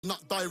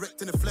Not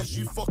direct in the flesh,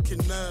 you fucking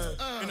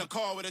nerd. In a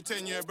car with a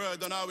 10-year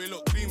bird, on how we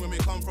look clean when we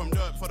come from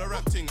dirt. For the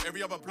rap thing,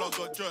 every other plug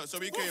got jerked, so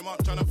we came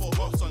up trying to put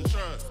box on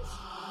shirt.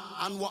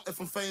 And what if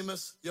I'm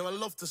famous? Yo, I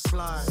love to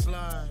slide.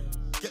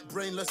 Get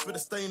brainless with a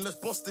stainless,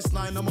 bust this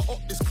line, I'ma up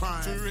this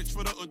crime. Too rich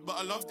for the hood, but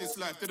I love this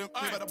life. Didn't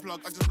pay by the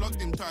plug, I just plugged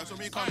him tight. So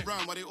we come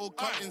round, but they all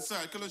cut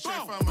inside. Kill a shit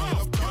fam, man,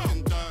 love cut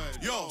and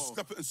died. Yo,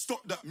 stop it and stop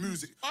that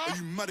music. Are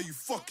you mad, are you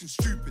fucking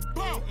stupid?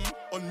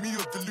 On me,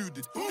 you're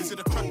deluded. Is it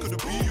a crack or the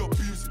B you're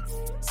abusing?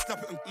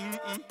 Stop it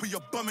and put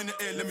your bum in the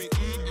air, let me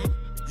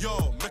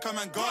Yo, make a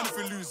man gone if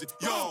you lose it.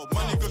 Yo,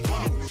 my niggas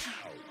wanna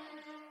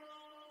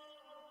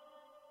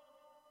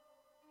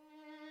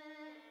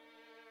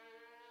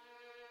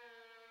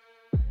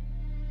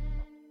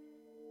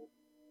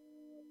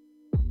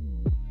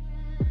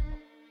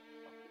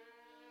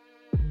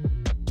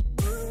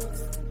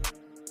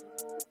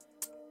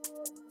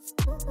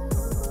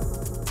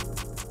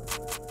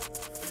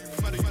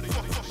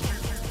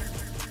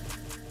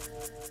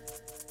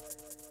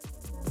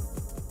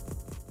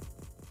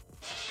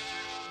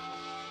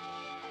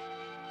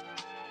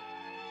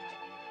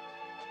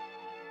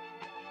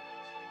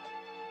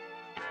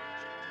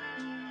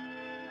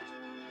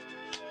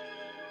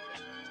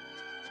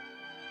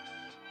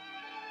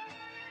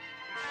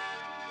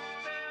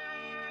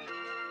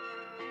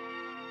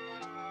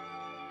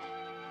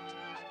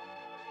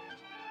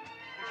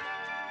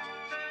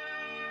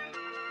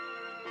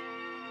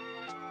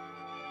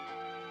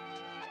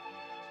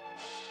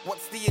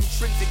What's the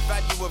intrinsic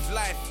value of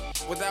life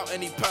without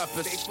any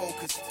purpose? Stay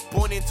focused.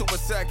 Born into a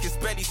circus,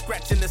 barely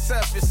scratching the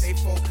surface. Stay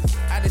focused.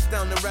 Alice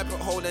down the rabbit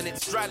hole and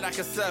it's dry like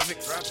a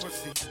cervix.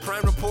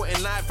 Prime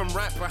reporting live from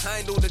right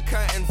behind all the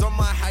curtains. On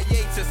my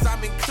hiatus,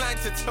 I'm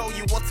inclined to tell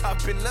you what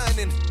I've been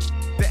learning.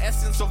 The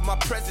essence of my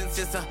presence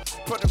is a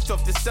product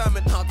of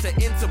discernment, how to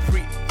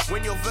interpret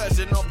when your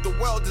version of the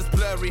world is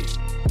blurry.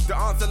 The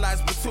answer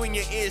lies between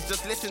your ears,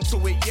 just listen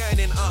to it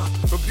yearning,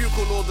 rebuke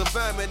all the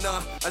vermin,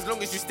 as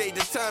long as you stay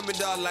determined,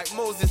 like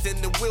Moses in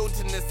the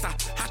wilderness, I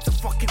had to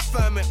fucking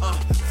firm it,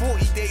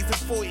 40 days and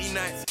 40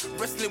 nights,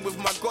 wrestling with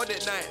my God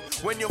at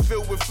night. When you're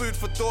filled with food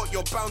for thought,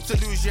 you're bound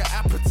to lose your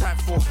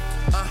appetite for,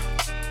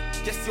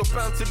 yes, you're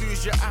bound to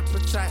lose your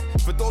appetite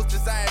for those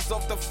desires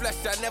of the flesh.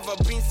 I never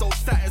been so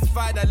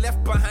satisfied. I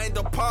left behind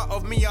a part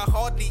of me I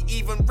hardly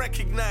even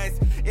recognize.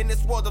 In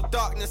this world of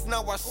darkness,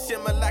 now I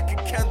shimmer like a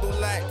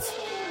candlelight.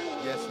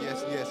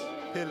 Yes.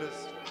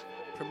 Pillars,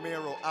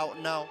 Primero out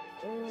now.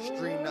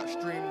 Stream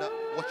that.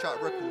 Watch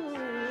out records.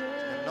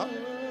 You know?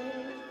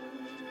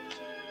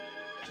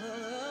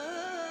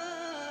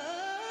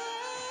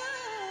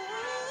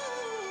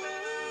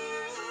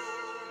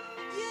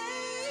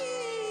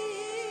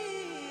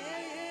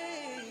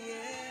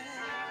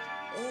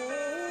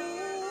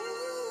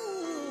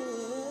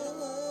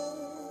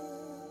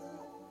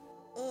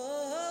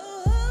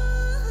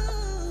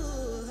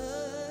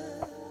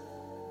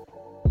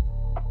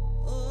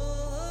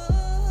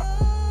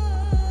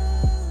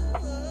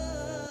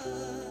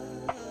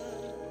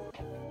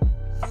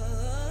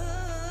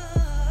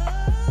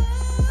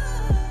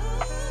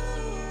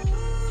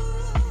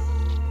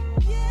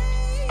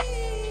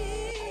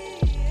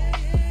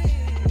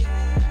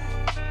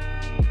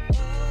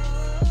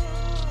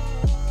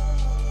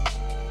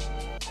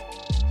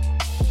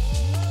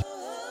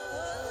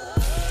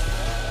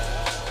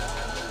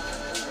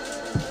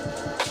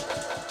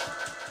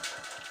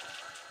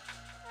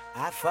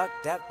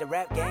 Fucked up the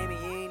rap game and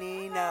you ain't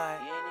even know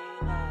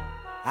it.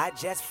 I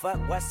just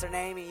fucked what's her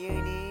name and you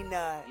ain't even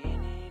know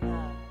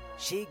it.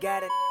 She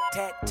got a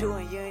tattoo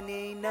and you ain't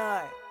even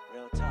know it.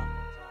 Real talk.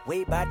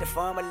 We bout to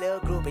form a little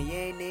group and you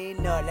ain't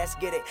even know it. Let's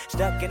get it.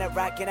 Stuck in a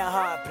rock in a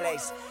hard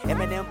place.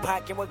 Eminem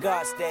pockin' where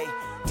God stay.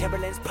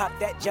 Timberlands pop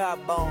that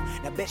jawbone.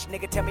 Now bitch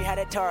nigga tell me how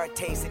that tar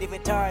tastes. And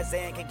even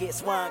Tarzan can get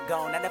swung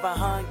on. I never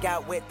hung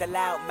out with the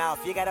loud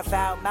mouth. You got a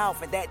foul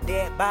mouth and that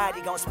dead body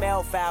gon'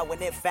 smell foul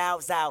when it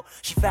fouls out.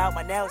 She found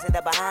my nails in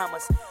the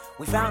Bahamas.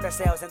 We found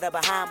ourselves in the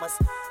Bahamas.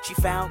 She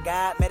found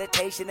God,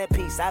 meditation, and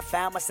peace. I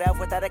found myself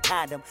without a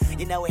condom.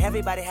 You know,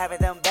 everybody having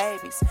them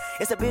babies.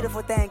 It's a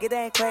beautiful thing, it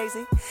ain't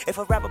crazy. If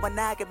a rapper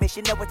monogamous,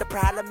 you know what the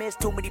problem is?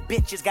 Too many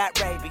bitches got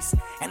rabies.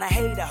 And I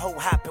hate a hoe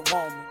hopping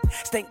woman.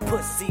 Stink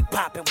pussy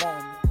popping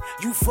woman.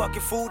 You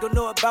fucking fool, don't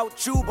know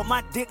about you, but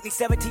my dick needs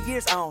 70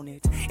 years on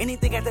it.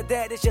 Anything after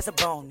that is just a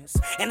bonus.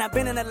 And I've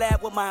been in the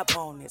lab with my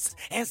opponents.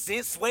 And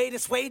since swayed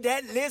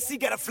that list, he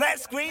got a flat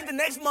screen the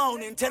next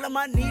morning. Tell him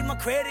I need my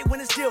credit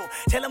when it's due.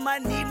 Tell him I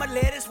need my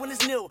lettuce when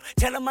it's new.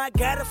 Tell him I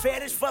got a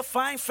fetish for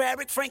fine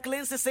fabric.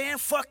 Franklin's and saying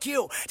fuck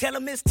you. Tell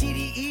him it's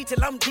TDE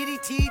till I'm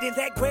DDT'd in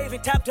that grave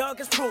and top dog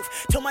is proof.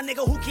 Tell my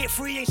nigga who get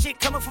free ain't shit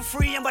coming for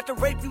free. I'm about to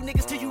rape you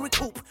niggas till you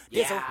recoup.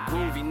 Yeah,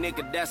 groovy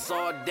nigga, that's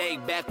all day.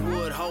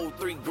 Backwood, hold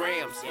 3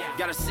 grams.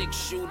 Got a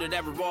 6-shooter,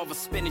 that revolver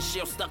spinning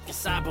shell stuck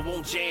inside but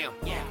won't jam.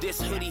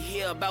 This hoodie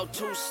here about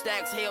 2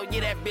 stacks. Hell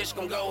yeah, that bitch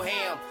gon' go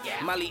ham.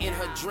 Molly in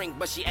her drink,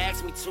 but she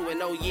asked me to,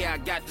 and oh yeah, I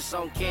got this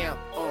on cam.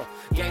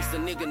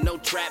 Gangsta nigga nigga, no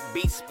trap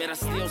beats, but I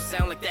still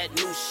sound like that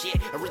new shit.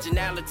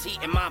 Originality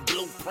in my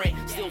blueprint.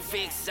 Still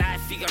fix side,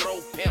 Figaro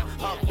pimp.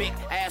 Her big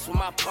ass with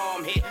my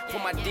palm hit.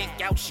 Put my dick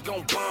out, she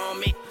gon'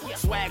 bomb it.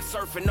 Swag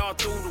surfing all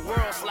through the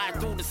world, slide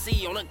through the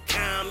sea on a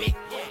comet.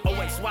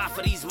 OXY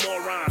for these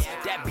morons.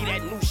 That be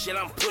that new shit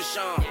I'm push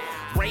on.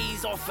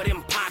 Raise off of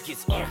them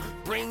pockets,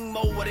 bring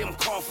more of them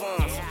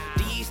coffins.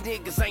 These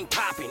niggas ain't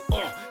popping,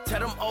 tell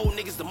them old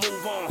niggas to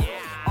move on.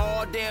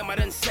 All damn, I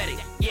done said it,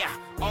 yeah.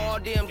 All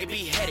damn can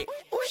be headed.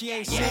 She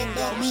ain't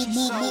single, she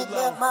solo. You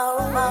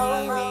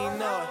ain't even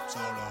know it.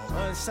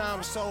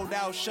 Unsigned, sold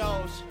out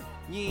shows.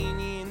 You ain't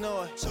even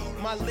know it.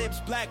 My lips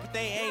black, but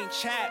they ain't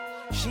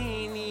chapped. She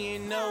ain't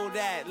even know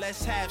that.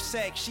 Let's have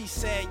sex, she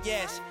said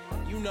yes.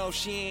 You know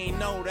she ain't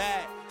know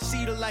that.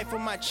 See the life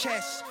on my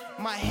chest.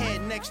 My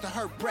head next to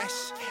her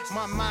breast.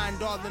 My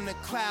mind all in the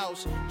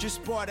clouds.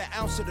 Just bought an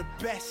ounce of the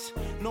best.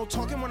 No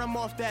talking when I'm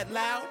off that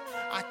loud.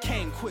 I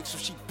came quick so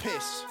she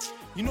pissed.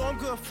 You know I'm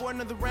good for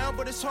another round,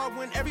 but it's hard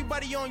when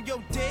everybody on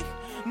your dick.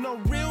 No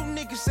real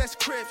niggas that's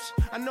Crips.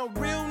 I know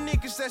real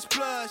niggas that's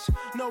Bloods.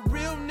 No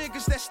real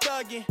niggas that's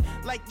thuggin'.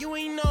 Like you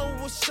ain't know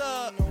what's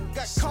up.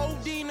 Got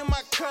codeine in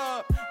my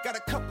cup. Got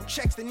a couple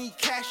checks that need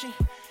cashing.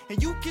 And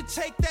you can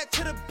take that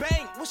to the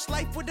bank. What's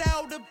life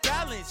without a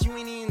balance? You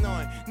ain't even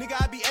knowing. Nigga,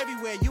 I be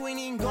everywhere. You ain't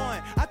even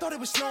going. I thought it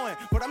was snowing,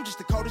 but I'm just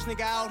the coldest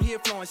nigga out here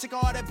flowing. Sick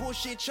of all that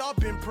bullshit y'all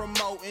been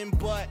promoting,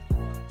 but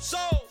so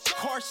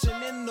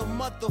Carson in the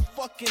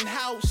motherfucking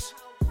house.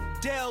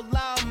 Del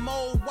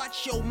Lamo,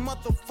 watch your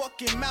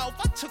motherfucking mouth.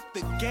 I took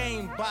the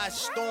game by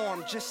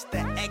storm, just the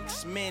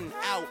X-Men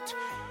out.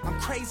 I'm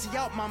crazy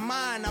out my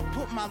mind, I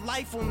put my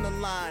life on the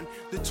line.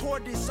 The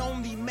tortoise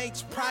only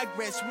makes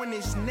progress when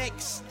his neck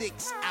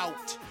sticks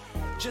out.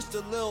 Just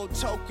a little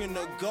token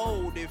of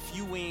gold if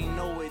you ain't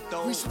know it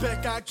though.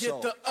 Respect, I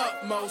get the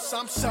utmost.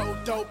 I'm so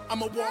dope.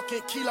 I'm a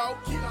walking kilo.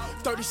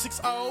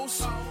 36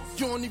 O's.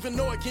 You don't even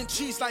know it, getting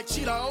cheese like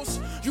Cheetos.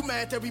 You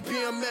mad that we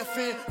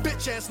BMFing?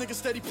 Bitch ass nigga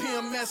steady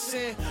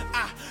PMSing.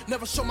 I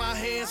never show my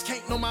hands,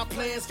 can't know my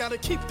plans, gotta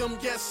keep them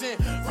guessing.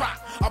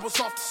 Rock, I was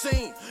off the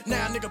scene.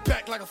 Now nigga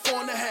back like a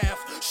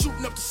 4.5.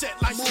 Shooting up the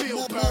set like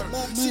Spielberg.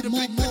 See the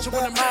big picture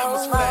when the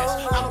hammers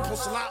flash. I don't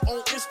post a lot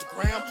on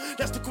Instagram.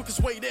 That's the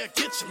quickest way they'll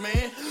get you,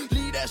 man.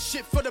 Leave that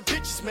shit for the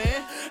bitches,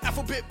 man.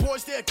 Alphabet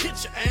boys, they'll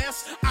get your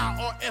ass.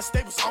 IRS,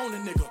 they was on the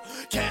nigga.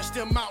 Cash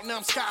them out, now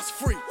I'm skies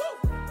free.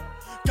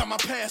 Got my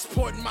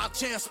passport and my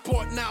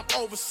transport, now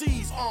I'm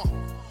overseas,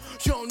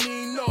 You don't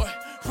need know it.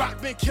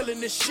 Rock been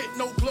killing this shit,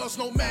 no gloves,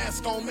 no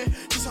mask on me.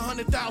 Just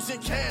 100,000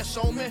 cash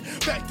on me.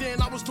 Back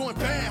then I was doing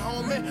bad,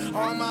 homie.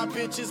 All my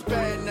bitches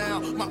bad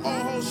now. My old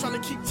hoes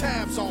trying to keep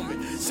tabs on me.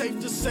 Safe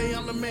to say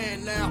I'm the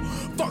man now.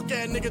 Fuck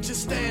that nigga,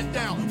 just stand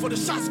down. For the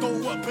shots go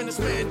up and it's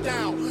man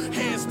down.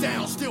 Hands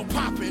down, still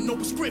popping, no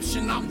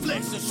prescription. I'm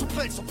flexing,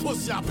 suplex a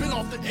pussy. I've been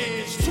off the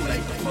edge. Too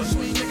late to push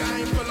me, nigga. I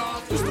ain't fell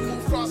off. Used to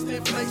move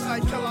frosted flakes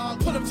like Kellogg.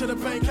 Put them to the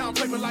bank, count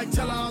paper like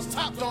tellers.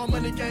 Top dog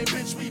money game,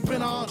 bitch, we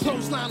been on.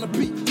 Clothesline the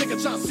beat, nigga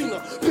John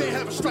Cena. Been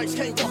having strikes,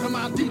 can't walk in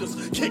my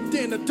Adidas. Kicked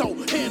in the door,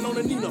 hand on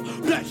the Nina.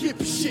 Black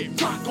hippie shit,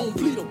 rock gon'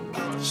 bleed them.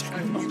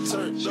 We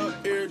turned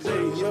up every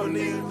day, you don't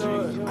even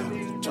know it.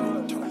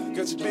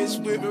 Got your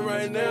bitch with me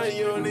right now,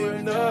 you don't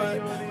even know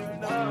it.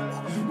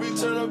 We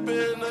turn up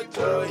in the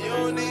club, you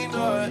don't even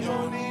know it.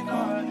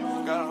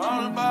 Got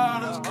 100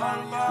 bottles,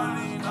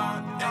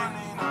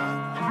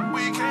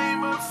 we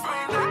came up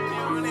free, like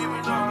you don't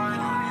even know it.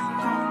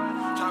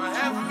 Drop a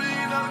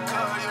 $500,000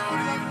 car, you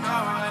don't even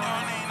know it.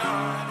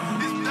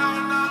 It's down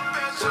on the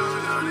bench, you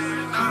don't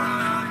even know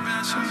it.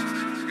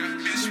 Got a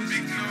bitch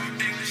speaking no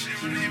English, you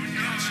don't even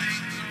know it.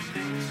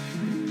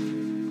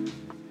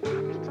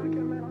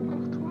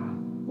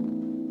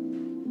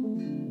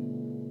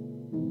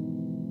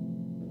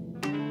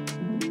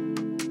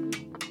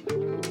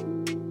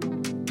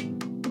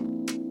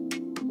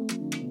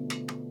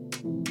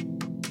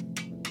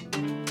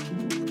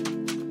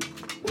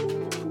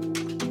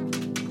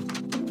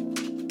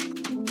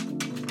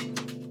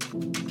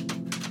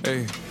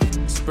 Hey,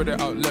 spread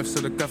it out left so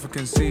the gaffer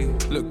can see.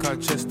 Look how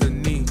chest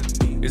and knee.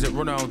 Is it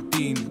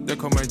Ronaldinho? They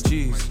call my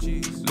G's.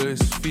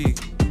 Louis V.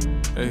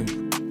 Hey,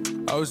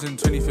 I was in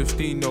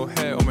 2015, no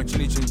hair on my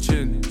chinny chin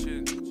chin.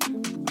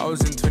 I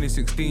was in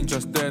 2016,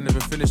 just there,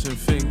 never finishing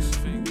things.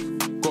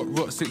 Got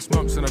rot 6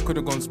 months and I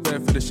could've gone spare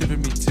for the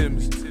shipping me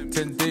Tims.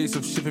 10 days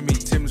of shipping me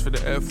Tims for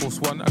the Air Force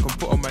One I can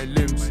put on my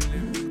limbs.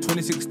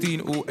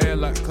 2016, all air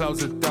like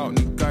clouds of doubt,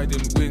 need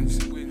guiding winds.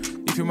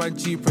 If you're my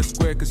G, press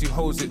square cause he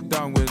holds it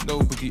down where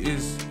nobody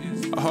is.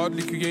 I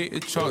hardly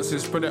created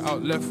chances, spread it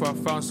out left where I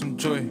found some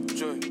joy.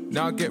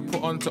 Now I get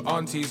put onto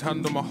aunties,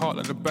 hand on my heart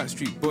like the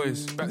Backstreet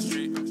Boys.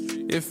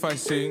 If I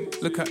sing,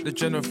 look at the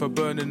Jennifer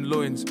burning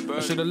loins. I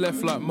should've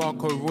left like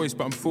Marco Royce,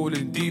 but I'm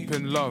falling deep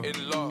in love.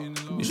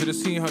 You should've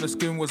seen how the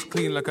skin was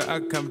clean like an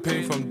ad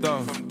campaign from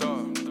Dove.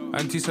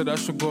 Auntie said I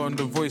should go on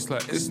The Voice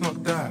like, it's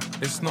not that,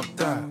 it's not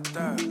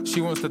that.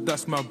 She wants to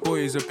that's my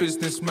boy, he's a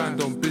businessman,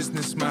 don't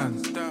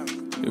businessman.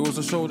 It was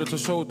a shoulder to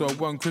shoulder,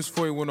 one Chris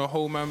Foy won a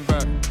whole man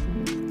back.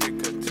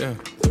 Yeah,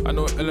 I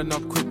know Eleanor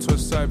quick to a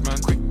side man.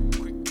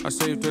 I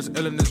saved us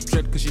Eleanor's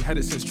dread cause she had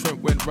it since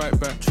Trent went right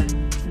back.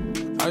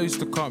 I used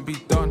to can't be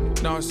done,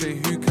 now I say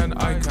who can,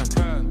 I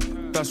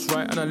can. That's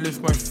right, and I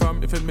lift my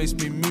thumb, if it makes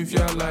me move,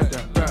 yeah I like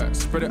that. Right.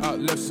 Spread it out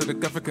left so the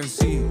gaffer can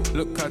see.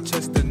 Look at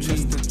chest and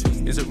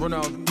knee. Is it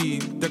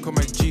Ronaldinho? Deck on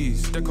my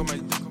G's, deck on my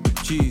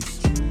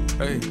G's.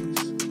 Hey,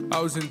 I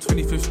was in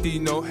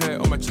 2015, no hair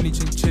on my chinny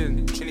chin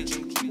chin.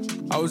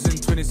 I was in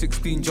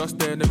 2016, just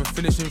there, never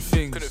finishing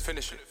things. Couldn't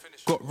finish it.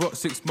 Got rot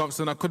 6 months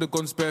and I could've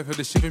gone spare for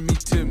the shivering me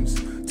Tims.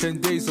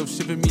 10 days of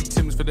shivering me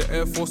Tims for the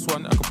Air Force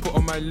One I could put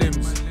on my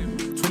limbs.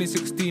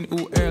 2016,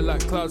 all air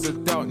like clouds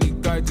of doubt,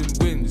 need guiding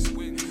winds.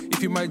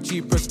 If you my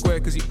G, press square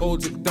cause he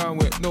holds it down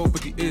where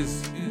nobody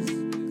is.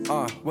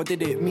 What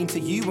did it mean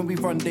to you when we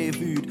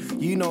rendezvoused?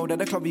 You know that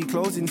the club be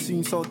closing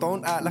soon, so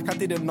don't act like I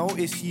didn't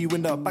notice you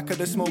in the back of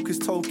the smokers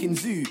token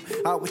zoo.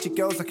 Out with your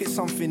girls like it's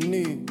something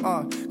new.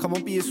 Come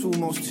on, be it's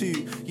almost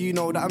 2. You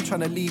know that I'm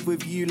trying to leave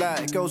with you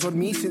like girls on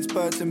me since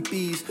birds and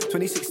bees.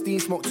 2016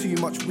 smoked too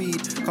much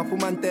weed. Couple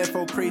man there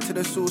fell prey to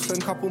the sauce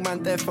and couple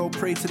man there fell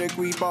prey to the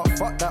greed. But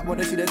fuck that,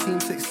 wanna see the team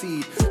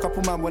succeed.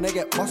 Couple man wanna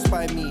get bossed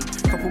by me.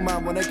 Couple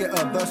man wanna get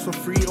a verse for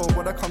free or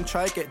wanna come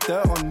try get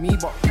dirt on me.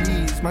 But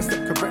please, man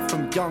step correct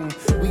from young.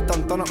 We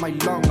done up my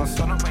lungs.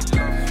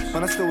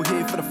 Man, I'm still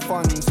here for the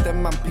funds.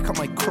 Them man pick up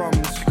my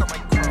crumbs.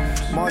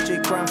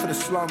 Marjay grind for the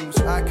slums.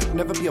 I could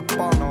never be a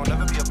bum.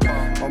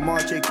 Or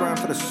Marjay grind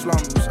for the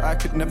slums. I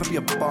could never be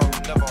a bum.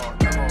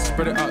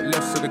 Spread it out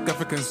left so the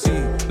gaffer can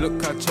see.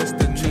 Look at chest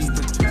and knee.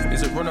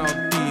 Is it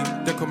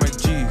Ronaldinho? Deck on my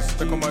G's.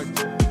 Deck on my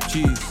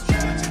G's.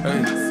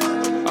 Hey,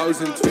 I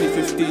was in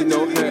 2015,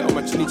 no hair on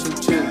my chinny chin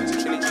chin.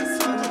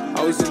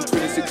 I was in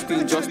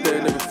 2016, just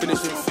there, never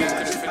finishing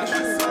things.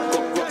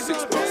 Got rock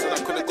 6 months and I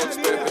could've gone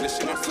spare for the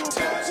shit off the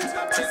Tims.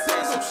 10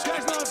 days of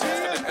shit for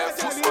the Air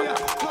Force One I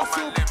could put on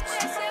my limbs.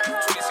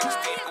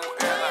 2016, all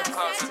air like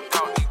clouds and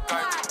doubt, need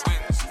guiding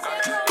winds.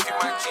 If you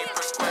might G,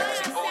 press square cause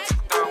he holds it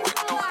down where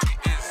nobody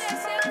is.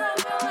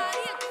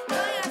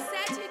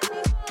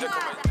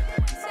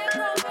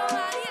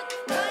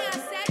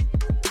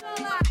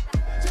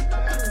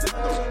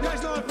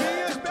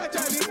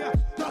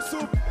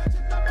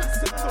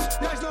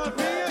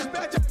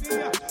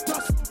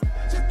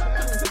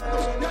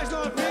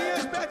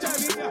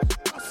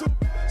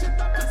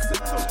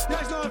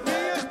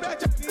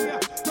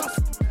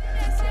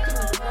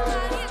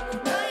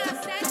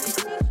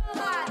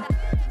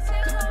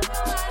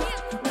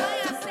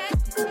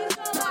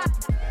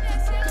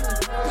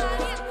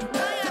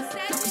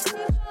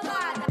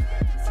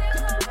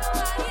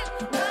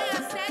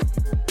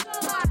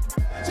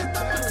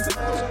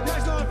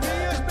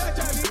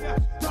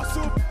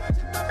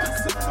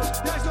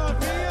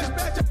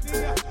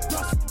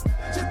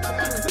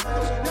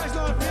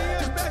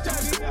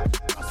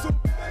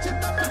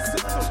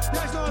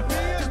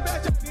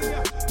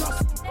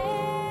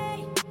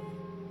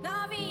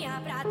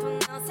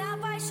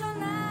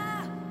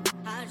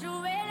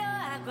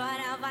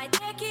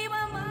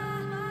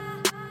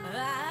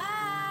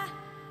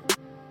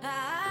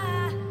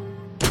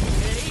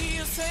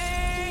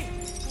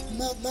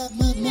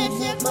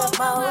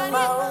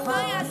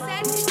 Ganha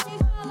 7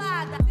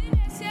 tijolada. Se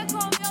mexer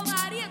com meu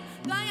marido,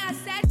 ganha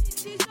 7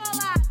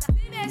 tijolada.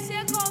 Se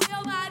mexer com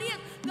meu marido,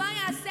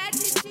 ganha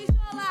 7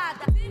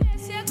 tijolada. Se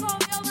mexer com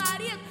meu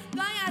marido,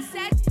 ganha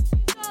 7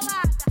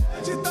 tijolada.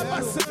 Bonde tá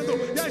passando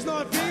e as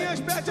novinhas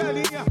perde a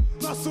linha.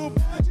 Nosso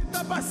bonde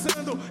tá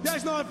passando e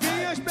as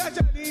novinhas perde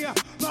a linha.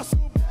 Nosso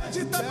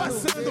bonde tá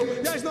passando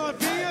e as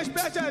novinhas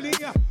perde a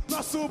linha.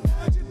 Nosso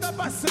bonde tá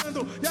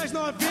passando e as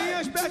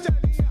novinhas perde a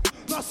linha.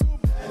 Nosso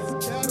bonde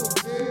quero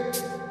ver.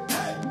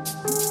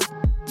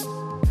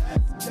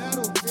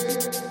 Quero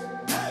ver.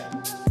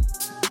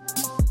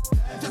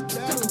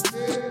 Quero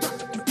ver.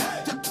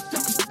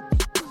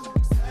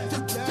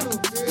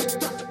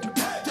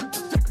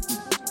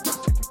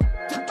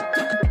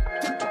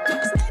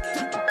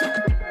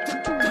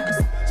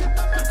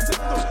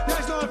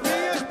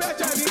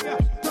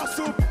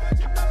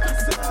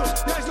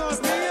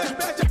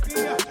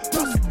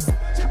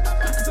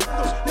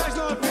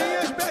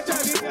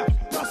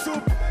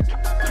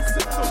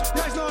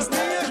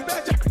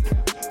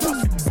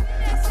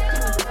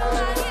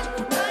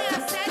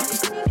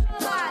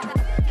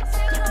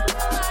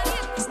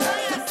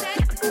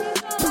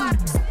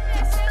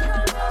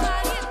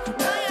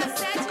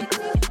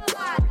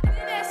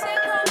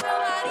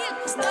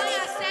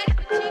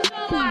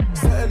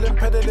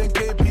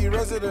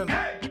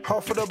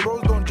 Half of the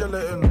bros don't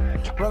gelatin.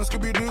 Run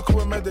Scooby-Doo,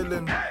 we're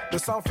meddling. The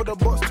sound for the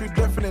box too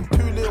deafening.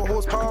 2 little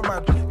horsepower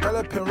mad.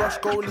 Galloping, rush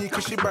goalie,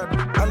 cause she bad.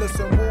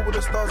 Allison Wall with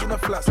the stars in the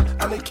flats.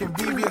 Anakin,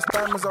 BBS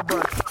diamonds are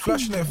bright.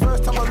 Flashing it,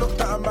 first time I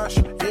looked at a mash.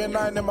 Year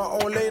 9 in my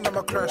own lane, I'm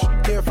a crash.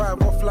 Gear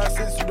 5 off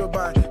license to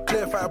Dubai.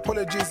 Clear 5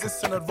 apologies,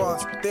 this in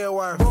advance. Dear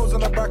wife, rolls on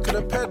the back of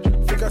the ped.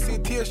 Think I see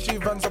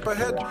TSG vans up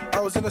ahead.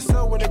 I was in the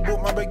cell when they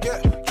bought my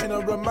baguette. Tuna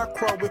and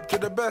macro, whip to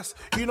the best.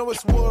 You know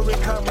it's war in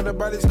time when the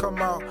baddies come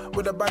out.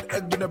 With a bad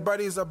egg when the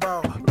baddies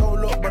about.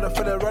 Don't look, but I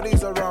feel the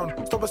ruddies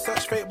around. Stop a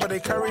search fake, but they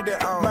carried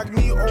it out.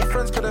 Magneto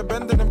friends could have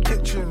bend in them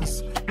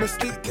kitchens.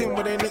 Mystique team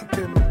when they nicked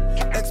him.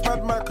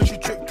 Ex-mad man cause she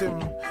tricked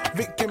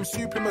game,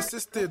 supreme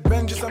assisted.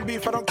 Vengeance and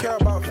beef, I don't care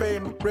about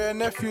fame. Rare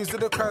nephews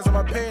did the cries of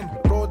my pain.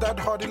 Bro, dad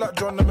hardy like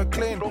John and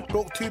McClane.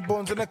 Broke 2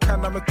 bones in a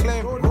can, I'm a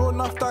claim. Roll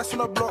enough dice on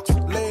the blocks,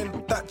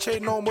 lane. That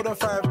chain no more than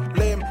 5,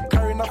 lame.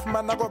 Carry enough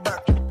man, I got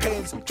back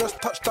pains.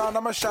 Just touchdown,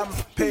 I'm a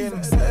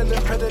champagne.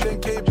 Settling,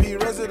 peddling,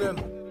 KP resident.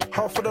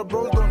 Half of the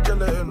bros don't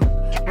gelatin.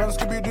 Run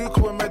Scooby-Doo,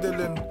 we're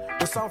meddling.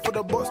 The sound for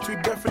the bots too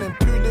deafening.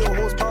 2 little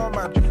horsepower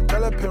mad.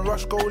 Galloping,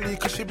 rush goalie,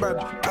 cause she bad.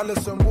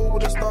 Allison Wall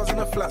with the stars in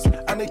the flats.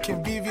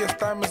 Anakin, VVS,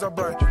 diamonds are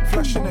bright.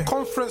 Flashing it.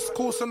 Conference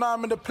cool, so now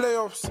I'm in the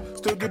playoffs.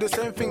 Still do the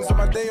same things on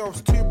my day offs.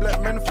 2 black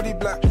men for the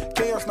black.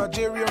 Chaos,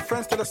 Nigerian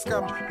friends to the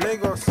scam.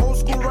 Lagos, old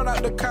school run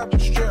out the cab.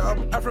 Straight up,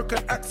 African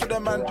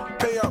accident man.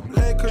 Pay up,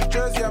 Lakers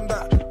jersey, I'm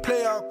that.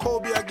 Play out,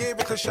 Kobe, I gave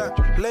it to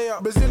Shaq. Lay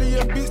up,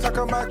 Brazilian beats like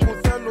a Michael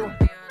Tello.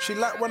 She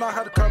liked when I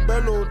had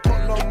Cabello,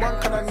 Tottenham one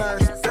kinda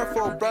nice.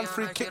 Defo, brand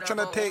free kick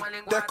tryna take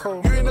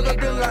Deco. You ain't never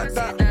been like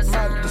that,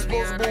 man.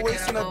 Disposable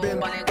waste in a bin,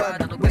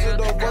 bad.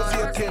 Wizard of Ozzy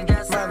a tin,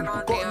 man.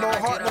 Got no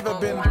heart, never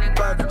been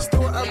bad.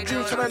 Still have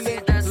dreams tryna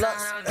link,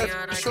 lats,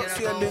 F, shots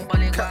here link,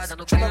 cats.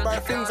 Tryna buy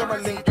things on my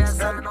link,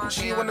 and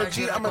she wanna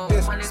G, I'm a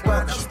diss,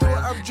 spat. Still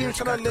have dreams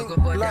tryna link,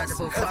 lats,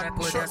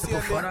 F, shots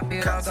here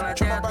link, cats.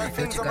 Tryna buy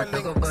things on my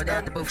link,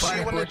 and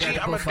she wanna G,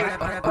 I'm a diss.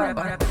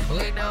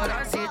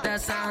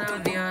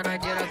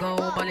 Com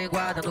uma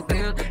linguada no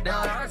grilo,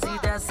 neurose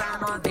dessa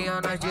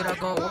novinha, nós gira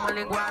com uma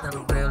linguada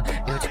no grilo.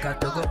 Eu te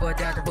catuco por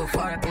dentro, por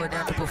fora,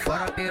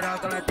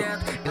 piroca lá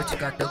dentro. Eu te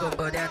catuco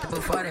por dentro,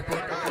 por fora e por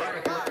dentro.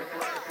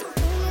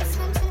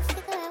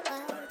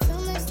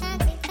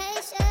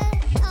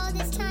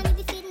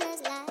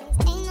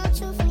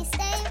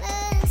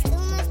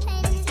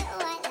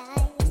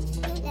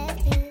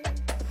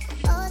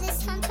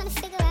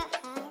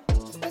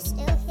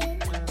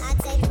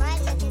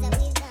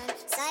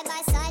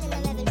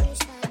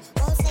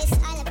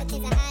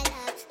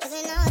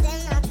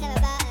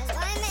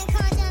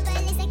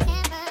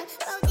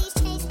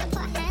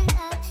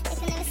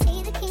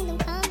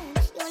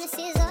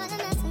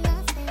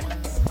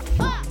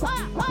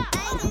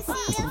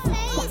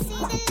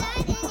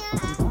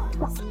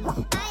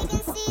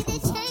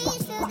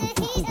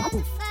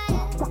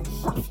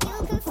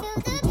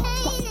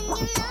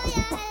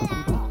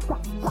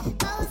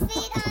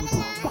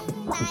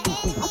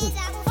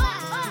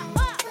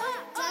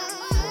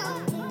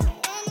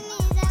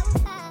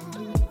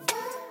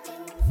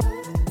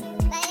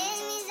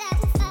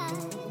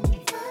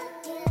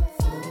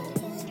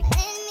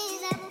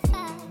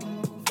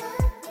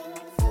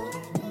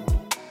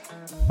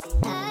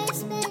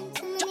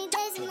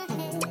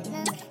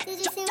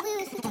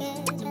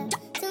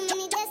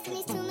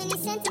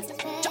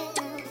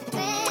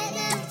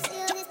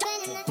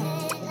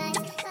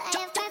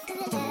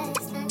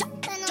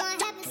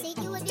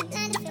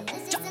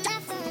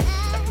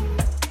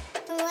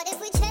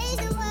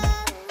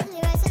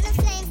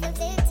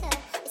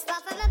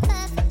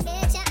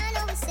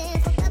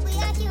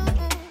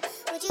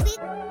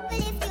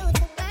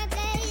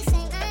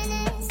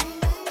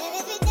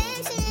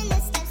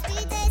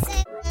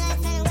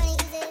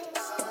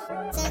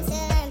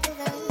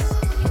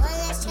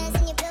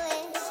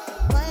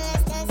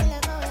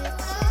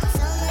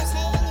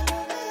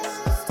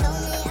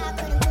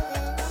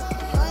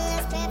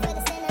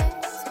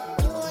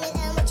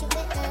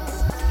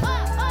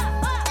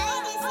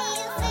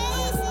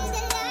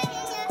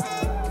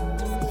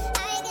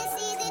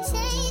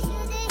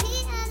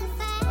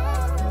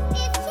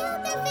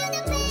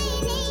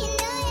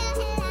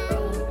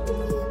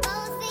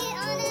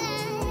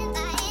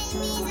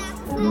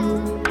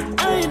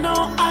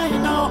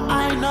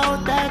 I know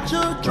that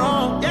you're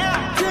drunk.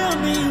 Yeah. Tell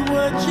me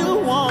what you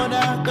want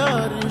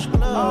after this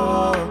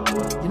club.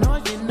 You know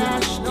you're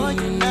nasty.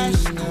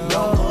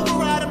 Don't move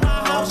right in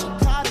my house and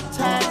call a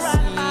taxi.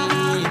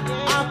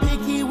 I'm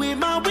picky with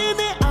my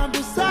women, I'm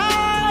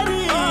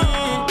deciding.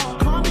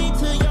 Call me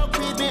to your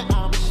crib and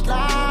I'm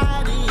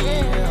sliding.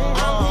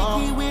 I'm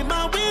picky with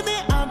my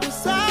women, I'm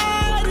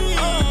deciding.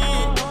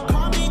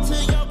 Call me to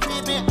your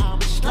crib and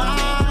I'm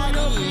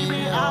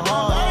sliding.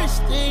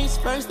 First things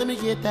first, let me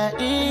get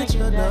that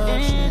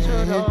introduction.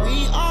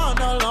 We on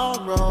the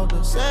long road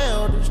to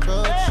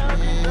self-destruction.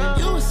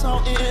 You was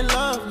so in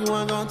love, you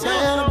weren't gonna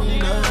tell me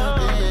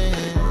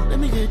nothing. Let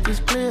me get this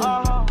clear,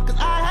 cause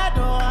I had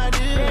no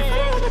idea. I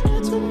feel like I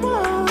did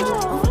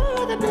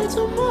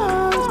too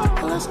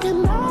much. Let's get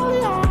all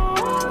y'all.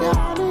 Yeah,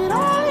 I need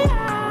all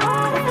y'all.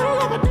 I feel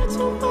like I did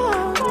too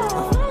much.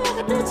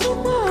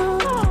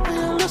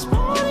 Yeah, let's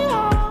party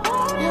y'all.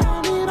 Yeah,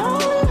 I need all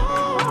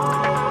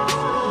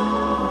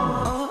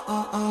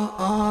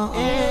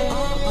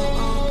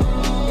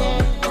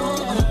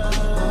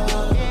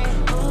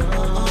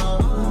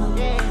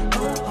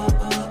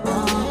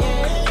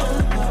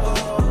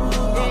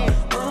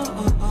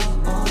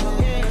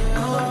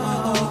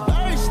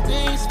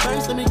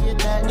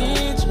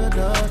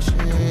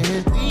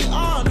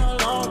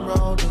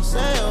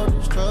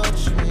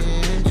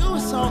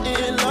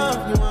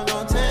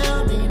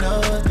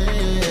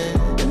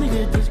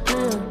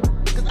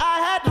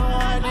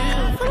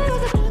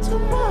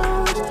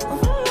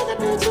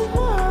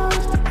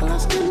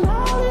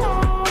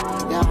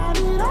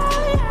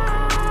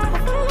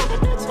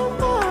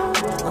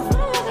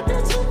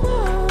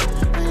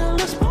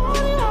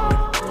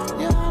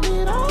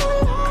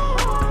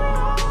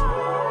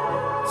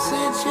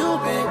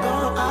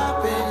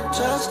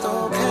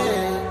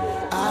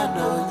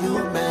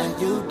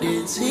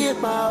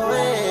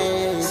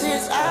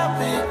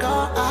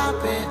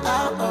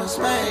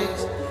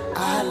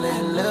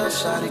let little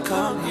shawty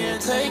come here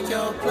and take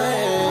your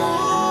place.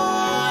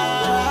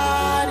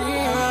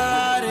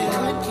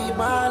 Couldn't keep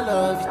my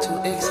love, you too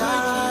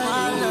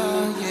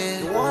exciting. Yeah.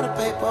 You want a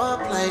paper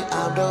plate,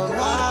 I'm the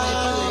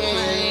one.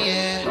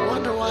 Yeah.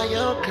 Wonder why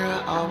your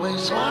girl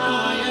always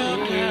smiling,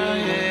 girl,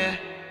 yeah.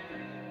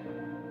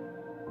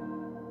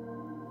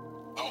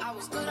 I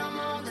was good on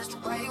my own, that's the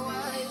way it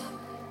was.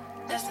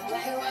 That's the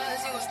way it was.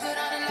 You was good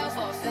on the low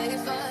for a faded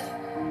fuck.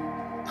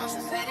 I'm so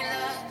faded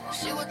love.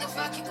 Shit, what the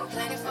fuck you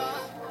complaining for?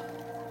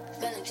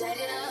 Feeling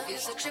jaded up.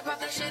 Used to trip off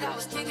that shit I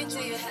was kicking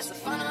to you. Had some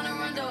fun on the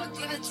run, though I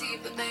give it to you.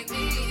 But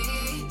baby,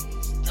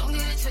 don't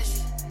get it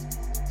twisted.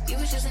 You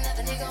was just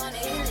another nigga on the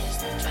hit list.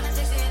 Tryna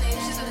fix any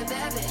issues with a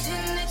bad bitch.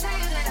 Didn't they tell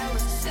you that I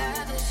was a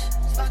savage?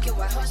 Fuck your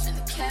white horse in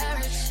the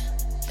carriage.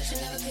 But you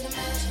never could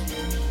imagine.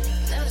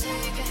 Never said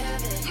you could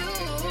have it. You.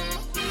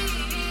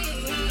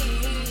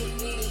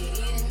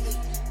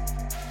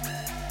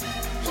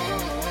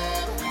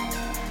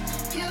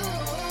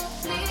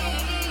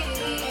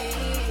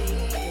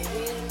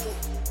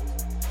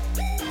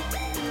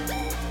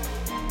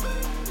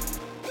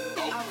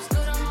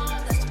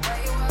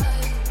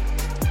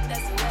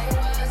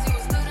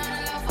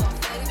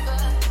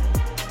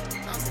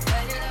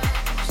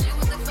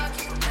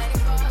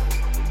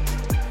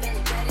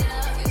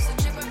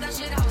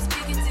 Shit I was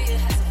speaking to you,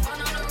 had some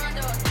fun on the run,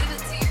 though I give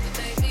it to you, but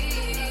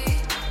baby.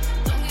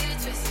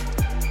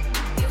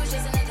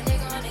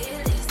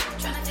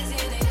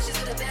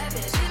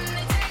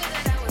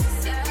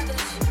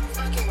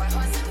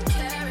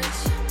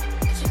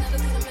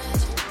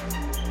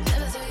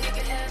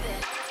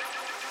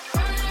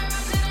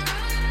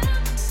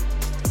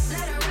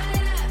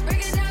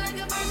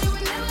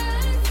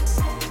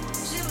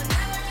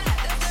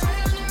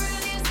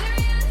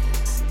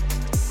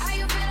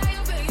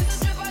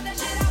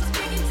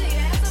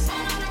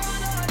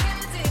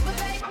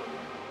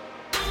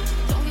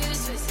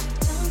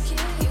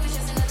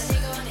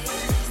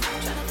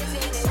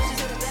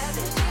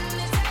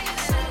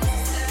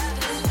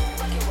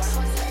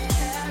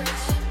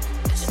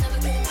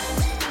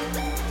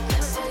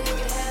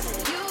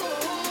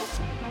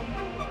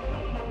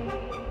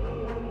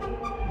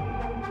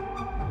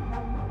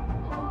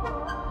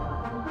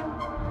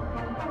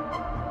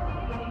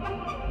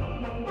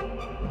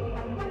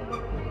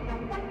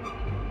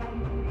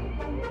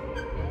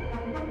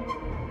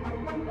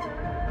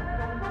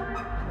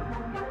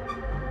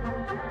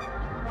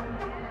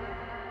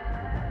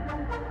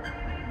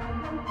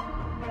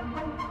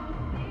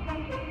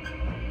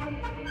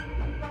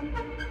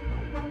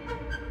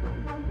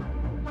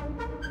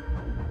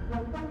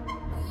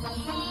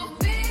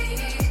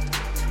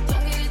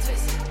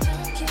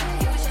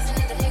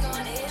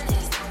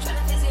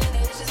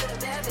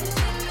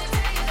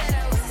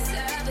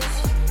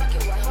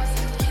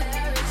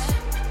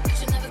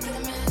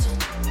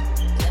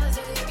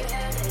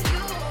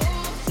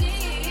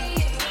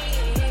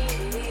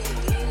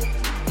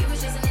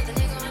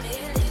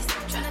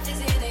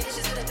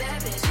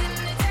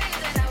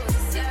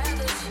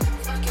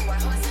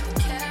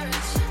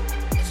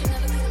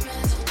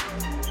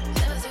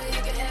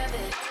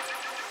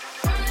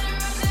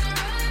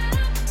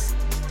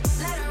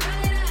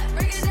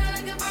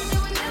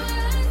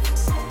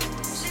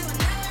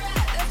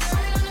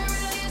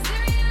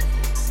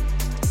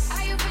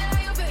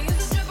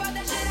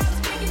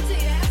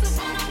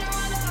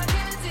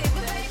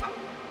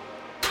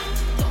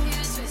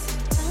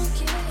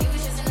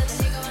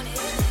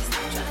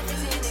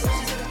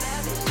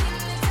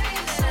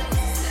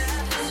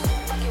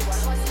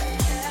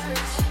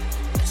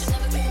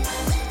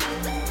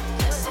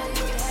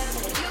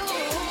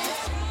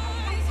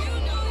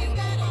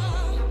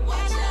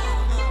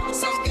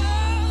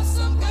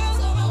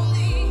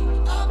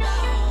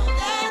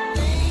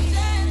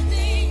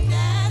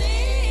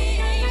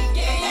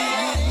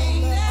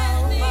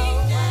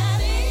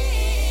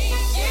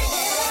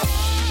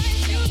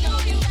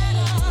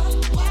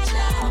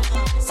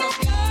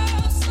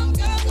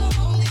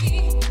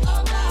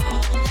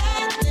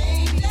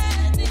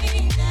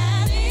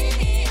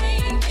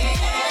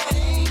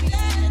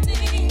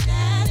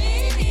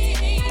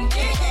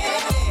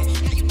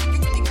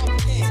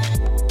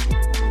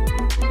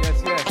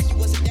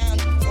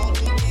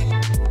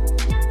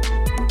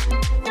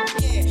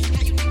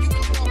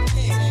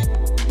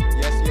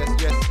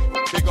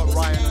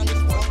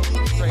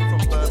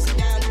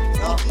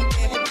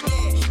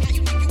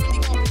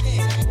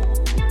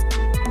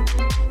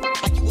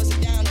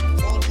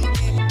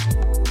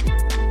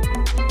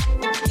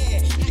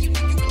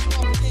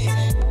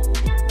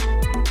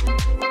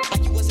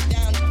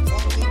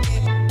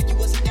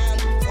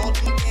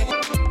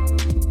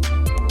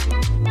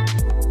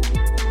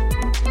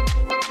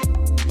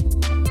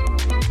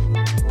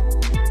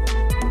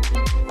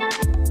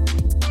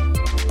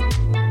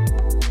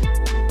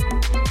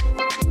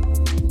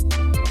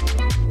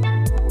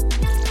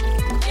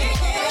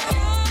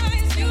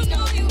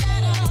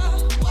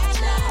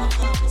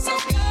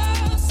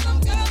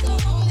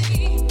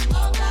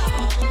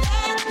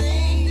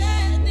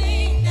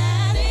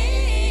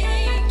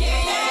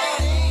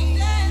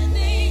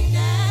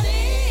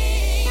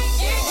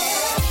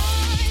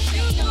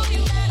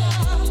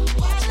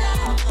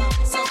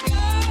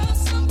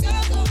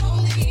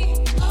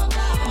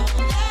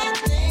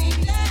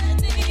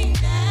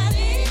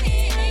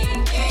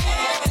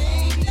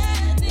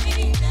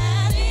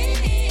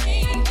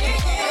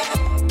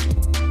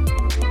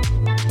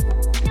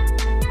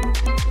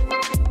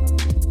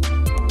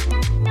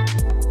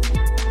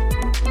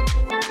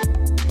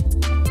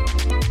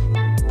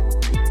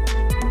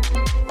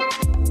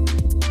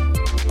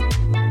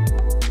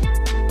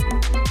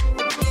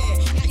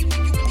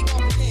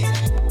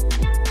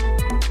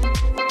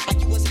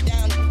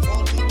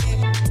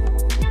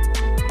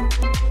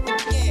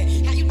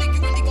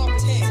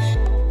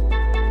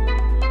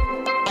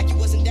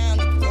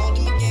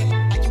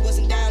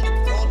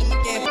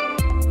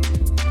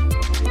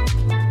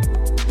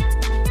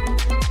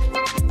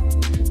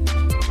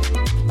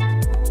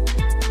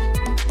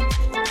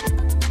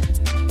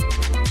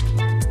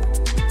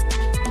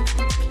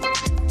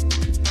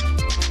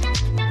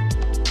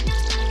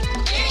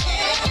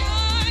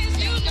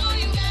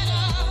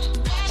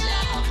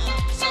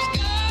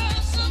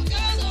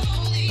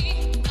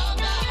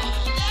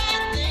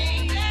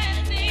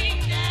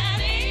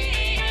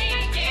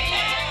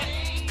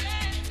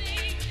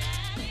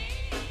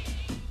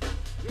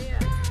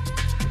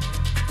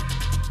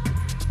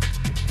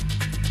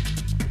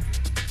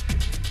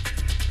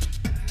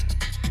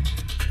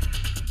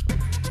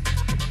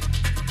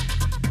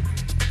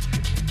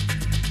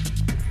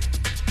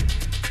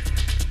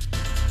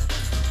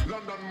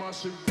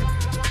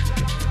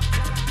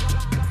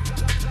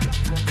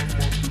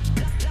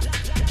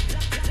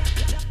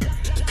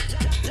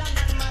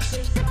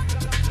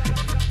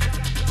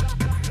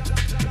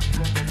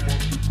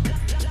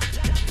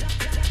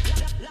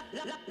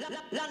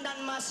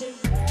 London Massive.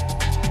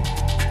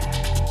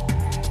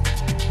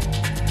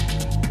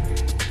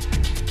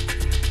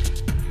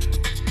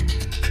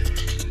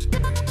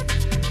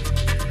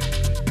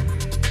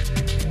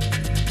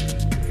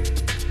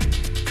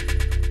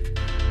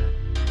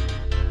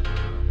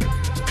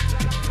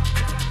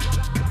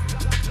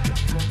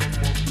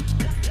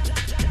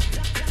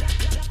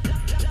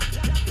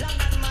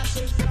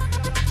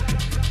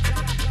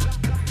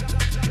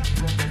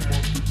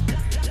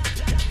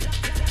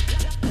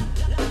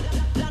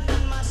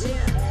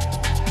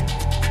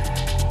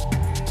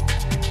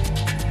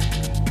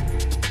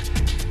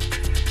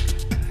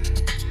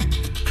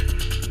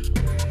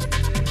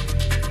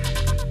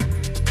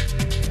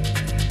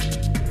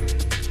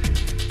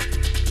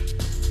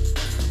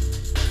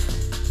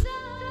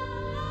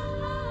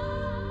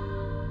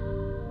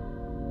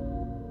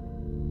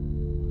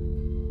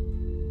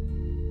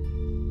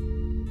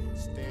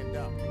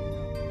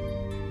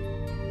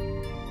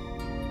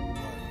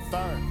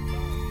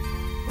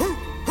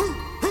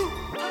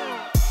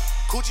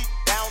 Coochie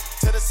down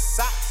to the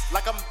socks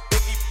like I'm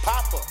Biggie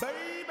Popper.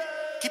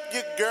 Keep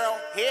your girl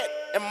head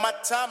in my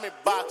Tommy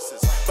boxes.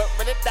 But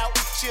rent it out,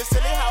 she a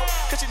silly hoe.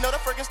 Cause she know the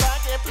friggin' style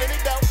getting plenty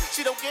dough.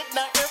 She don't get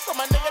nothing from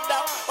my nigga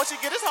though. All she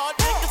get is hard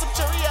dick and some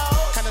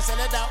Cheerios. Kinda send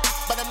it out,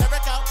 but I'm never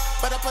out.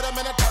 Better put him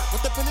in the dirt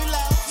with the penny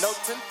low. No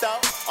tint out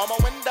on my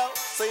window.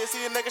 So you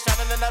see a nigga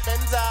shining in the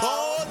Benzo.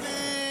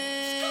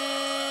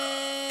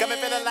 Got me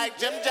feeling like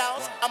Jim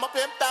Jones. I'm a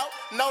pimp out,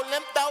 no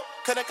limp out.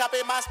 Couldn't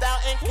copy my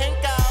style in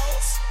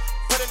Kinko's.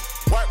 Put in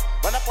work,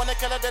 run up on the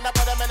killer, then I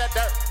put him in the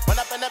dirt. Run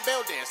up in the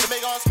building, see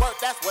me gon' squirt.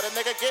 That's what a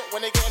nigga get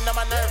when they getting on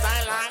my nerves.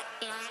 I ain't lying.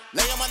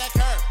 Lay him on the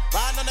curb,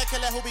 ride on the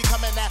killer who be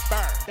coming that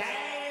firm.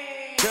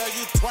 Girl,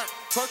 you twerk,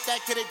 twerk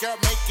that kitty, girl,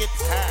 make it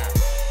turn.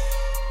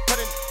 Put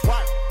in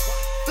work.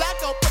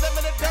 Flacco, put him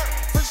in the dirt.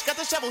 Fresh got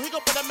the shovel, he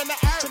gon' put him in the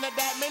earth.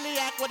 Trinidad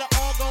maniac with it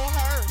all gon'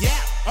 hurt. Yeah,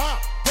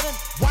 put in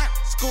work.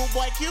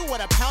 Schoolboy Q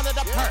with a pound of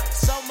the perk.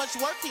 So much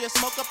work, he'll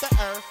smoke up the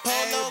earth.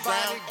 Polo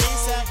ground,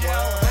 ASAP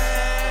world.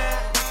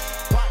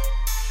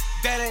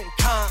 That ain't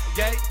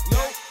Kanye,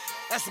 no,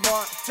 that's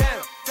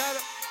Montana.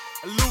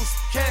 A loose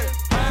cannon.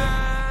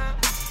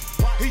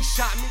 He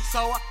shot me,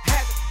 so I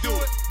had to do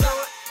it.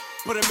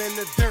 Put him in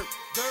the dirt.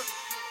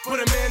 Put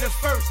him in the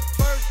first.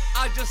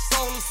 I just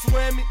saw her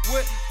swimming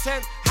with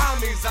 10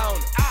 homies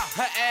on it.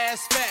 Her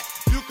ass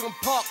fat, you can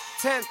park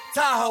 10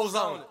 Tahoes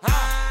on it.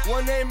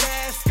 When they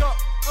mask up,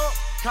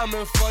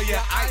 coming for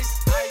your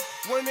ice.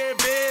 When they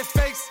big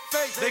face,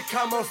 they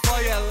coming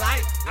for your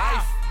life.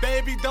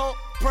 Baby, don't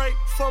pray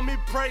for me,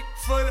 pray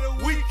for the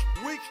weak.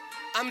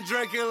 I'm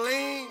drinking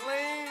lean,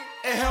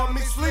 it help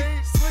me sleep.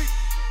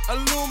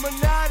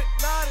 Illuminati,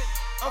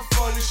 I'm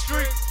from the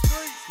streets.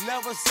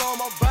 Never saw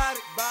my body.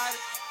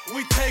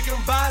 We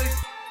taking bodies.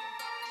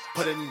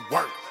 Put in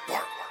work.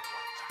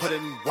 Put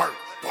in work.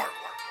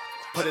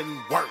 Put in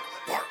work.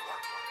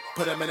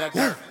 Put him in that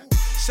dirt.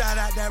 Shout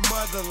out that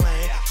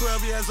motherland.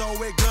 12 years old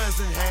with guns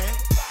in hand.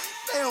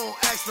 They don't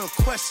ask no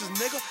questions,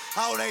 nigga.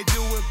 All they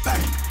do is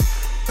bang,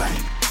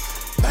 bang,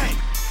 bang.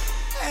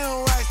 They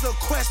don't ask no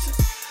questions.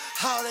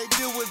 All they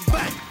do is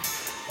bang,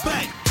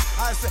 bang.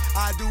 I say,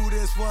 I do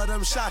this for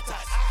them shotters.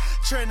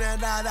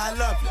 Trinidad, I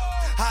love you.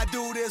 I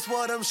do this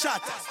for them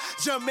shotters.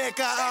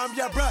 Jamaica, I'm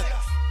your brother.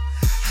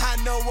 I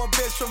know a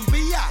bitch from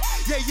VI.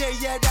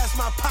 Yeah, that's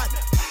my partner.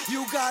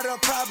 You got a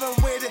problem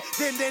with it,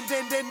 then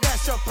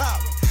that's your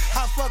problem.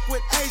 I fuck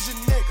with Asian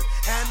niggas,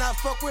 and I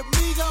fuck with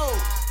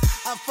Migos.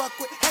 I fuck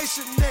with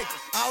Haitian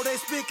niggas. All they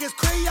speak is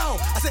Creole.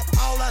 I said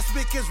all I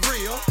speak is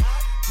real.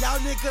 Y'all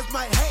niggas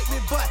might hate me,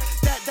 but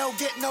that don't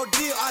get no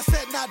deal. I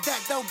said now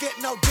that don't get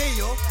no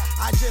deal.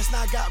 I just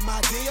not got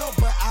my deal,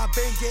 but I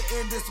been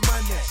getting this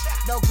money.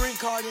 No green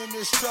card in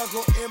this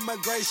struggle.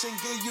 Immigration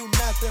give you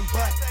nothing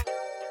but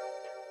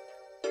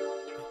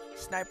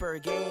Sniper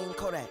gang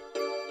Kodak.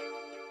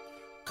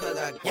 Cause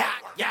I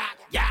yak.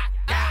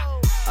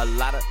 A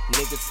lot of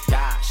niggas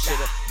die.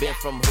 Should've been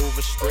from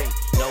Hoover Street.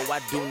 No, I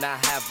do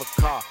not have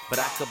a car, but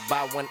I could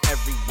buy one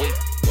every week.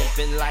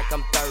 Pimpin' like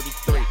I'm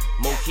 33.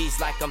 Mookies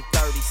like I'm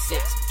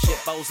 36.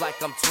 Shitbos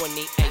like I'm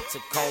 28.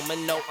 Tacoma,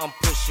 no, I'm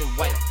pushing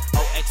weight.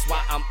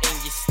 OXY, I'm in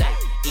your state.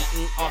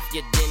 Eating off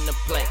your dinner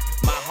plate.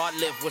 My heart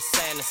live with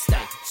Santa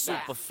State.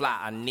 Super fly,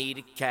 I need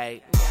a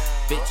cake.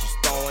 Bitches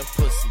throwing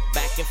pussy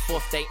back and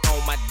forth, they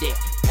on my dick.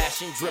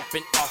 Passion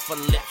dripping off her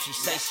lip. She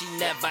say she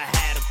never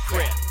had a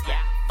crib.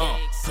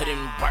 Put in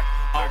work.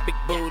 All big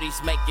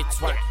booties make it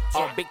twerk.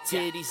 All big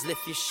titties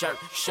lift your shirt.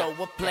 Show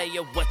a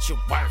player what you're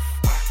worth.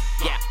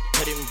 Yeah,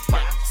 put in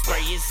work.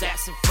 Spray his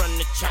ass in front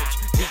of church.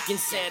 Deacon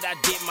said I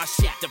did my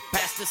shit. The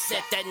pastor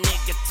said that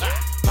nigga turn.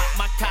 Pop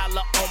my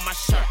collar on my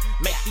shirt.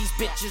 Make these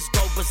bitches go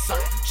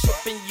berserk.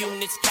 Shipping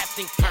units,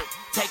 Captain Kirk.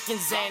 Taking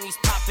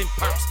Xannies, popping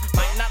perks.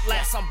 Might not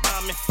last, I'm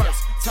bombing first.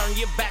 Turn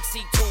your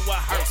backseat to a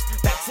hearse.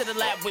 Back to the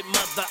lab with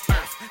Mother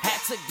Earth. Had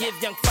to give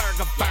young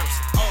Ferg a burst.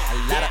 A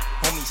lot of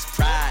homies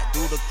tried,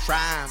 do the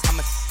crimes.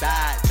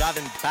 Homicide,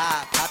 driving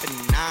by, popping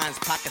nines.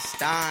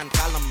 Pakistan,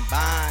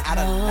 Columbine, out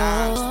of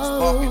lines.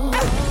 Sparking,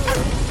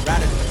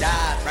 ride or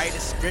die, write a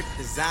script,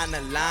 design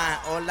a line.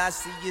 All I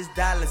see is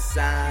dollar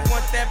signs.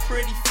 Want that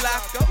pretty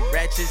flocka?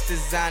 Ratchets,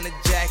 designer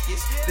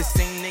jackets. The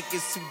same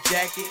niggas who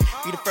jacket.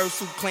 We the first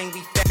who claim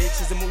we fat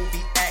bitch is a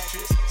movie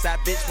actress. Side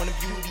bitch want a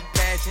beauty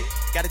pageant.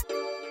 Got a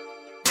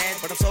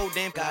but I'm so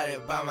damn got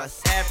it by my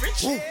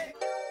average. Woo.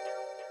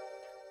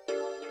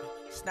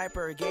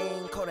 Sniper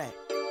gang Kodak.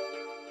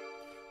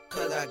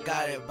 Cause I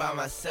got it by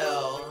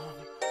myself.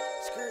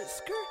 Skirt,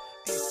 skirt,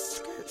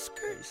 skirt,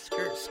 skirt,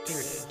 skirt,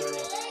 skirt.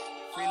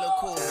 Free look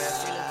cool, man.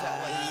 Free look top.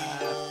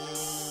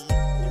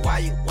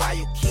 Why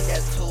you keep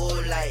that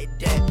tool like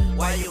that?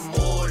 Why you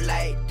move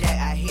like that?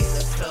 I hit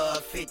the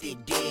club 50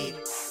 deep.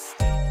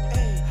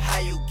 How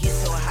you get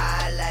so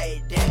high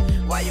like that?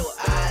 Why your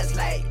eyes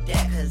like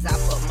that? Cause I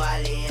put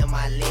Molly in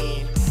my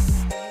lean.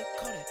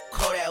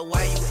 Kodak,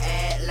 why you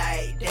act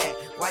like that?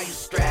 Why you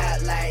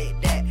strap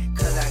like that?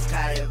 Cause I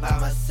got it by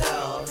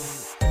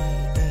myself.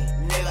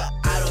 Nigga,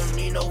 I don't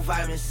need no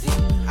vitamin C.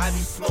 I be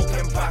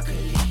smoking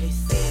broccoli. They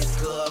say it's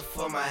good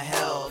for my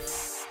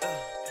health.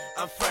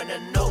 I'm front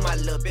of know my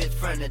little bitch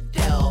front of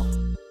Dell.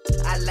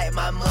 I like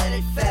my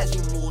money fast,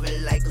 you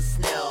moving like a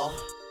snail.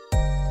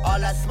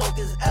 All I smoke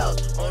is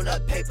L's on a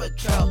paper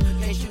trail.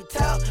 Can't you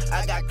tell?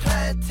 I got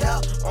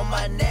clientele on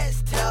my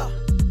next tail.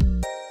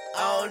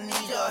 I don't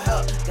need your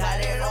help,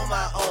 got it on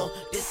my own.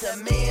 This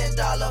 $1 million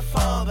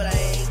phone, but I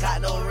ain't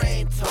got no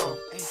ringtone.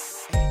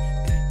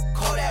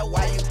 Kodak,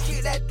 why you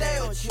keep that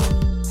thing with you?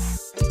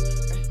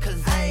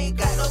 Cause I ain't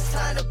got no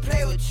time to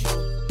play with you.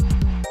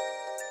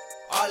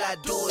 All I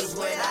do is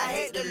when I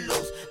hit the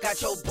loose.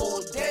 Got your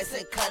boo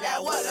dancing, cut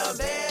that what a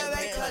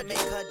band, make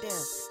her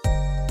dance.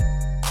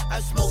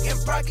 I'm smoking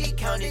broccoli,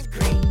 count it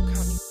green.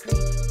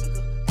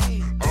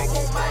 I'm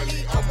on my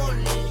lead, I'm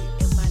on lean.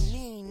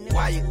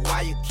 Why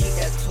you keep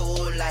that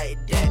tool like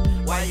that?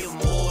 Why you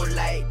move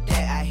like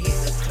that? I hit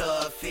the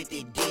club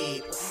 50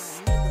 deep.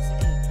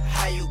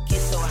 How you get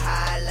so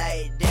high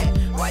like that?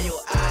 Why your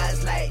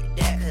eyes like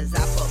that? Cause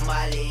I put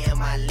Molly in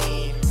my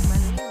lean.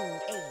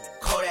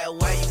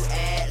 Kodak, why you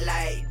act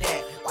like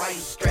that? Why you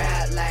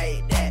strap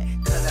like that?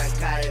 Cause I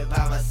got it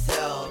by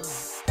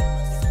myself.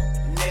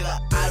 Nigga,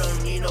 I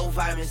don't need no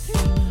vitamin C.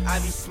 I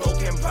be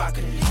smoking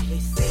broccoli. They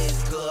say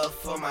it's good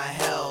for my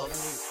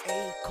health.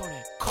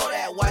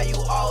 Kodak, why you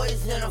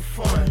always in a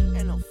foreign?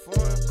 In a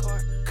foreign car?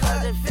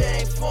 Cause if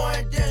it ain't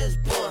foreign, then it's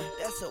boring.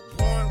 That's a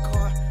boring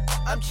car.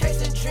 I'm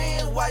chasing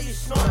dreams while you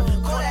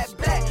snoring. Kodak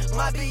black,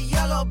 might be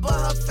yellow, but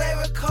her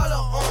favorite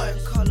color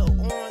orange. Color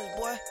orange,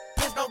 boy.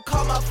 Bitch, don't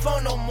call my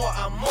phone no more.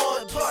 I'm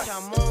on tour.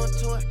 I'm on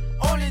tour.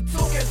 Only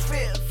two can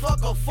fit.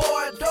 Fuck a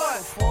four-door.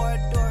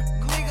 Four-door.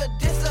 Nigga,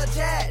 this a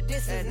jet.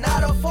 This is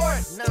not a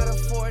Ford. Not a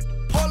Ford.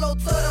 Polo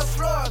to the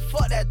floor.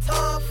 Fuck that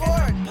Tom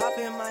Ford.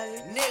 Poppin' my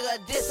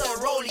nigga, this a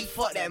rollie.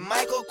 Fuck that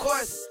Michael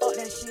Kors. Fuck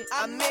that shit.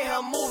 I made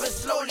her moving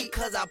slowly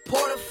cause I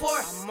poured a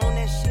force. I'm on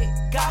that shit.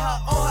 Got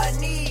her on her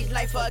knees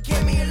like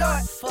forgive me,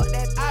 Lord. Fuck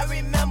that bitch. I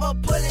remember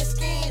pulling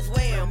schemes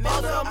weighing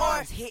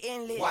Baltimore.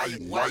 Hitting lit.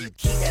 Why you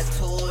keep that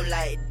tool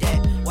like that?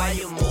 Why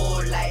you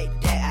move like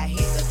that? I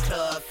hit the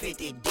club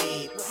 50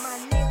 deep. With my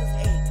niggas,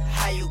 ayy.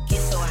 How you get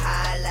so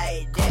high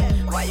like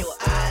that? Why your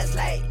eyes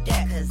like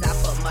that? Cause I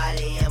put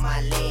Molly in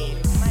my lean.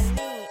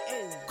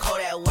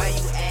 Kodak, why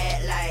you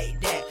act like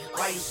that?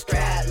 Why you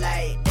strap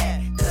like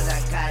that? Cause I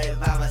got it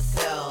by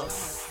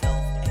myself.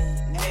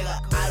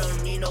 Nigga, I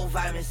don't need no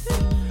vitamin C.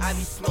 I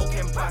be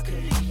smoking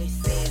broccoli. They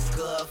say it's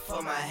good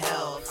for my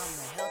health.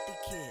 I'm a healthy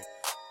kid.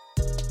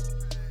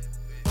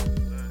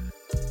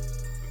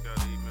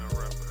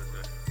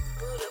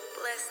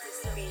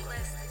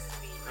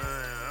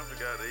 I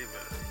forgot the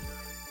email.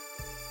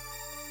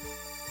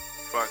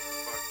 Fuck.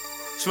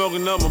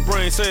 Smoking up my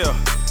brain cell.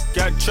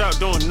 Got chopped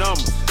doing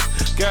numbers.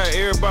 Got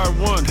everybody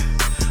wondering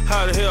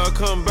how the hell I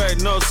come back.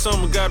 No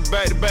summer got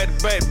back to back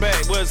to back to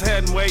back. What's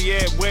happening? Where you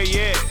at? Where you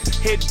at?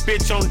 Hit the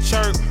bitch on the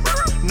chirp.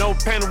 No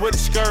panty with a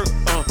skirt.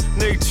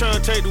 Nigga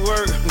tryna take the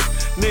work.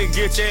 Nigga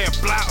get your ass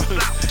flout.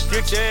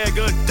 Get your ass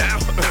gunned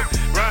down.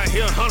 Right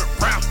here 100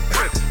 rounds.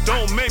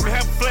 Don't make me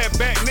have a flat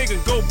back.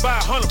 Nigga go buy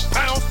 100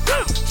 pounds.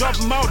 Drop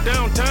them out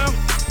downtown.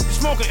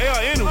 Smoking L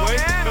anyway.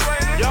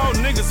 Y'all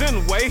niggas in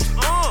the way.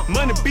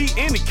 Money be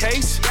in the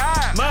case.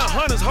 My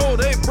hunters hold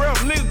their breath,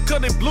 nigga,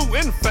 cause they blue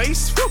in the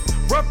face.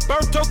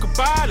 Roberto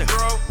Cabana.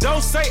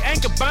 Don't say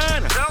ain't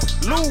Cabana.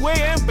 Louis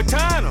and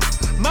Batana.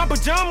 My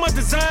pajama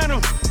designer.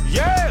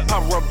 Yeah.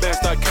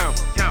 PopRubberBand.com.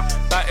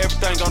 Buy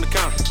everything on the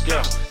counter.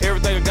 Yeah.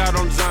 Everything I got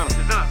on designer.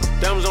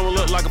 Diamonds on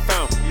look like a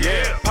fountain.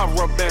 Yeah.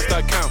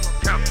 PopRubberBand.com.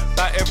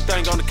 Buy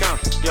everything on the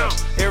counter. Yeah.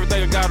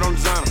 Everything I got on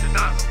designer.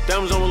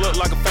 Diamonds on look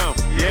like a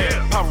fountain.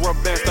 Yeah.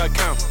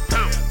 PopRubberBand.com.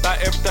 Buy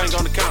everything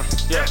on the counter.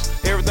 Yeah.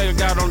 Everything I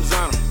got on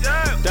designer.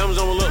 Diamonds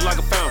on look like a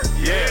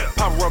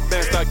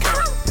start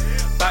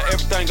counting. Buy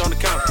everything on the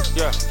counter,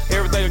 yeah.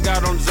 Everything I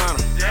got on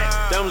designer.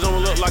 Diamonds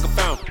on look like a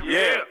fountain.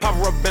 Yeah. Pop a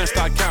rubber band,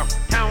 start counting.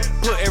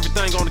 Put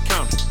everything on the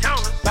counter.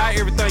 Buy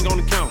everything on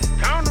the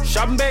counter.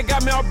 Shopping bag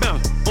got me all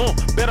bound.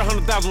 Bet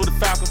 100,000 with the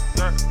Falcon.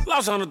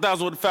 Lost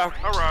 100,000 with the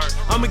Falcon. Alright.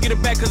 I'ma get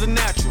it back cause it's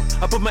natural.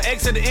 I put my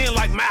ex at the end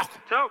like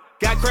Malcolm.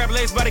 Got crab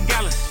legs by the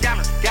gallons.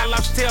 Got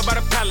lobster tail by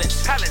the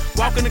pallets.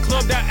 Walk in the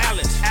club down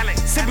Alex.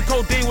 Sipping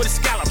codeine with the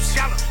scallops.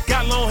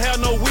 Got long hair,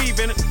 no weave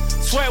in it.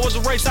 Swear it was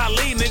a race I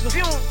lead, nigga.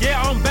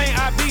 Yeah, I'm Bang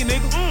IB,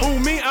 nigga. Who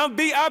me? I'm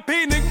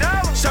BIP, nigga.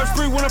 Shop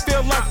street when I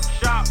feel like it.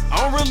 I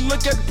don't really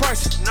look at the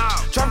prices.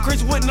 Trap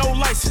creature with no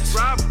license.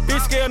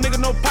 Big scale, nigga,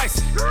 no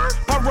Pisces.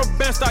 Pop rubber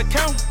band, start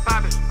counting.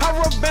 Pop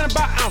rubber band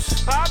about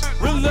ounces.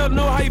 Really let them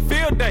know how you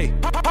feel, day.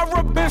 Pop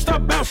rubber band,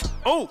 start bouncing.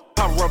 Oh,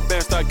 pop rubber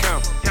band, start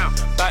counting.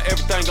 Buy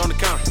everything on the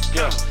counter.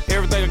 Yeah,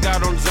 everything I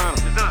got on designer.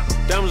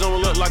 Diamonds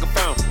on look like a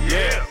fountain.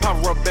 Yeah,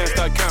 pop rubber band,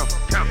 start counting.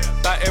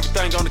 Buy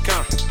everything on the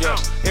counter. Yeah,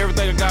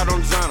 everything I got on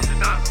designer.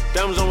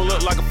 Diamonds on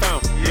look like a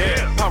fountain.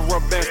 Yeah, pop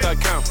rubber band, start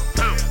counting.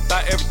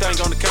 Buy everything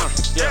on the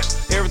counter. Yeah,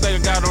 everything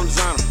I got on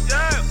designer.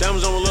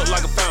 Diamonds on look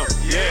like a fountain.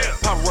 Yeah,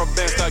 pop rubber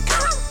band, start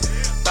counting.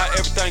 Buy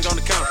everything on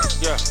the counter.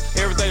 Yeah,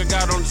 everything I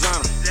got on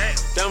designer.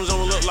 Diamonds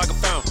on look like a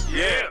fountain.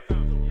 Yeah.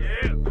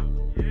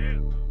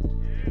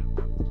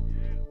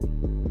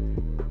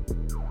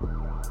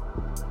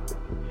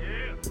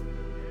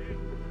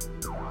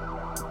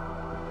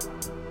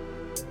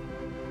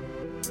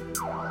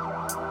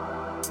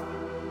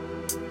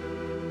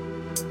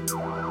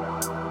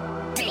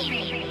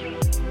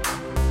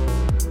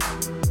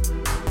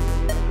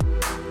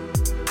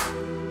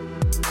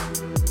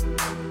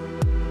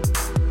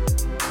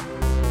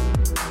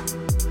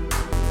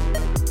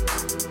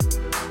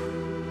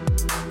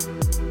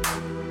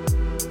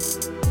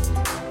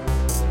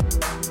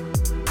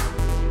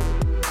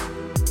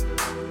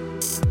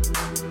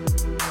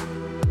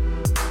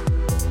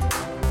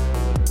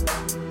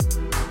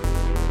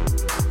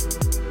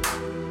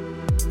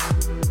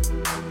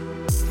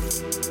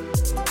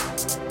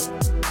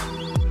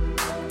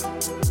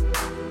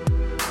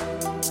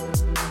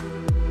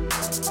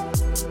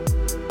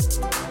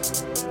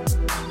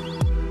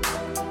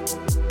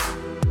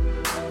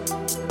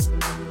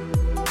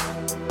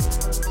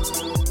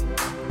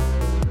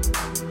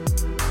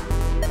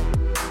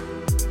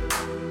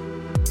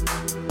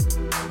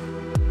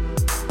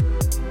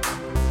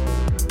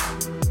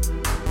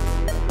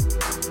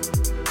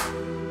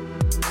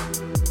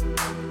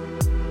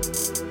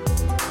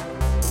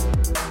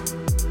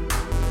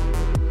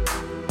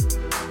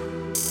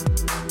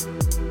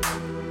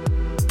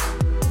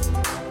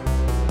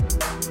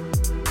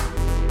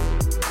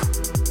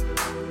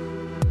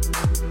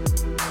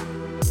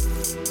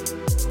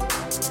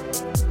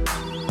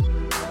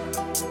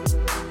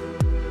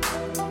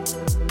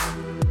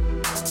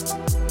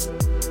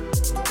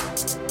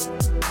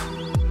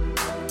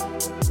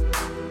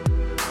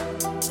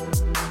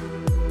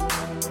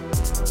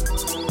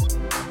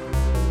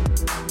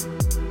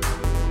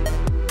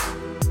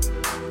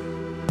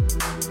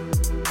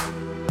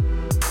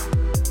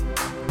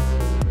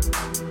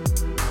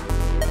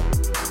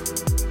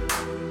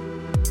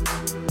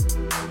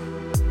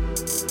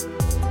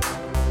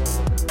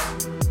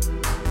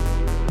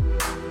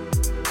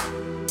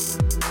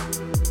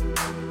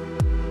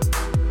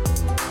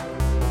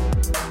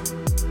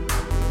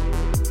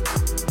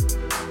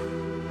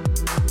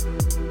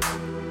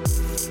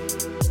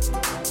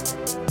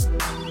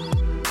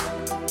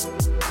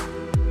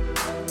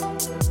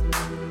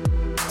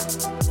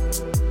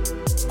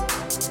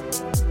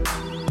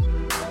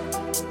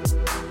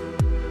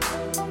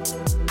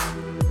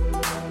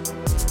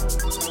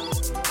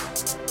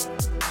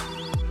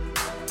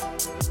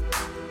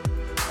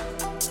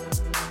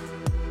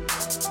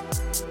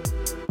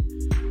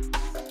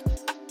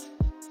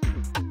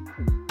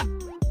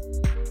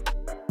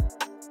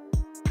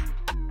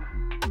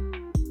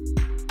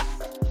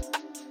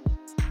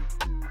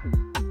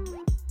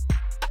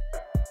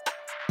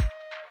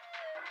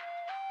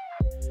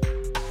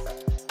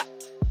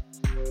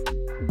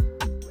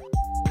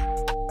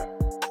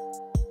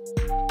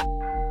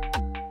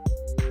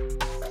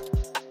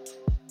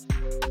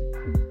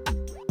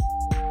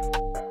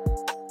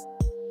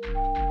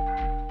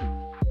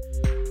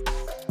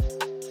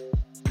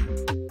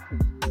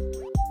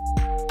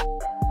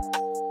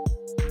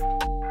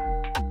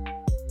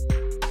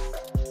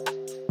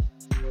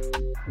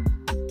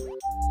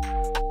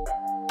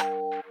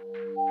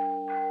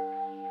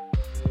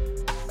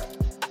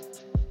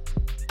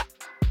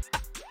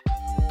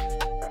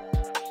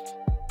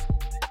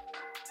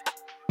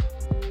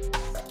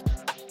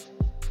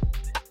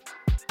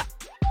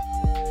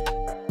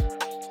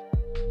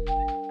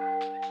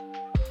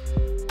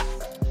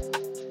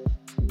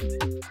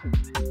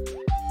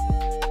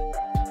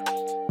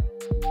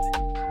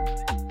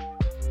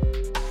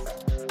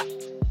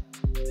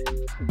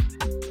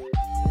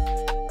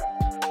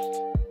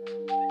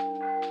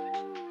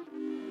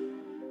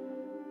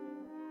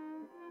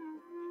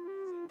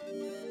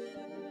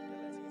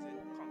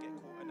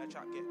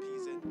 Trap get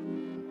peas in.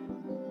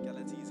 Get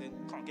a tease in.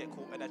 Can't get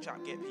caught in a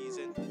trap, get peas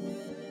in.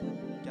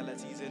 Gala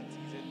teasing.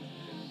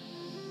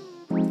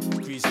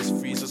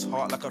 Freezes,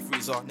 heart like a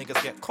freezer.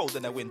 Niggas get cold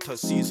in the winter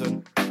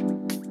season.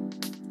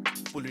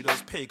 Bully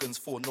those pagans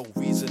for no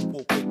reason.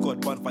 Walk with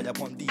God, run fire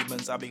upon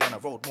demons. I be on the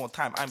road more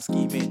time, I'm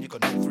scheming. You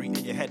got no free in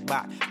your head,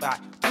 back.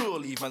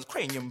 Dual evens,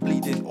 cranium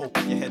bleeding.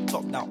 Open your head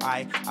top now,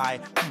 I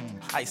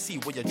see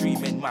what you're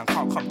dreaming. Man,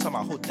 can't come to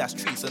my hood, that's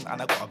treason.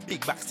 And I got a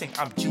big back sink,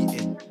 I'm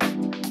cheating.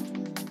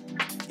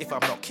 If I'm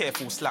not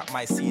careful, slap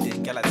my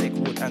seeding. Gala take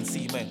wood and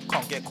semen.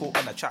 Can't get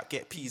caught in a trap,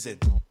 get peas in.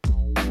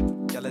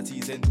 Gala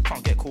teasing,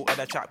 can't get caught in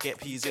a trap, get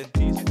peas in.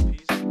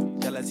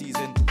 Gala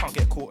teasing, can't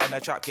get caught in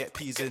a trap, get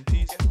peas in.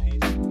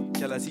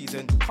 Gala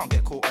teasing, can't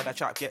get caught in a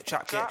trap, get.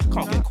 Can't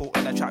get caught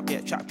in a trap,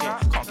 get. Can't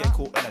get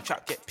caught in a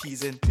trap, get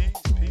peas in.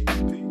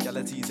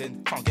 Gala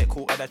teasing, can't get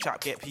caught in a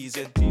trap, get peas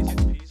in.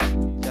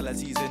 Gala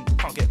teasing,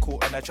 can't get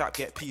caught in a trap,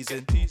 get peas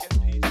in.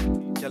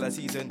 Gala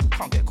teasing,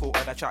 can't get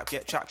caught in a trap,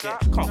 get. Can't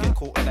get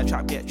caught in a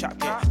trap, get. Can't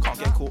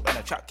get caught in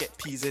a trap, get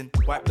peas in.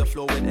 Wipe the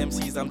floor with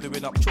MCs, I'm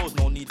doing up chores,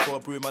 no need for a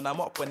broom, and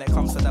I'm up when it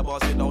comes to the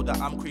bars. You know that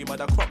I'm cream of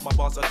the crop, my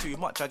bars are too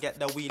much. I get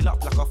the wheel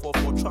up like a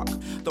 4x4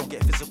 truck. Don't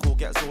get physical,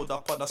 get zold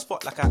up on the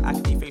spot like an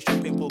acne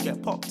facial pimple,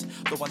 get popped.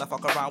 Don't wanna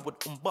fuck around with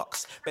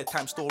bucks.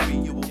 Bedtime story,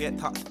 you will get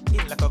tucked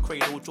in like a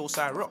cradle, Joe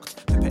side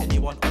rocked. Pepper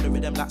anyone on the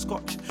rhythm like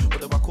scotch.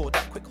 With a record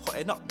that quick,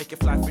 hotting up, make it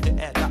fly through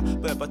the air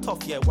like Berber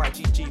tough, yeah,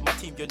 YGG, my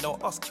team, you know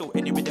us, kill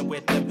any rhythm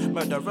with them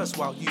murderers,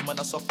 while you man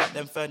are soft like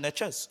them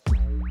furnitures.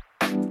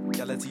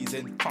 Gala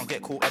teasing, can't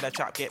get caught in a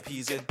trap, get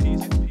peas in.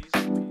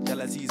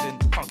 Gala teasing,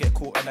 can't get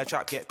caught in a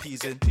trap, get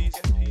peas in.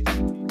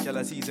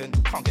 Gala teasing,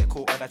 can't get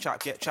caught in a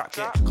trap, get.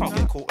 Can't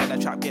get caught in a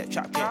trap, get.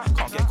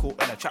 Can't get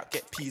caught in a trap,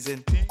 get peas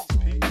in.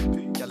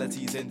 Gala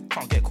teasing,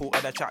 can't get caught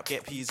in a trap,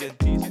 get peas in.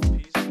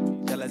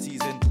 Gala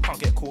teasing, can't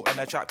get caught in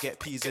a trap, get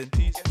peas in.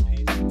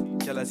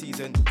 Gala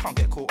teasing, can't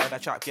get caught in a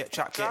trap, get.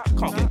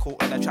 Can't get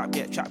caught in a trap,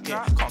 get.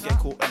 Can't get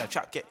caught in a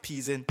trap, get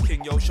peas in.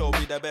 King Yo show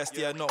me the best,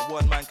 yeah, not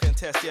one man can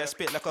test, yeah.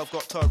 Spit like I've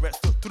got Tourette's,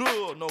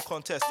 through, no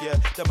contest, yeah.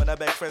 Them and their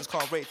best friends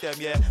can't rate them,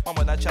 yeah. Man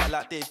when I chat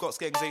like they've got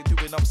skanks, ain't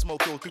doing up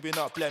smoke, yo, doing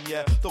up blem,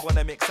 yeah. Don't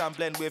wanna mix and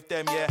blend with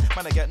them, yeah.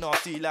 Man I get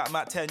nasty like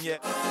Matt 10, yeah.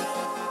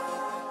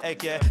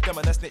 Egg, yeah. Them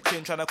and the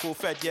snitching tryna call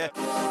Fed, yeah.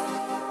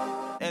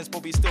 Ends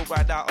probably still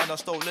ride out on a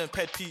stolen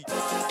ped P.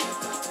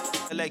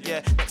 Leg,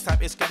 yeah. Next time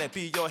it's gonna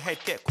be your head.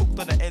 Get cooked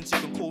on the ends, you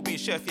can call me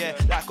chef, yeah.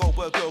 That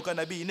Goldberg girl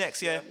gonna be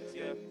next, yeah.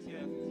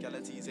 Gala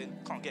teasing,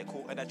 can't get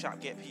caught in a trap,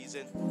 get peas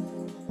in.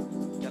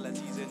 Gala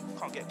teasing,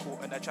 can't get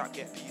caught in a trap,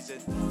 get peas in.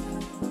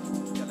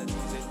 Gala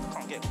teasing,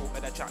 can't get caught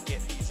in a trap,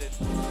 get peas in.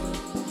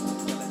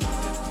 Gala teasing.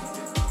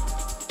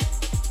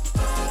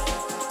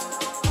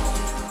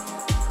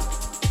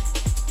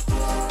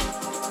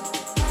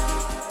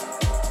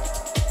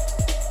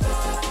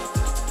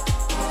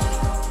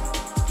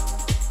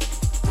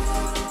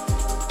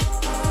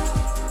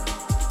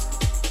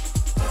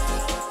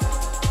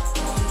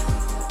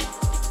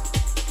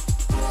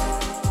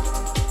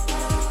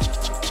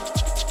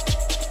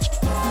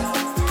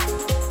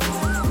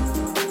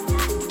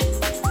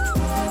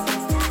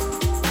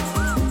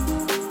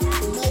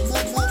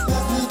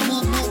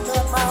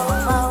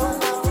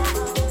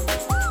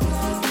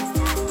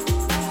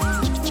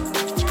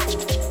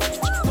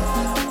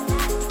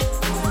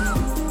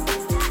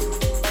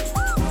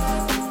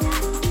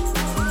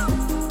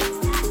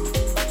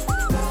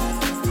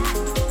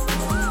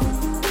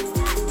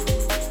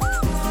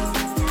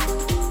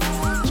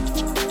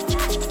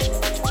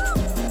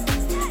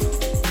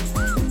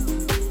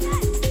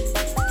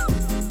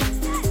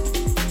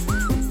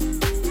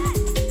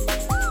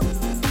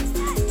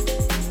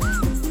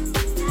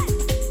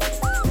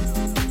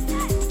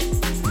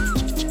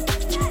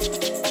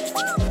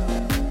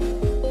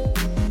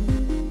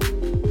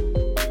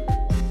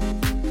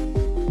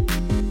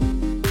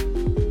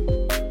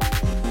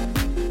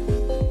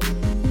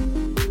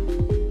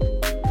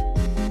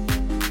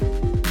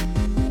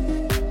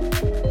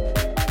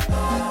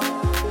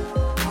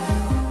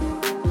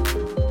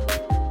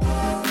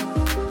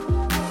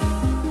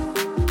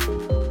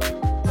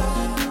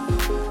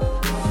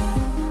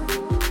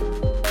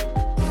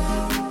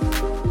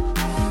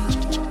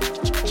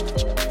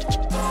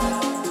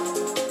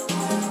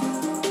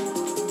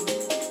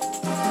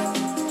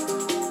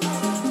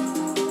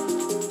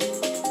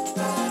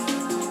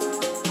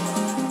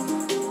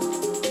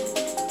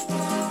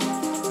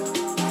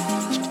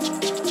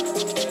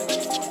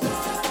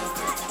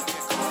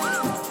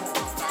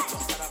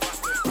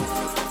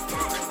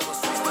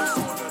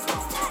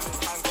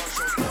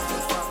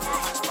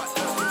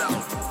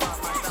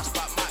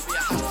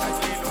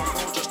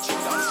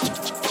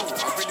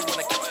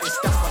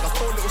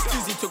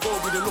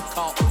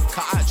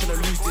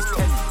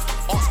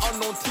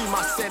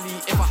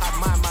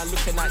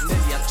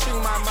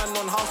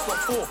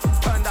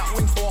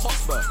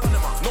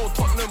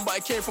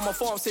 From a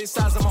farm, say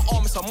size of my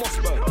arm, it's a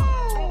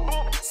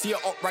Mossberg. See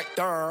it up right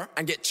there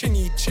and get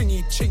chingy.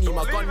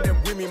 My gun them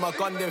wimmy, my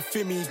gun them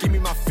fimmy. Give me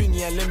my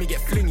thingy and let me get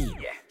flingy.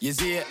 You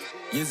see it,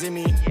 you see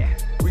me.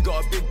 We We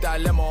got a big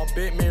dilemma.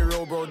 Bit me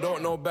real, bro,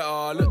 don't know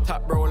better. Looked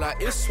at bro like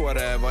it's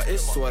whatever,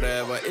 it's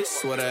whatever,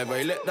 it's whatever.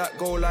 You let that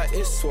go like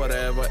it's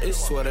whatever,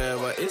 it's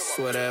whatever, it's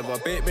whatever.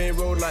 Bit me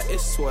real like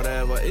it's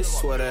whatever,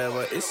 it's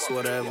whatever, it's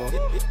whatever.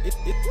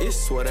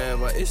 It's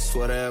whatever, it's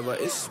whatever,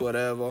 it's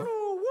whatever.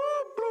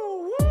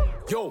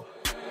 Yo.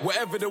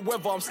 Whatever the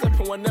weather, I'm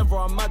stepping whenever,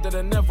 I'm madder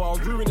than ever. I'm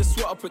brewing the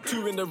sweat, I put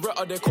 2 in the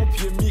retta. They're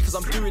copying me cause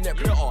I'm doing it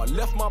better.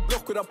 Left my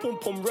block with a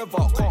pom-pom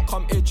rever. Can't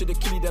come here to the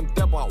killie them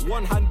debba.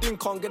 One hand in,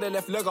 can't get the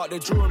left leg out. They're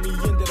drawing me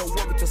in, they don't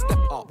want me to step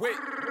up. Wait,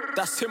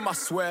 that's him I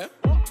swear.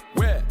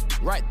 Where?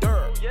 Right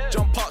there.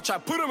 Jump out, try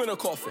put him in a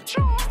coffin.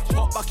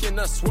 Pop back in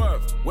and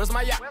swerve. Where's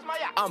my yak?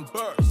 I'm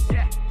burst.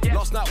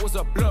 Last night was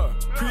a blur.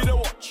 Pre the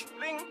watch.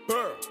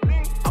 Burr.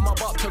 I'm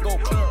about to go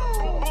clear.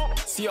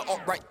 See it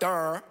up right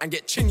there and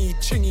get chingy.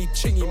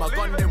 My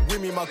gun them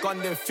wimmy, my gun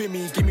them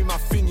fimmy. Give me my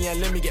thingy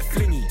and let me get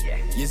flingy.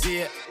 You see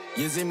it?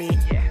 You see me?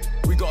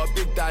 We got a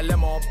big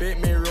dilemma.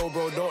 Bit me real,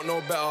 bro, don't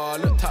know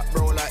better. Looked at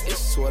bro like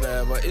it's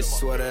whatever,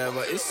 it's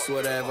whatever, it's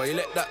whatever. You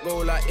let that go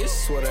like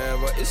it's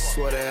whatever, it's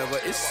whatever,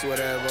 it's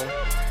whatever.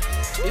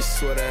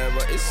 It's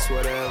whatever, it's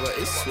whatever,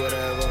 it's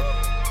whatever.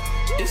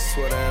 It's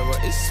whatever,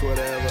 it's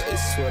whatever,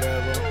 it's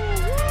whatever.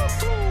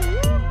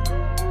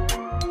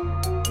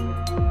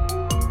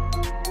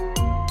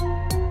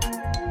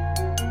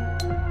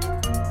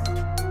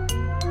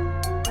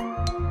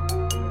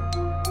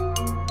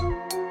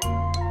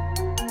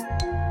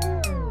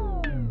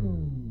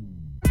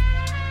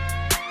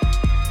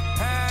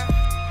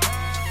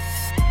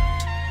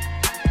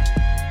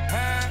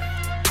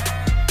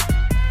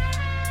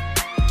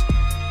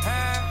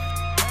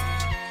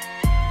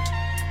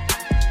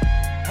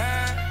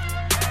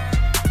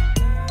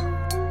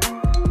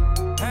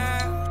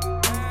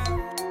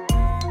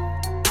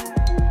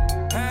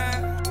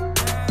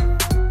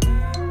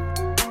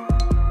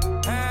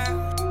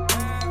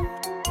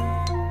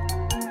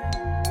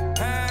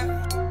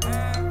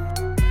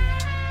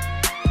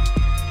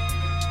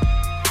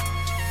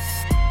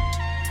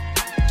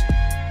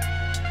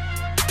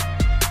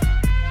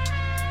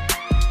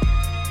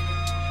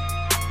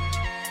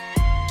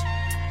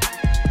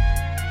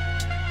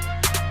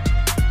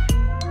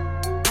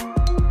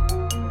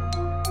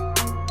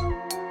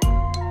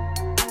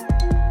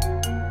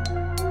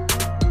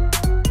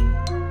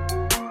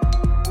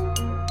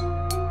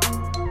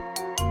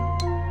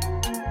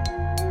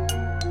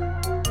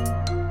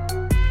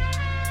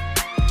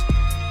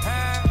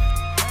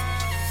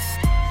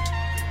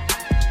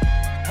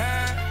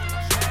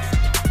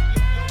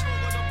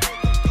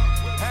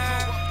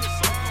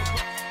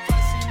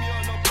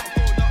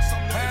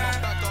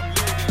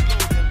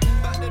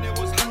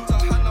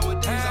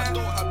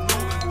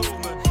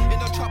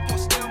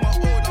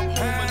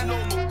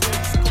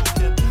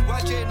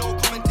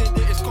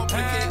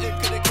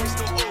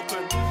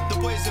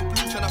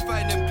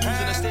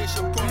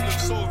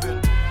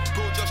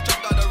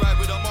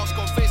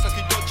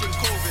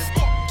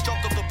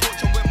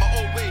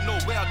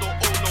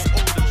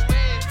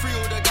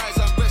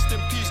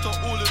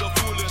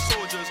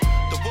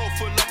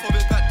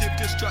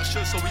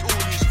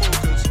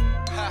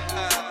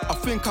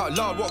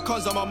 What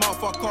comes out my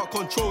mouth, I can't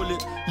control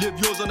it. Live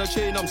yours on a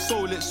chain, I'm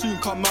sold it. Soon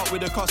come out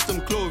with a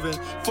custom clothing.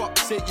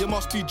 Fuck's sake, you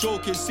must be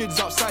joking. Sid's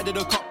outside of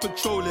the cup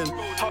patrolling.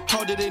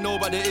 How did they know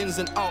about the ins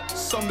and outs?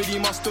 Somebody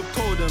must have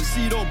told them.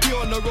 See, don't be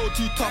on the road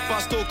too tough,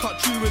 I still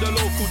cut through with the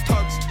local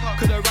tugs.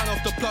 Could've ran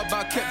off the plug,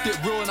 but I kept it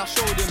real and I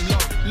showed him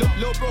love.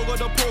 Lil' bro got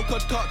the poker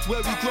touch. Where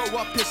we grow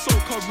up, it's so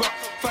corrupt.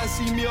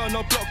 Fancy me on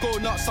the block, go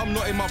nuts. I'm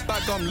not in my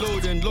bag, I'm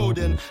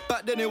loading.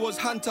 Back then it was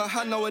hand to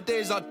hand,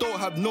 nowadays I don't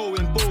have no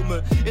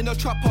involvement. In the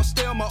trap, I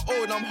stay on my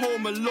own, I'm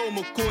home alone,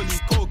 Macaulay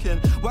coking.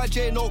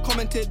 YJ no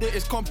commented that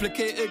it's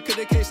complicated, cause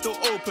the case still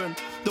open.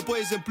 The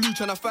boys in blue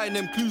tryna find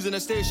them clues in the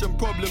station,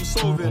 problem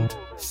solving.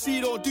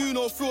 See, don't do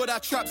no fraud, I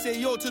trap, say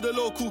yo to the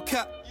local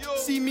cat.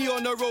 See me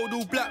on the road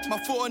all black,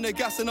 my foot on the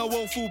gas and I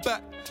won't fall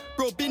back.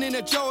 Bro been in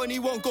a jail and he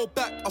won't go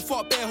back. I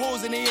fought bare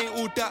hoes and he ain't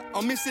all that.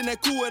 I'm missing their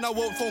cool and I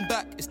won't phone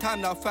back. It's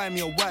time now I find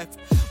me a wife.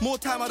 More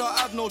time I don't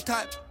have no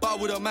type, but I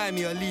wouldn't mind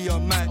me a Leah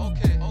man.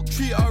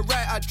 Treat her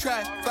right, I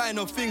try. Find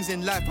no things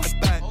in life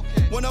I'd buy.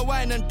 Wanna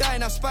wine and dine,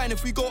 that's fine.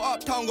 If we go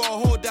uptown,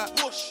 gotta hold that.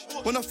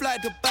 Wanna fly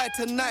Dubai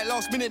tonight,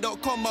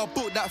 lastminute.com, I'll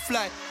book that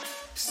flight.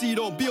 See,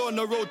 don't be on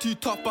the road too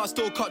tough, but I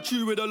still cut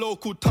through with the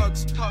local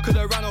tugs.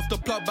 Could've ran off the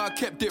plug, but I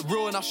kept it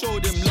real and I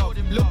showed him love.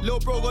 Lil'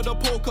 bro got the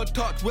poker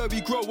touch, where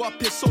we grow up,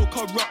 it's so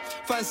corrupt.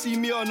 Fancy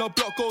me on the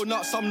block, go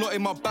nuts, I'm not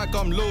in my bag,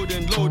 I'm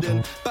loading.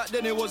 Back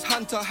then it was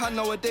hand to hand,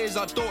 nowadays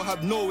I don't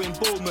have no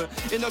involvement.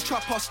 In the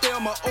trap, I stay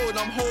on my own,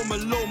 I'm home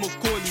alone,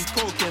 Macaulay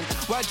coking.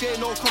 YJ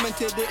no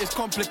commented that it's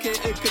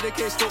complicated, cause the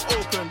case still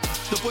open.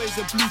 The boys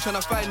in blue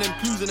tryna find them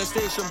clues in the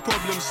station,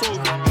 problem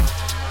solving.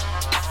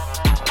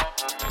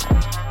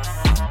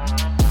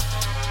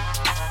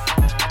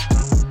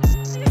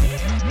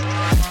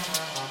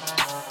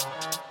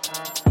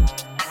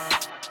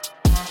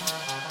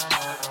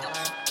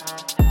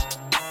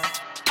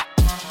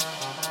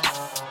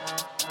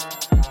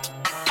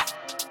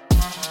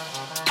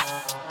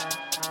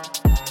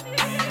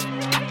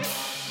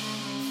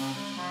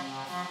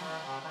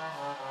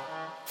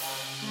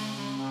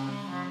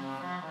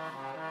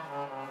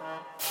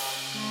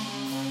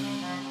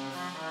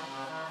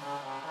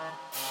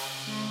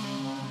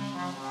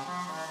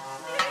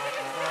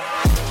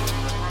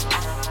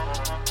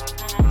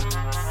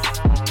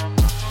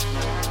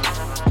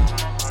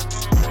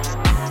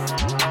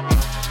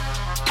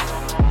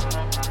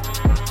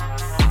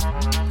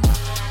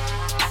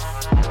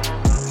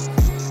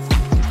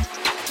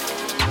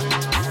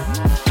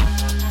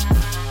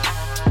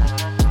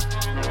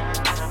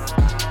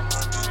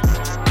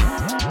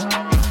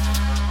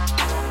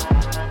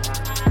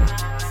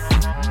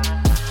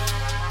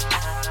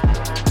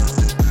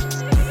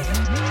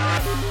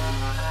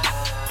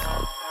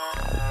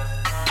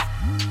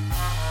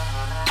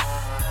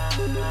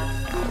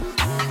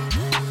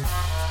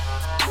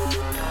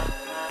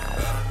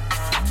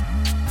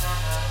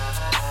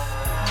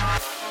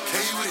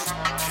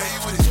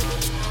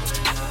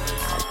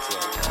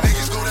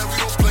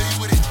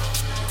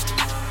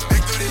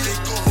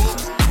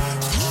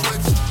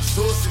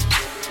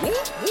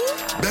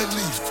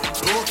 Bentley,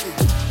 talking.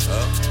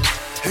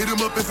 Hit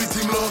him up if he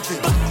team locking.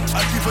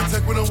 I keep a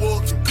tech when I'm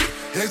walking.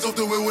 Hands off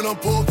the way when I'm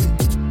walking.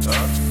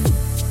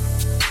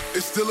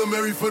 It's still a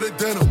Mary for the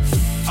denim.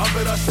 I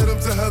bet I send them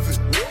to heaven.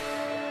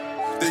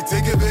 They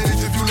take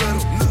advantage if you let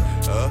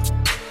them.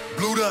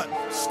 Blue dot,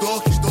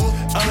 stalking.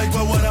 I like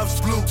my White Ops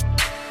blue.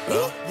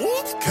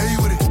 K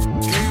with it,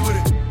 K with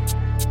it.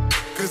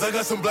 Cause I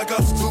got some Black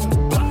Ops too.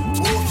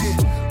 Walk in,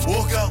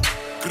 walk out.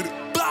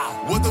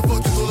 What the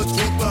fuck is all the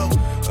talk about?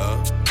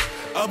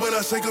 I bet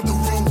I shake up the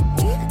room.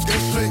 Get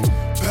straight,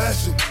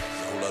 passion. A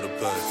whole lot of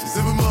passion.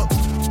 Zip him up,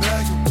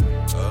 bag him.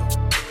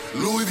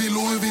 Louis V,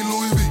 Louis V,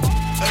 Louis V.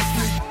 SP,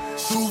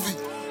 Suvi.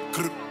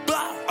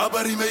 I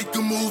bet he make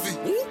a movie.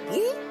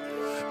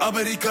 I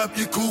bet he cop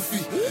your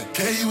goofy.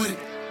 K with it.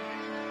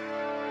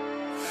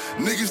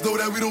 Niggas know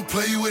that we don't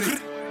play with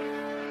it.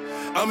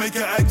 I make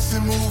an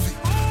action movie.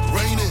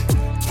 Raining,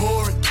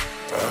 pouring.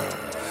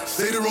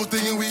 Say the wrong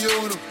thing and we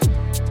own them.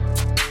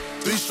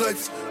 3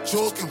 stripes,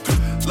 choking.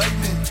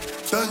 Lightning,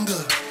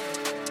 thunder.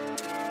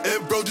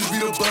 And bro just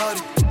beat a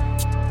body.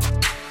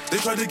 They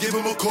tried to give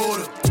him a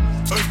quarter.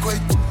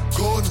 Earthquake,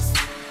 corners.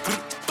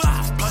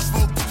 Blood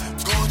smoke,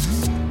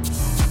 gorgeous.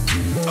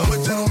 I'm a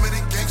gentleman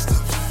and gangster.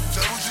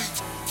 Double G.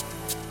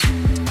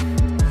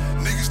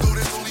 Niggas know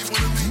there's only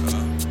one of me.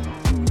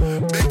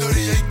 Big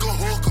 38, go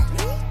hawk 'em.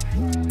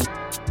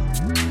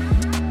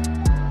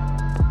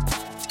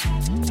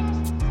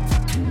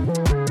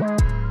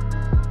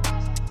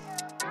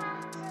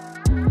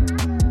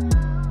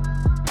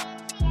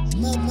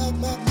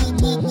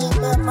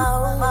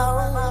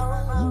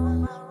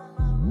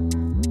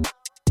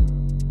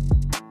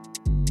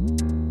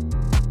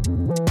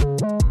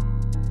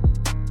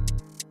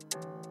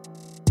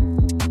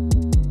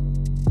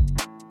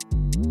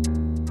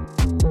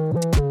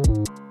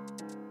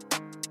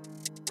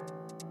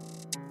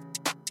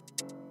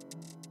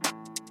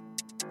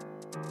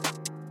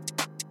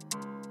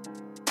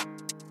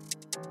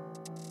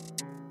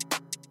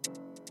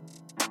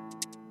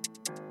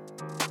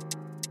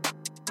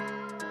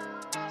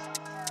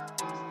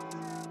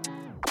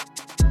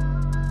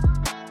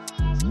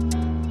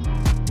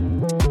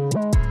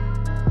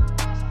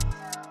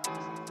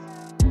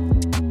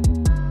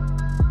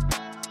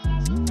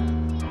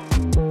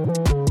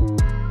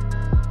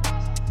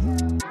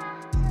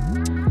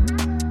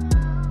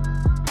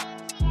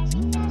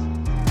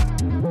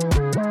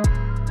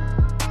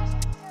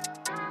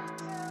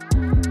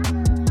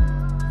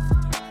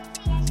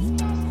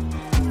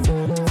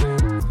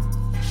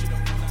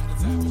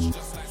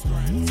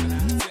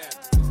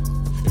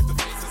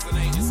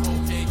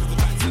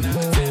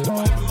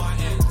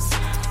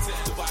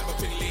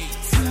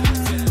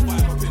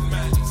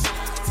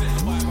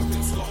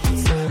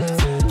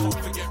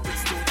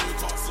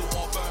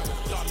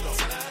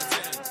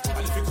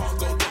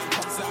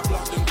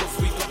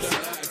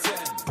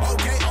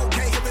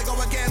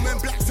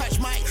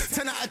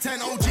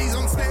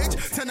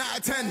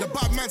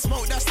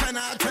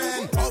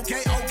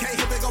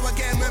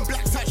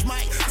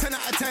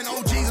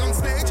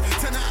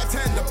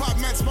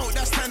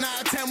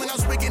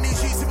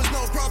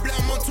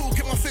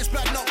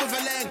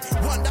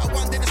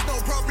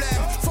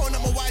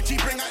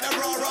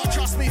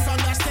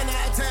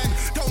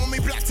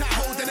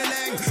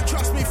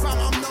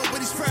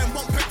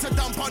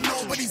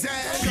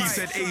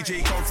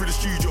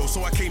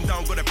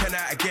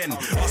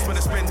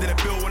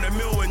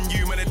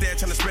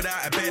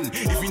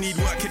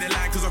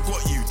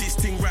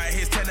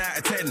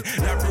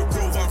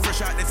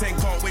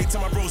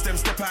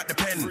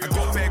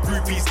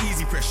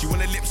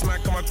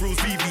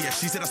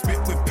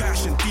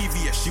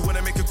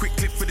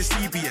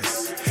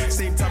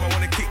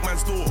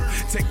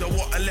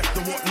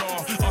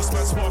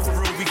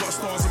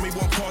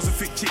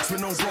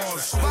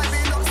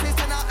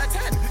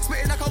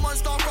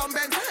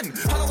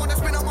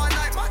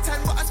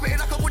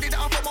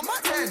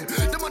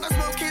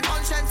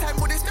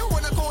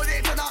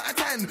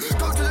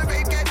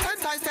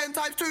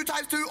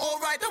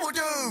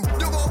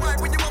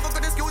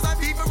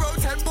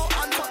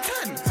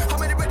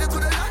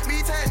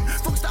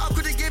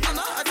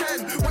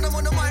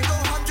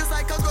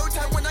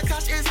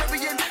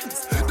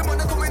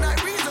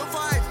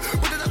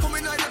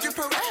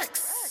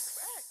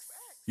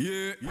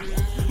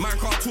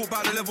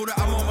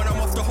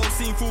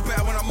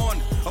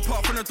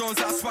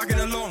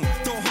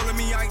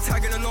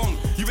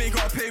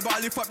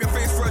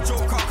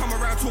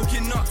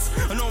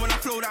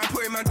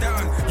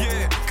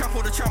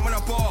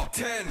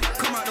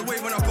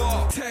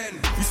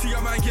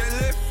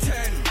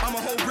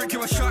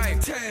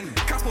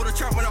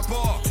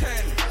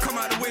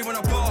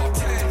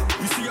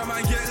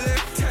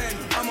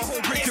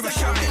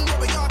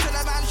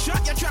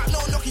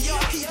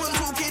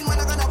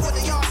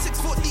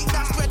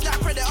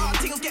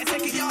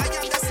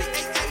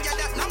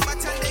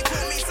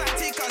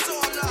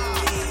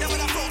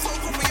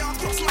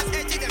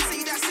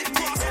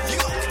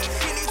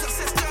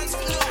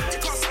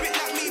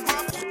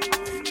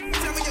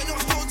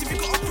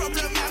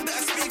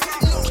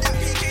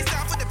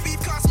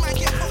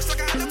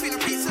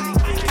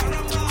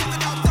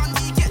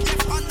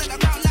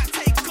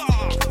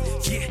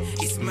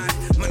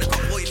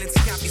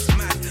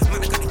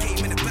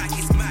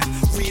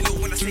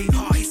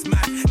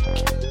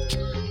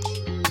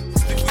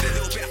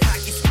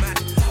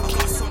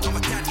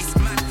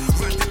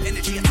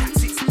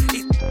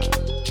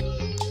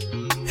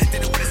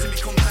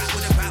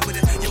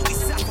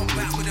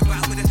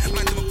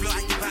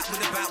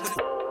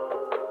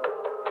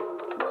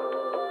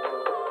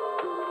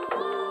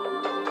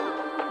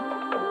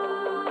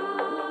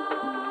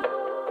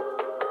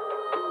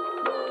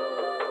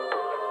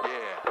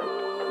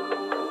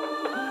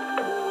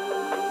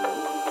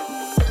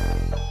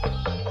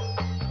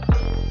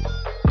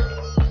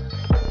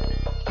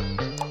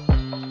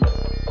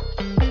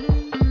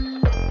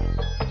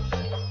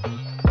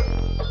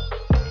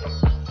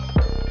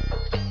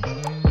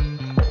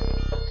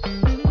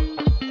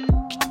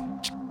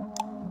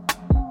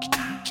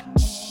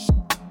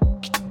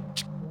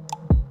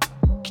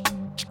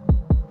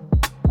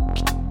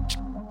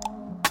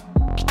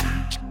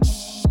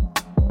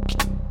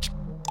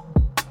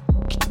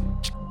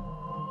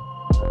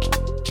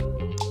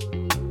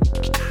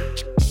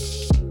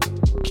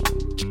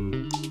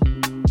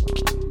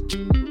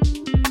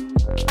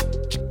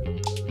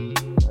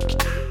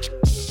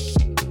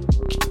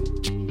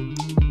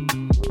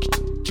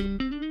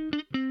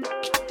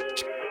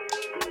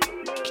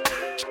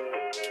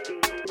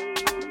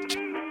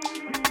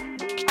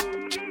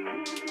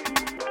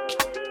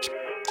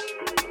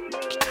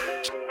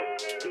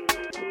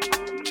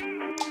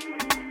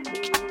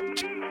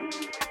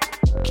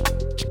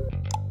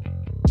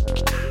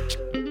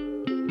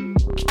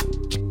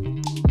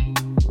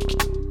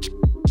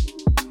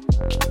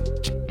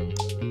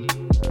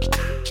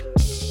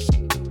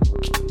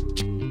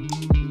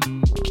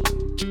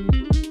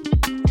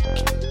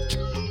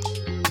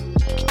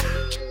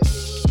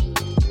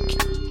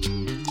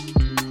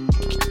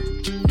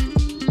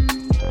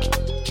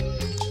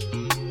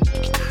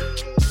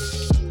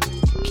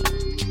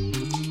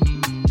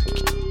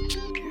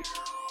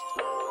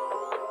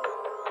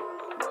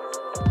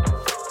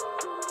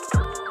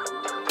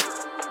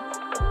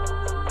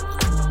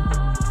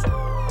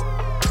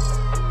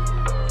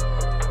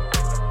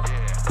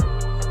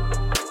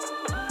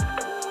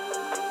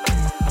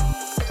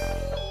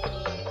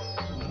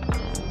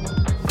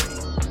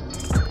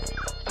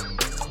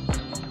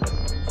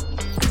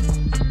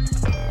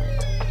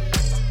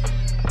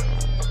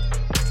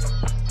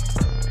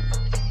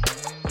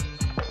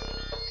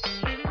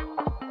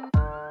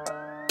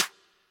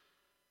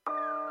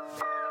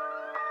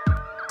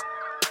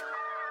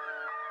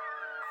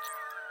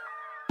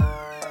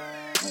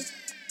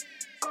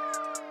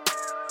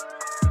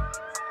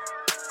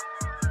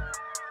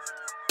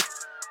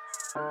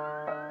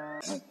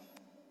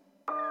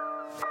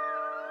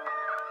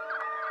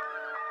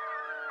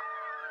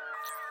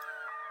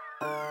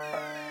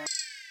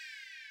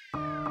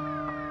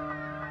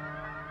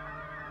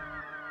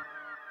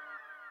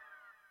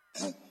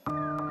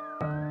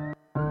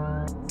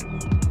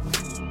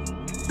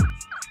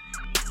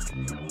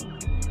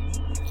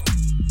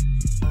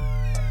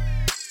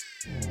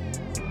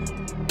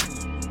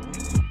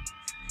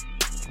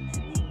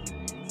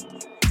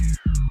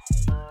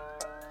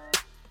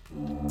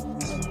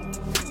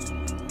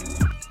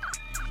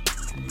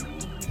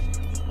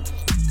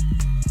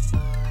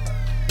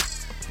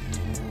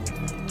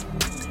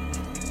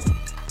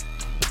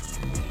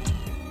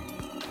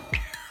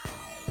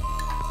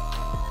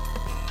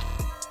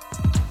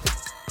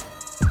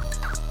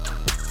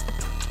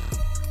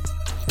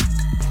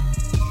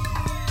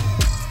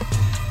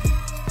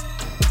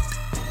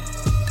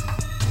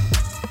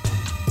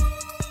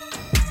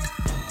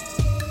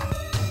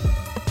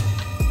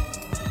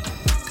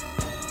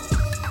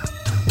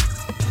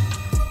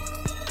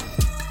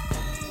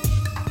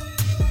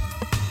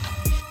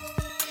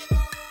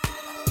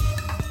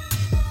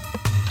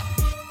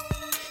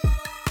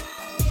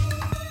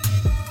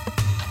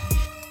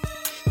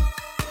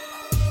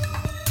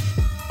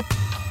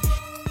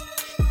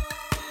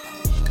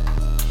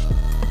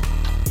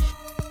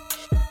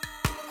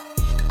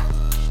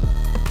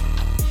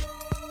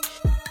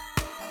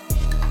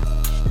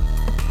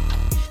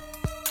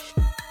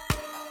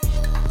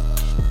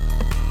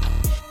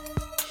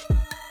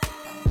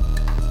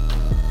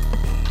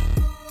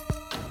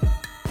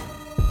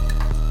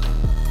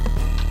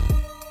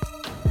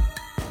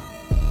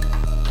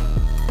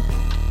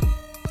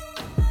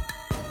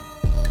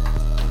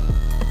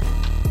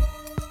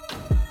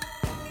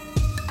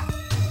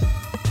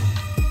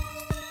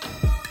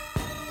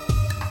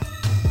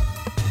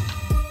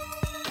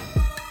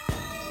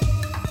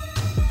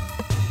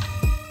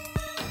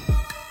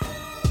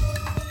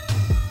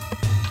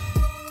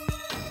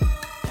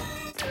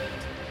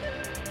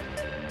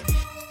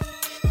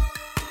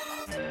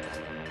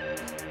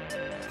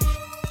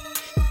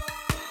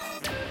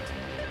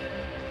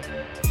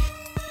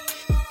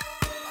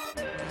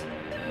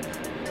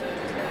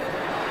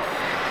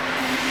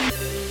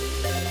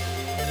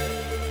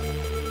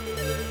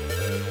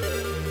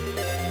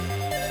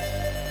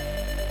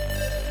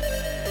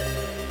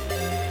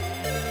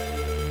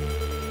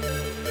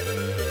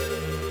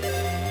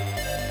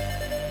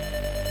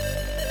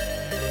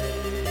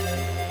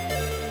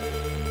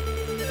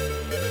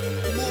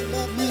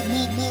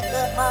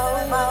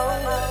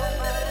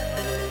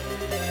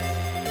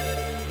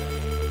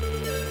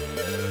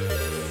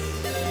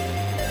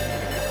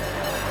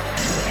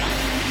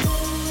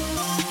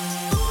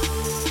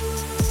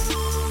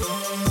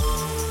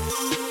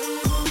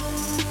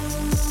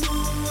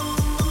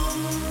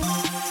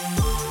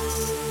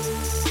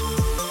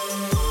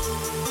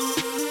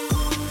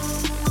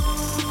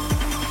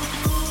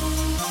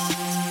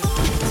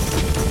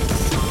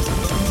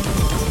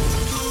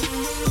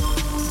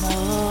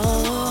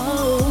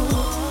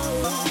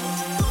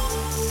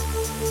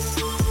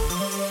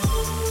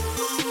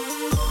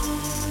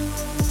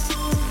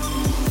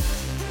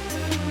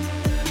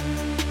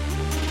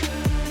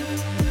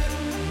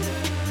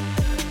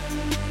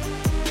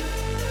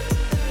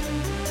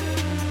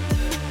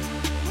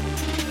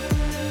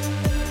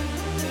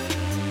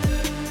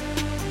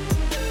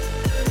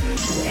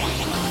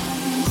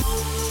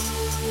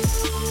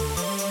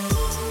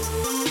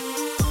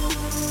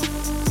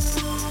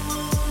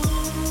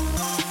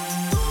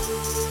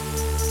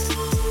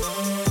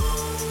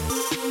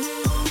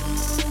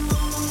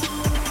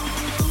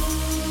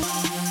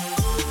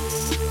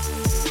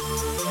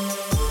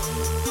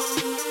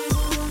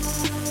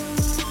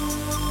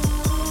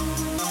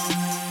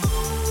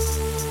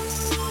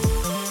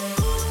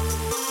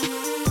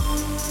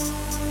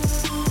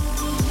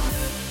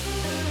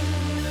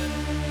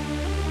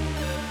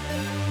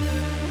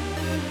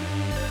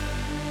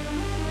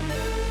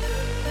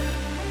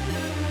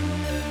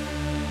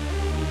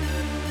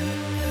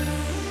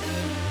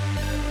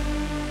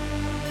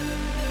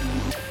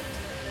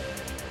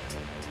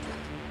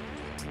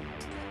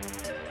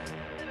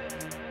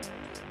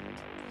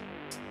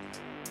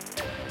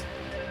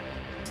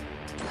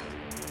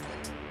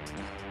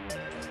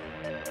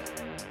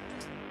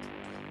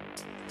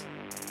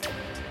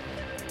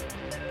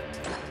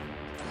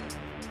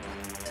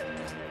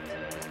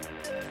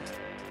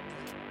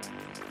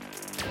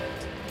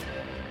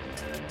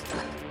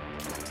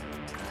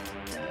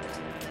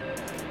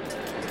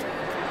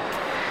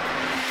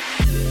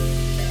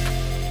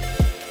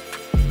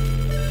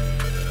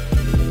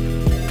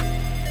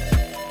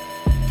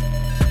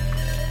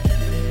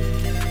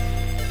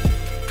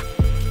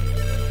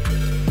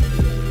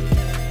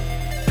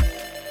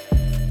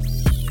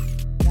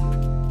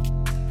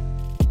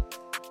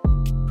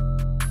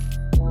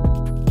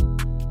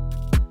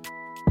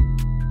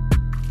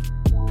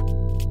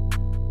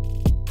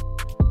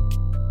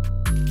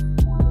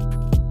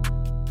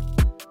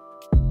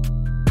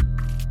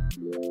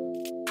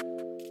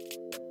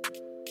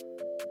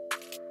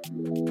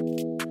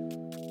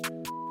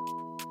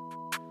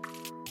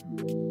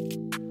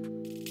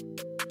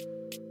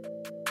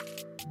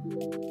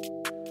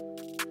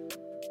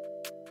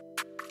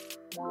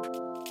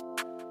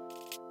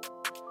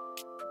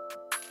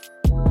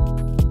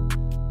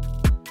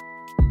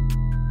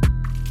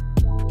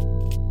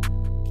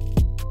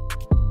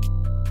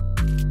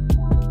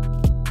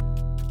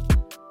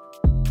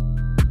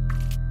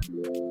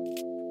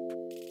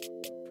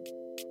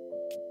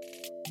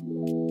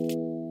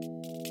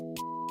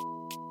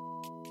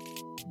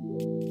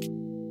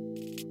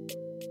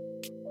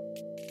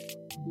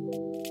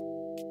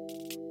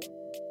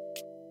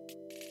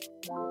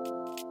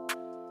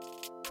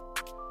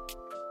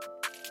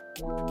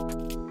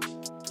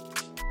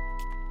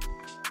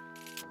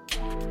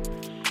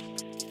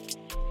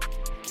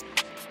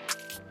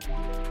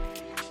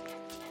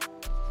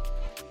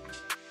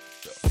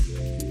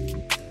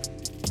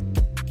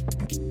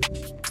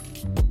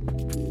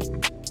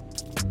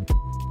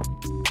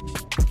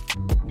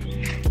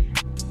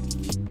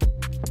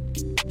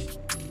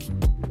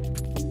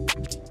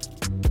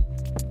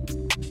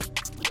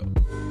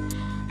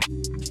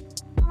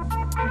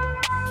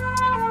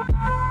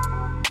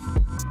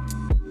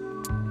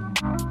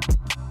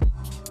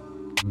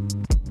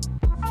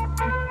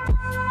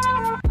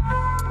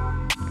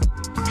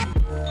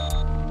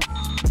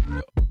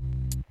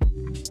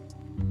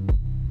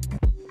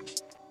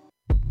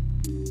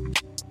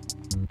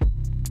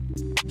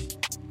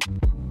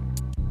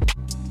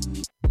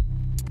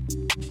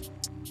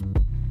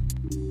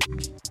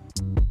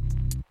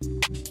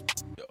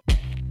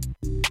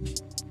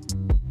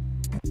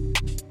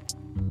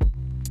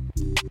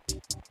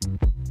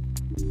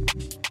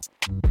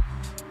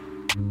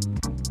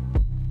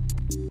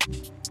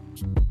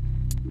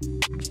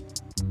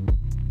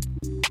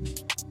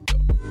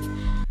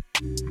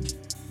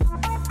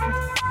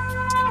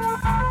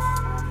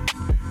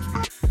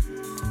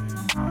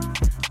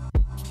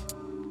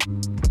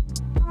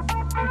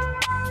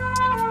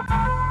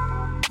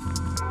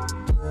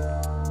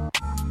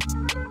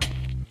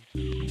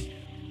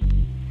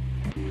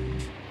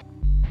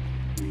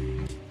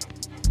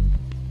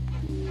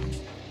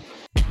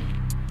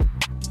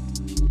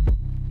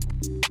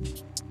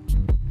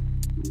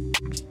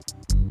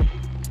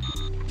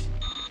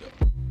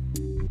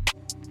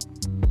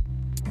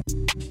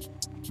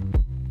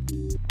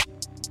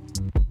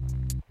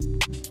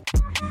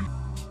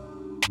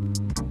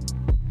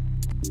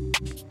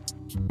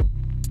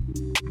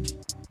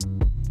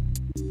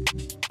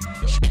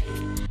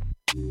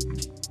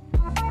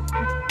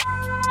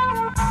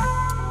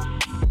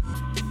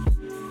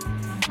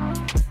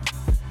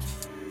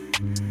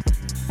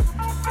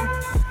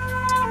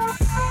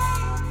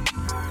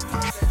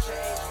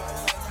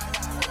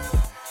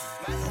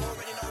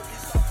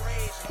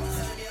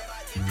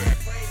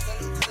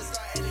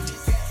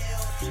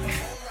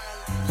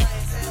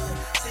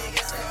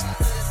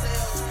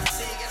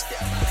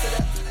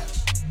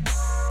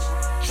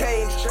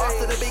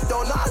 After the big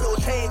door, not a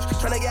little change.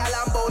 Tryna get a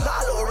Lambo,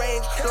 not a little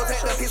range. Don't take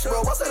the piss,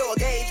 bro, what's a little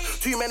gauge?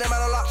 2 men and man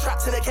are locked,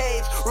 trapped in a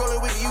cage.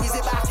 Rolling with you, is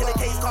it back in the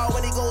case car?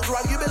 When he goes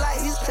wrong, you be like,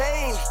 he's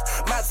changed.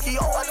 Mad ski,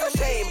 oh what a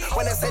shame.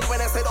 When I said,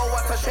 oh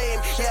what a shame.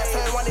 Yeah,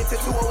 turn 1 into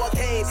 2 or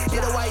cane.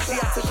 Did a YG,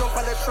 had to jump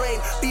on the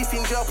train. Beef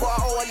in jail, put a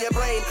hole on your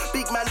brain.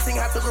 Big man thing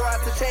had to grow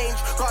out to change.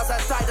 Cause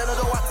I died, I don't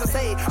know what to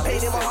say.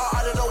 Pain in my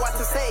heart, I don't know what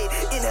to say.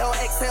 Inhale,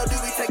 exhale, do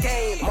it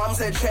again. Mom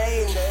said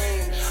change.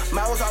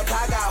 Man was on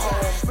tag at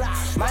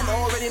home. Man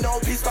already know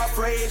pissed off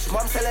rage.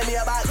 Mom telling me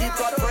about give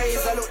God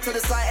praise. I look to the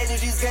side,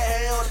 energies get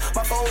held.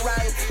 My phone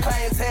rang,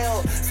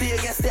 clientele. See you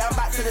guessed it, I'm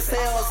back to the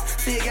sales.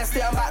 See you guessed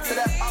it, I'm back to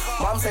the.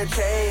 Mom said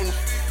change.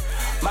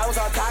 Man was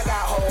on tag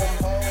at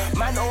home.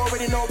 Man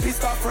already know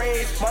pissed off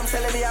rage. Mom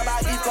telling me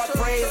about give God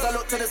praise. I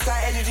look to the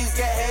sky, energies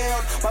get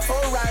held. My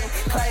phone rang,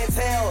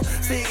 clientele.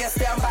 See you guessed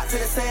it, I'm back to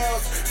the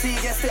sales. See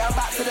you guessed it, I'm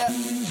back to the.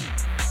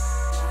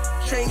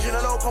 Changing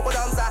a low couple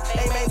downs that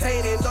ain't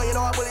maintaining. Don't you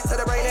know I bullet to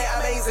the brain ain't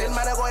amazing.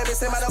 Man, I'm going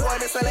missing, man, I'm going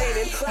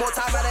miscellating. More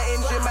time, man,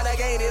 I'm engine, man, I'm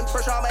gaining.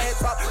 Pressure on my head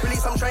top,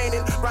 release some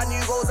training. Brand new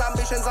goals,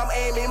 ambitions, I'm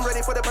aiming. Ready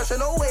for the pressure,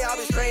 no way I'll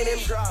be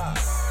straining.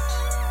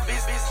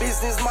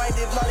 Business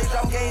minded, knowledge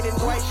I'm gaining.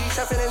 Dwight G,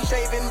 chefing and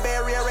shaving,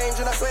 bare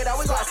rearranging. I swear that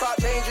we gotta start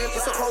changing.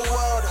 It's a cold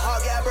world,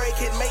 heart get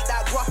breaking. Make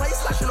that guap, are you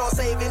slashing or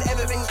saving?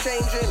 Everything's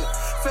changing.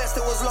 First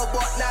it was love,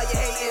 but now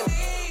you're hating.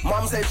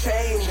 Mom said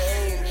change.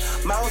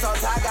 Man was on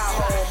tag at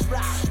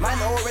home. Man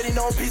already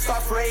know pissed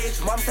off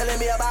rage. Mom telling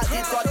me about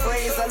give God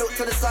praise. I look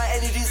to the side,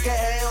 energies get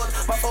held.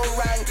 My phone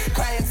rang,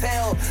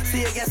 clientele.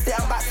 See you guessed it,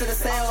 I'm back to the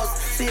sales.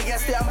 See you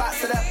guessed it, I'm back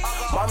to the.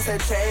 Mom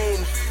said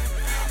change.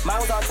 Man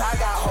was on tag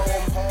at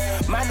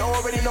home. Man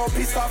already know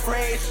pissed off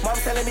rage. Mom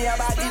telling me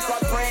about give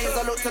God praise.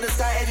 I look to the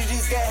sky,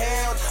 energies get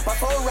held. My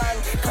phone rang,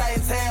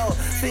 clientele.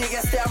 See you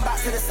guessed it, I'm back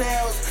to the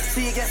sales.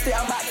 See you guessed it,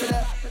 I'm back to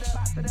the.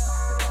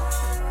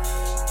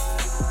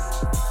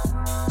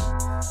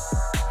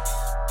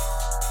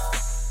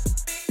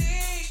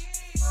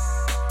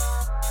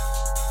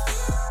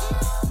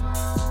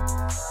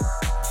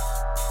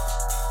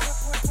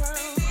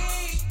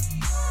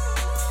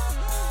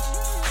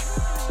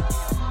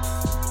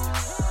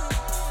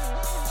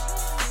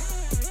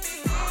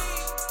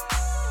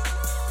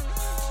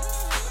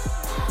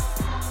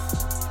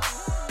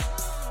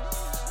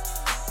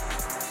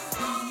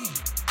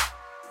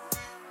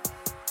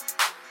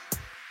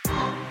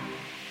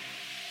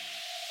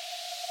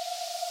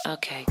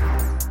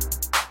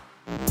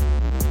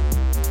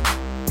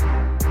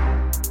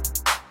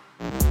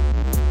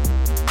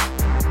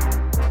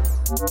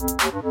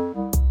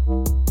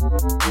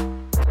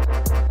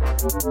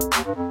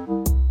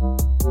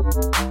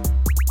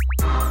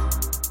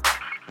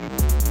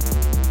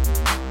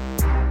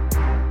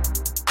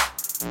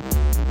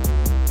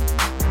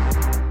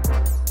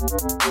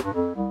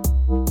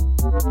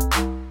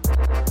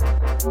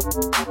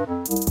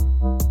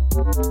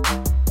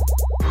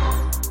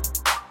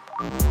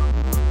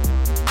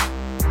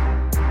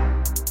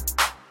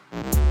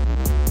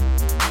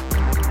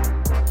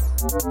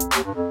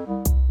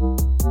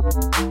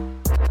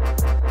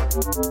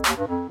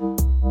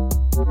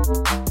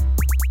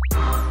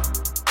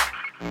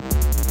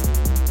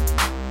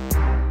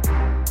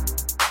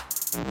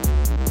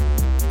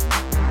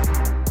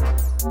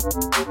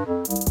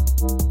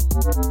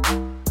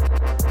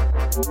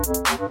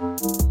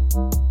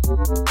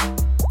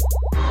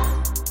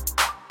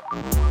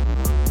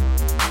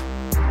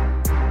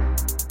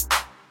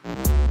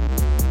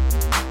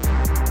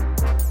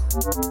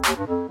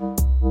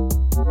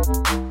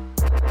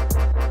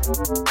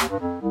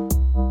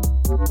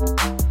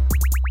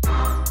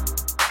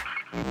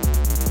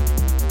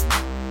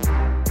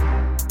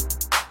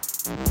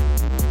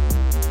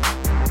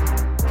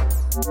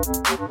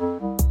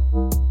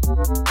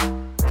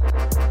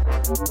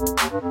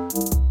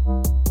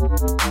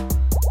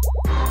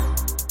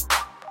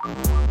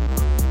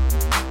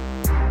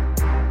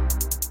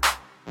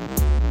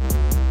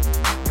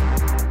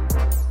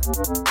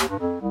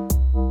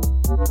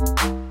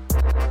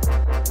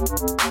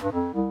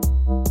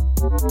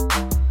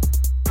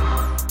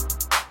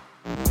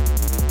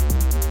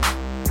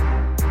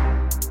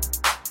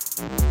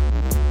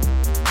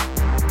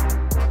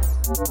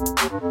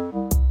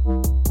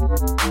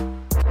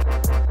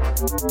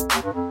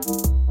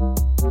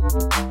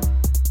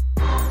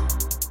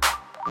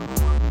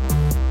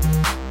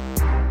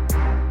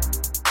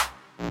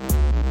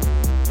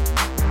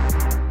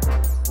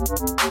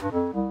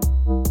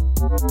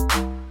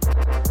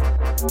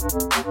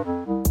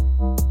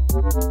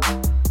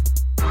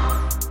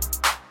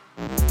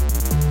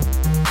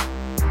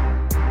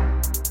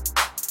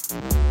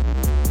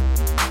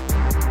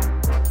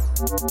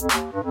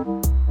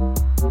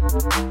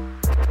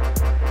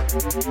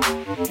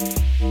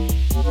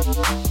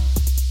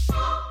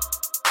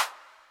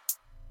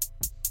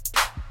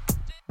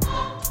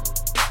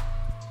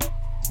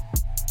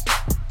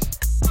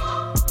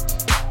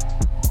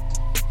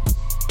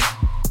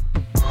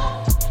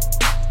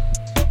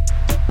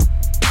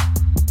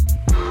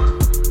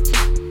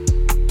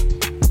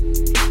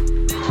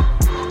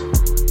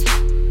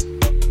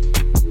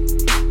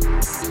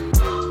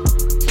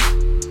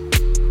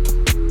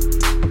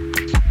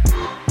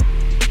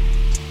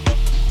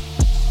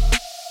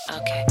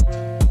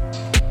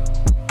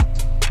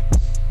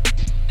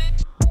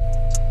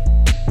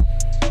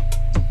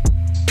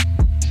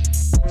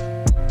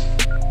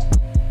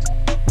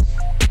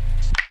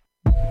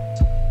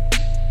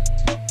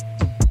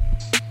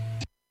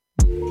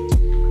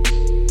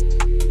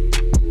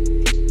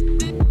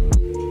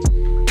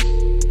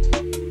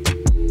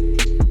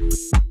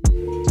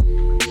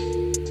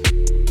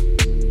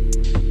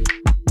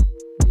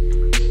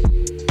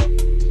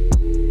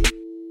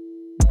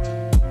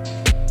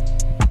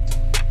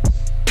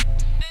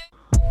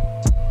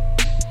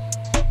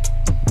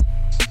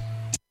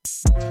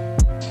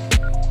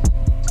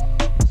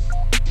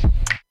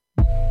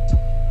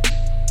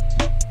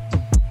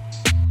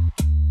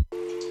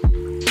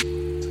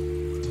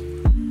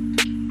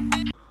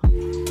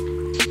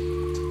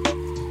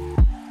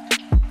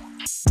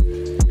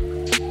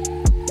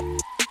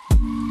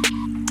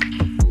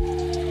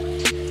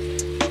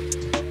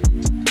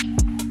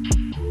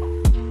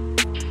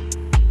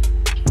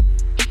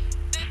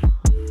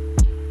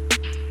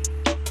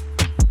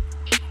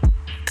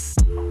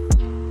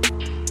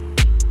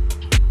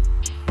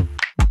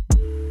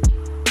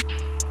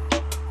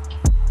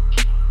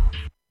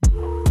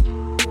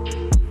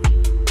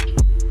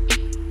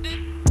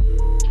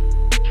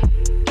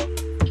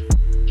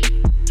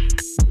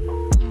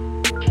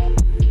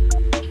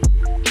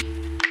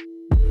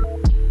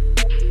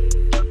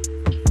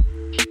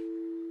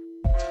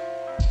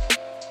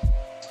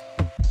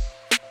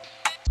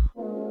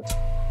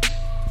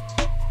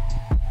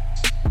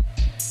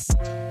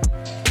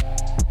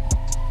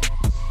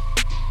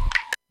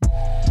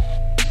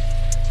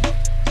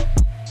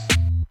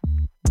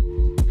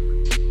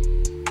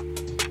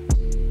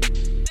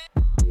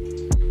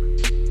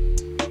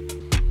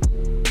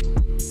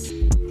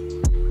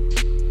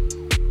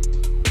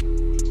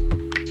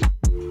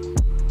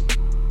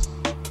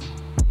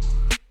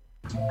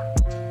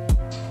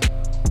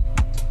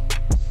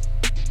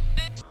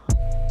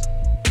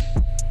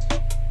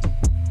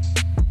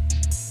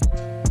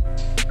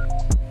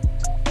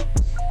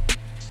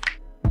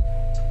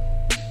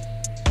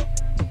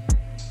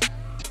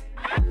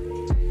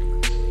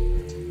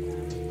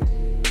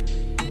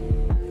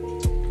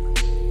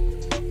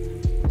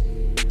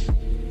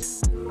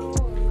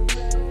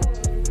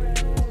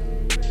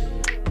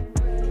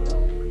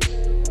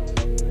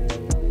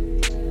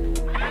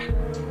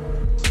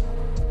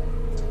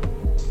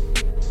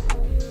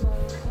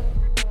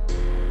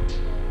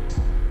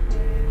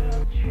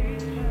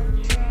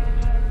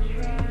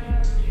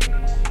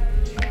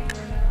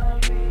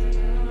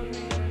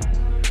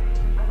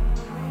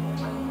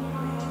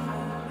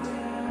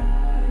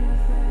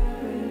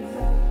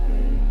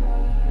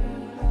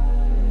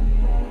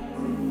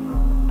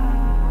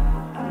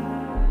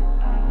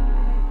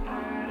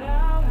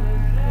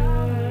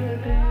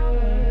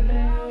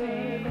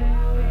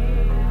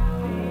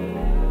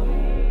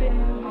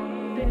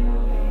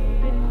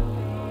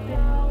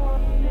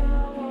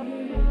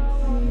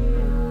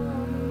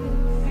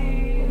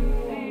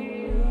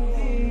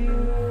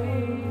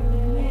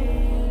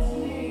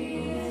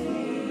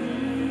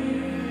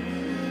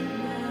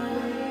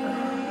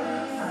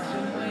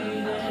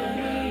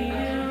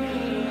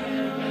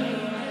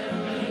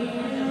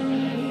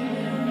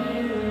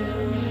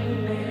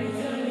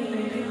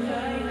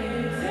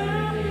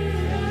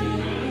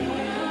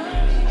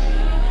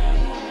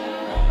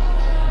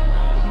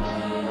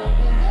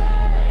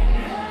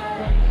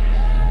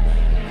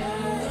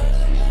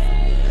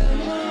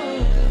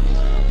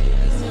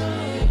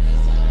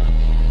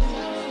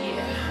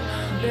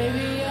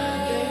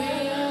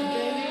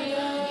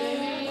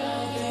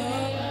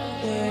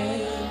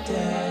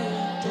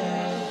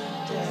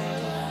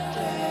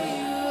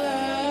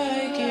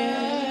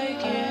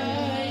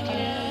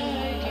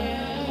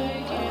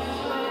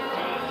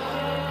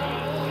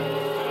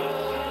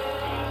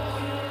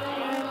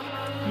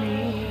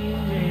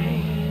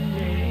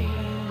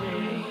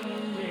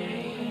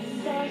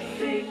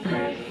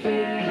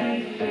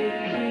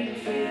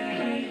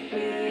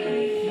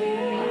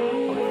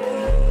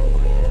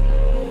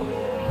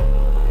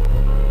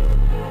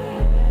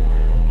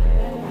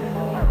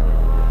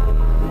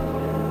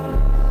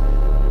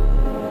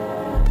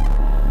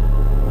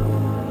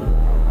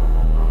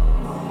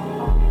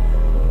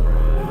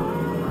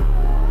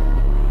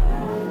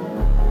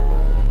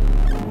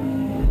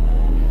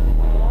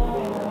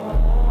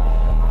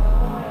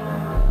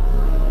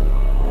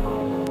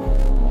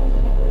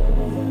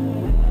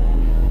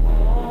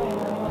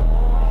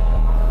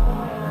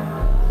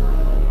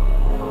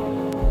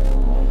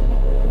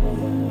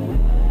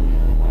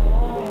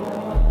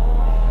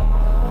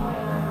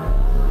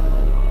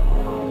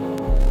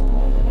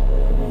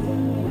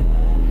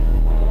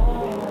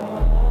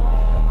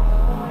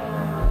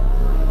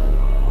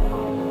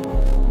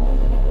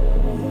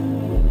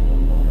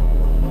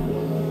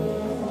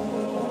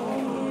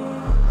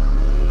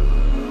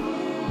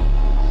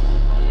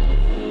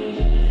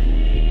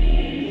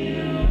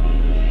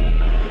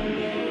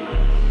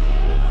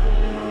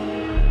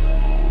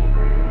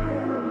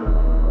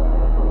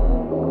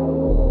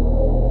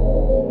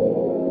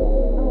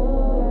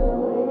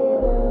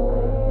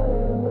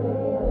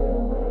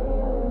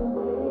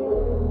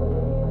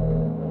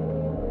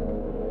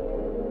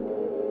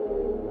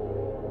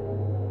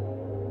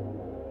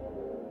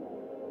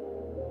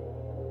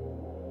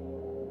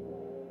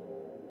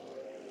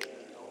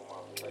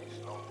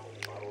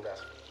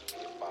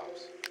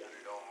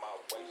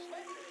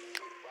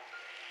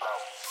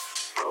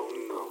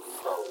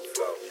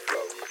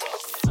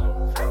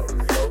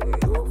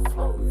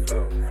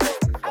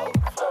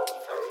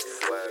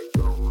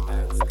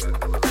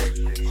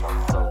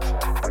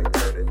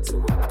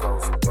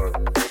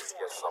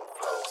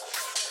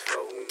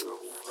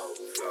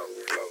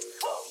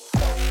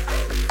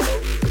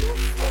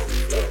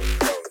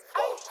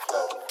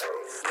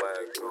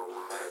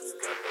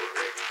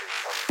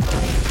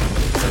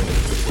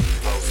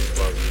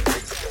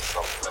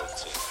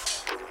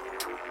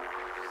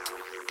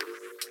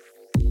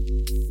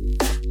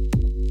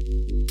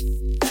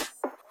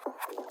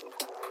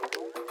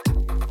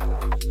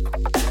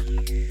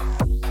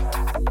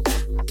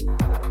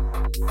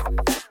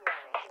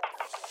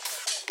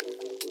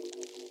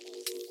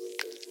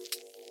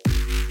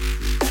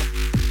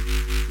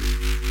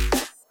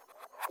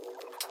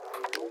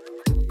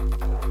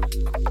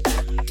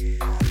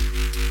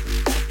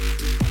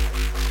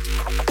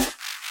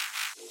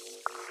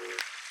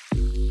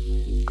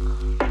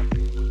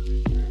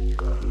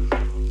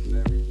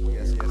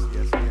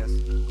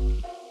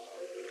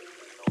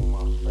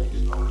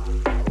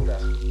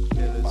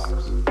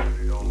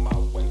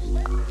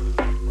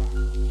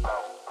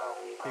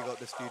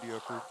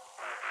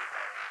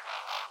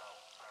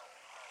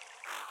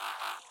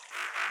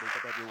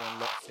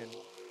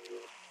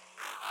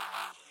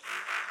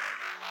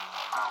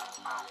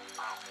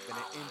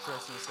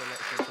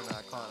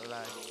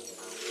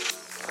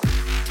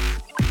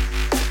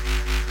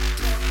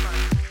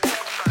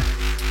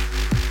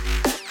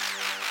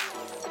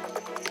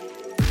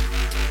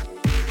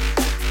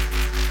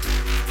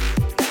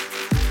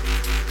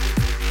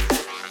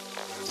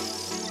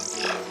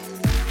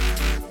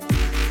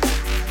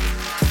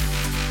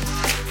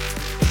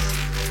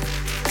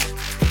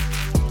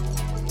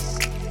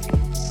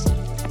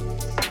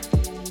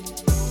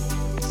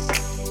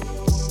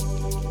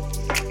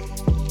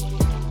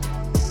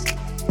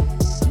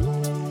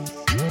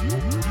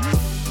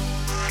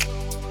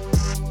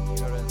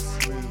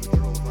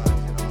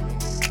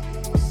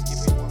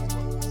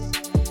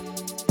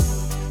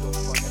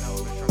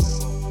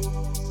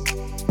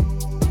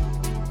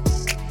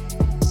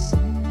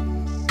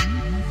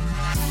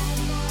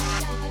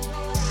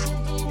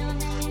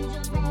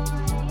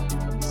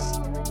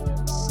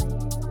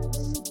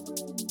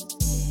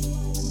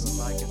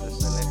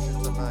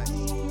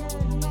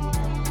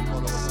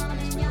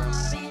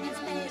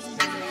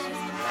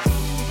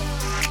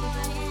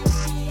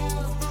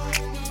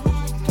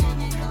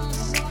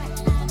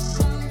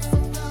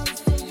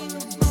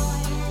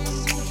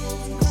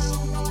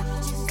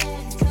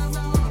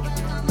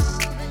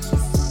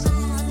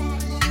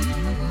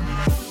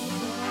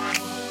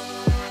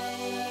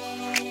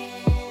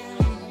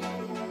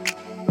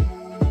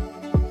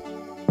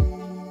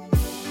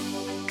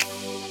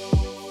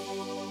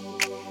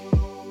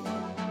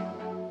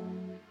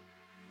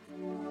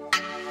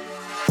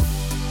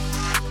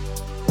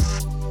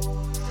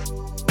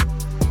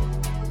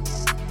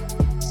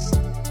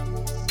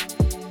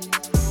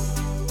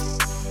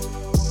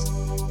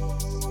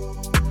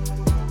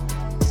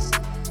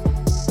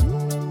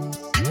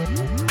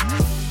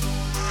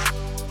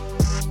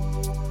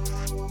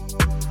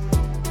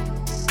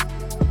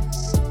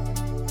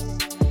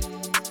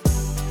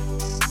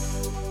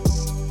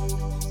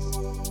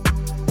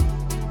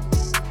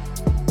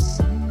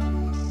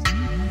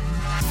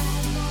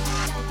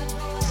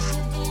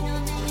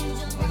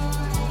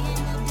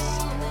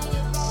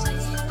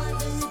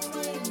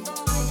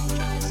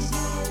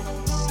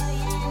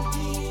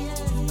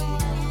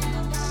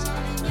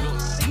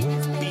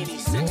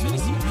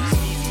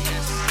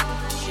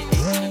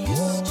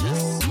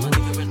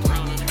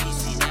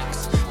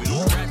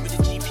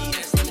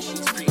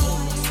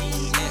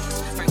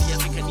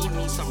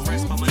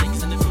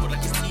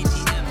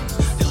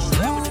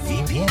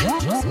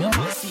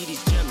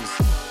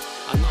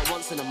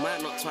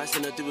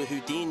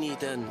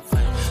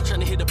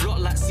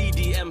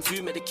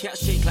 Food made the cat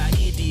shake like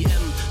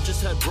EDM.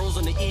 Just heard bros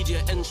on the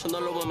EGN,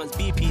 tryna lower man's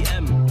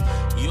BPM.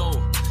 Yo,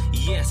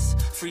 yes,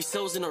 3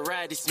 cells in a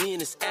ride, it's me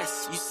and it's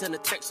S. You send a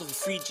text off a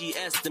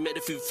 3GS, they make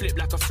the food flip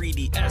like a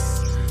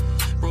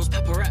 3DS. Bros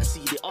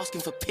paparazzi, they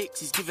asking for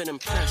pics, he's giving them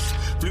cash.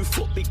 Blue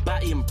foot, big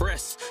batty and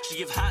breasts. She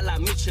give hat like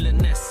Mitchell and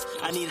Ness.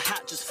 I need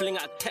hat, just fling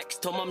out a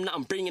text. Tell mum that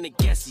I'm bringing a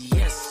guest.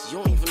 Yes, you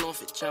don't even know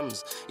if it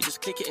jams. You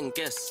just click it and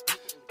guess.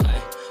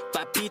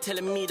 But B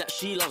telling me that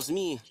she loves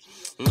me.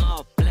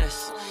 Nah,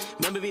 bless.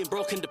 Remember being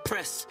broke and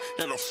depressed.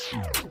 Then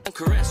and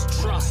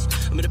caress, trust.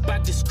 I'm in the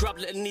bag, just grab,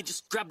 let me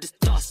just grab this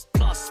dust.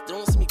 Plus, they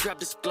don't see me grab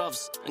this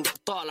gloves and get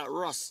dark like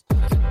Ross.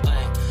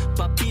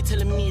 But B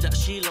telling me that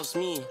she loves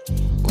me.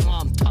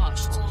 I'm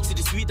touched. See,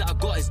 this weed that I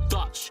got is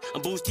Dutch.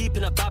 I'm balls deep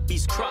in a bad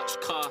beast crutch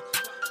car.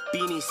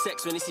 Beanie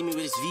sex when they see me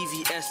with his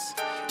VVS.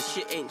 This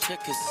shit ain't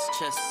checkers, it's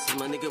chess. And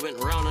my nigga went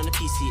round on the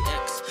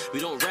PCX. We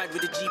don't ride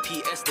with the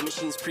GPS, the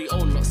machine's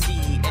pre-owned, not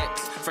CEX.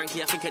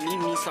 Frankly, I think I need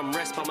me some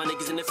rest, but my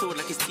niggas in the field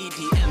like it's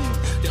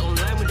TDM. They're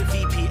online with the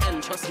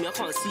VPN, trust me, I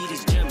can't see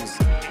these gems.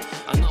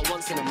 I'm not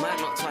once in a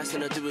man, not twice,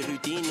 and I do a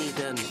Houdini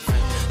then.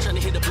 Tryna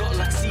hit the block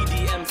like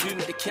CDM. Flew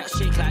me the cat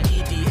shake like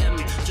EDM.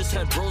 Just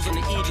heard bros on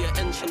the idiot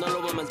end, tryna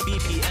lower man's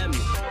BPM.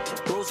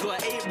 Bros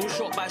got an 8-ball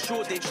shot by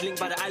Shoreditch, linked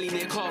by the alley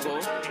near Cargo.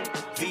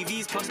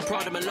 VVs plus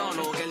Prada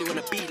Milano, girl you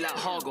wanna beat like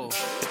Hargo.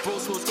 If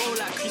bros scores go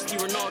like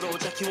Cristiano Ronaldo,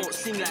 Jackie won't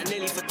sing like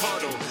Nelly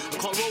Furtado. I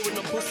can't roll with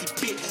no pussy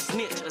bitch,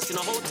 snitch. I seen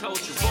a hotel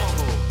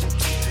Trivago.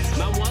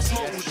 Man, what I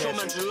smoke with show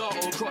man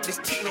gelato. Crop this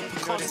tick no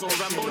Picasso,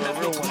 Rambo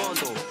never no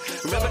commando.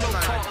 Remember no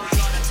cartons,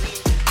 yard that's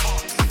lean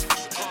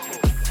Chicago.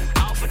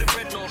 Out for the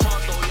bread, no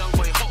hard though. Young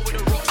boy hot with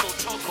the rocks, no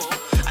choco.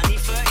 I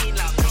need 13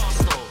 like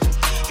Blasto.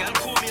 Girl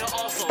call me an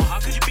arsehole. How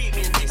could you beat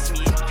me and diss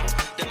me?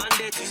 The man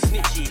there too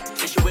snitchy.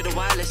 They should wear the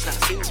wireless like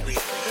Finsbury.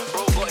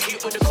 Bro got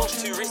hit with the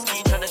cost too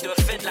risky. Tryna do a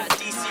fed like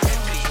DC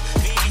Ripley.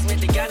 VVs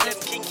make the gal them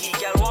kinky.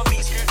 Gal one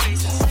beat screw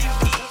face and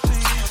stimpy.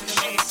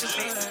 Shit is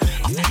lit.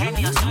 After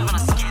Henny I swerve on a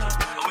skin.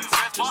 And we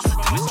rap bosses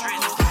to his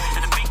drill.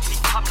 And the big team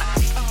come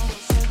like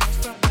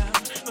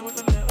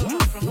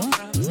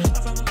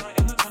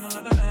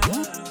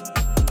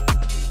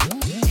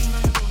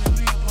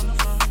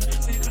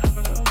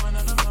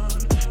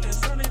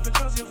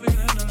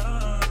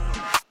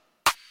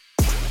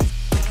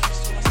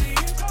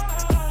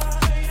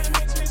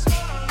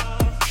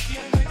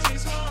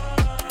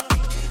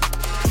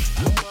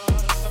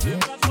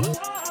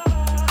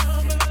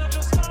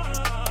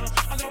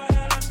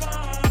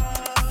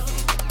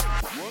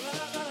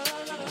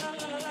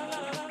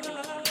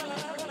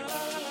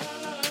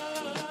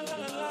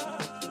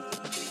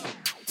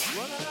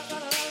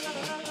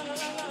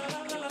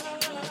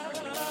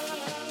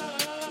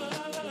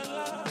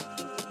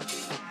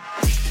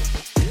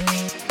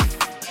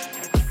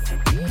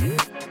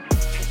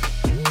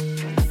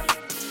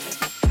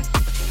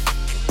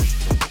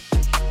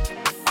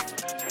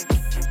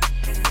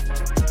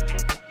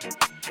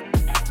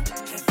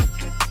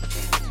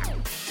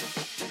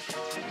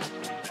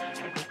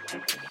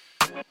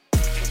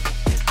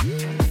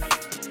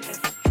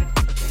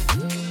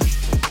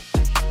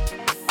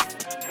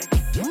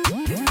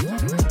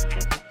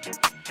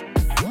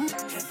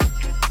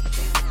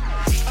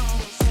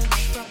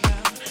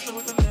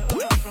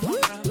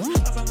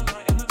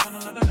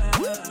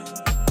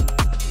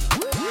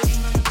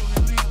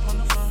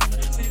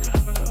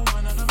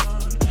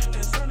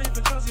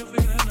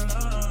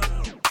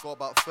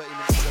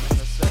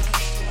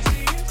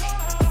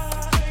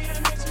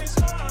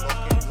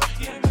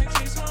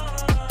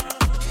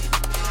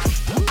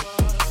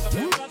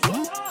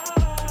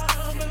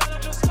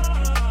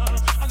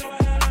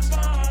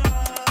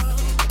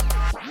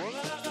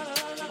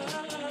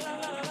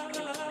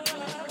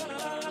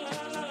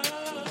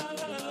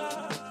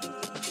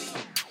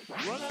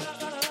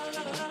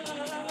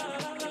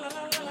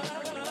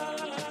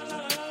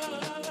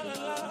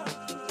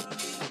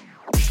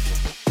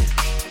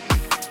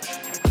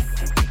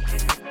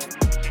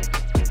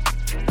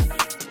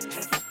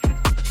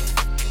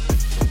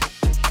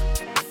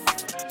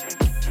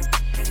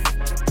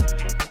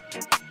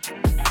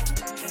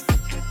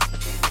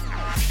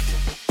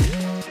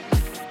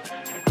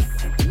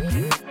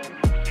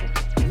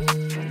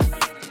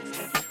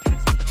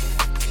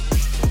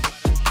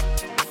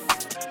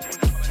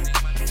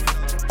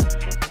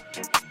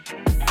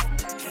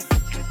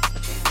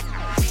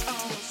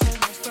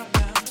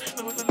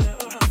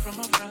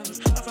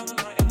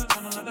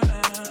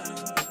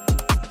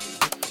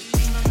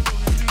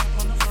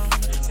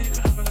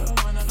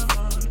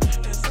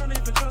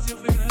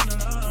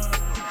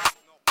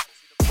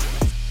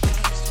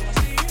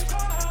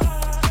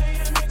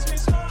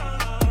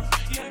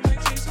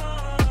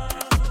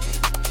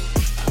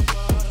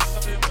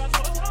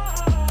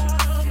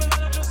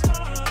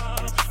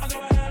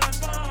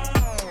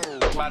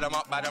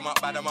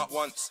bad them up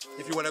once.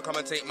 If you wanna come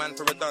and take man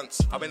for a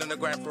dunce, I've been on the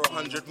grind for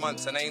 100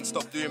 months and I ain't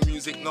stopped doing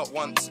music not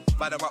once.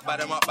 Bad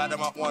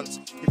them up once.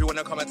 If you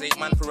wanna come and take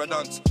man for a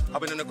dunce,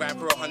 I've been on the grind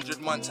for 100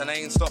 months and I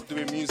ain't stopped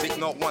doing music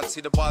not once.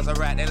 See the bars are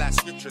right, they're like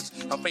scriptures.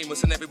 I'm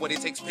famous and everybody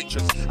takes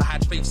pictures. I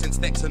had faith since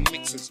decks and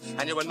mixers,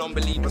 and you're a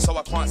non-believer, so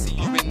I can't see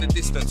you in the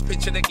distance.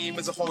 Picture the game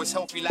as a whole is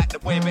healthy like the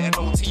boy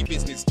better know tea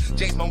business.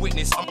 James my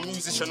witness, I'm a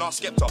musician, our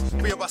skeptor.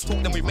 Three of us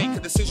talk, then we make a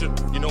decision.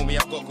 You know me,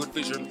 I've got good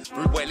vision.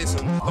 Rude boy,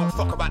 listen, don't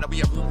fuck about that,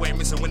 we a rude boy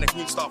missing. When the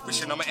goons start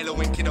fishing, I'm an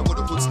LON kid, I got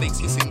the hood snakes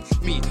hissing.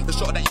 Me, the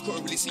shot that you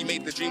couldn't really see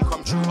made the dream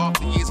come true.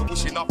 After years of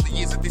wishing, after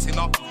years of dissing,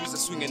 after years of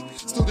swinging,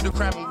 still do the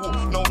crime and walk,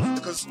 no,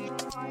 because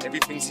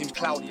everything seems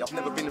cloudy. I've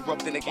never been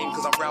robbed in a game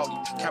because I'm rowdy.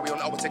 Carry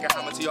on, I will take a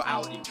hammer to your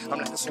Audi. I'm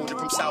like a soldier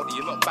from Saudi,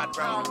 you're not bad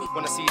round me.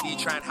 Wanna CD,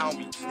 try and hound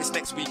me. It's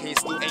next week and you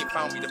still ain't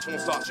found me. The phone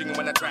starts ringing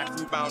when I drive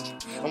through boundary.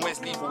 And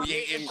where's lethal, we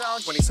ain't in.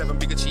 27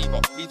 big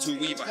achiever, E2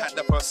 Weaver, had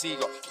the first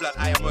Seagull. Blood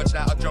I emerged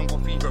out of jungle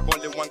fever,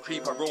 rolling one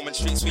creeper, Roman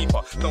street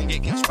sweeper. Don't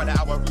get gashed by the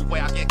hour route,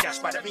 where I get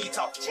gashed by the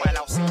meter. Wild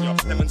out senior,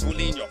 Lemons will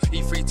lean you,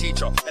 E3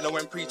 teacher,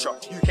 LOM preacher,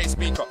 UK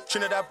speaker,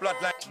 Trinidad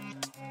bloodline.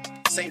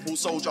 St. Paul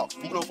soldier,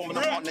 blow from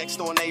the park next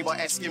door neighbor,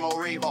 Eskimo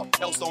raver,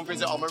 Elstone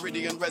visitor,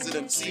 Meridian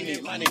resident, see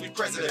me, my name is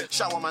president,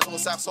 shower man, all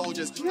South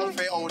soldiers,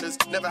 unfair owners,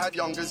 never had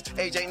youngers,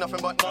 age ain't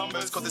nothing but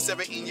numbers, cause the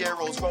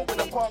 17-year-olds roll with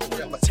the park.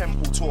 I'm a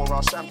temple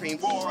tourer, champagne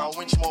pourer,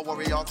 Winchmore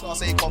warrior,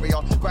 class A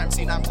courier, crime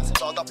scene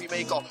ambassador, duppy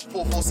maker,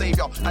 4-4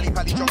 savior, Ali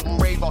Pally jungle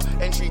raver,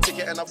 entry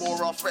ticket and a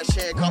borer, fresh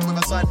haircut with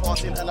a side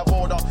parting and a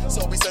border,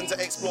 Selby Centre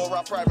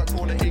explorer, private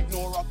corner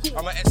ignorer.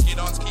 I'm an SK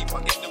dance keeper,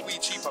 get the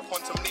weed cheaper,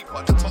 quantum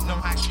leaper, the Tottenham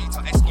high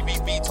streeter, SKB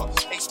beater,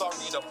 8-star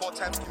reader, 4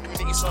 times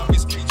community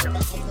service creature,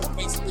 open court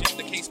basic,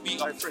 the case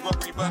beater,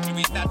 robbery,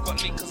 burglary, dad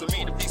got linked cause of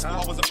me, the police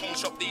I was a pawn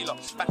shop dealer,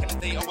 back in the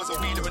day I was a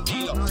wheeler and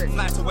dealer,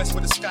 fly to west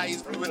where the sky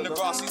is blue and the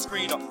grass is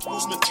greener,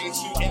 Wolfsmith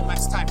GSU, Air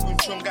Max Typhoon,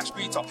 Chungash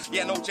Beater,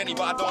 yeah no Jenny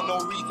but I don't know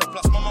Rita,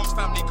 plus my mum's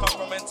family come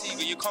from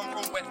Antigua, you come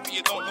from West but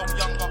you don't know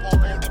younger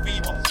or older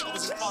Viva, I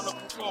was in Carnival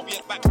 12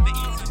 years back in the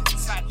 80s,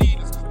 inside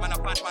leaders, man I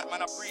bad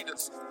man I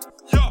breeders,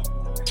 yo!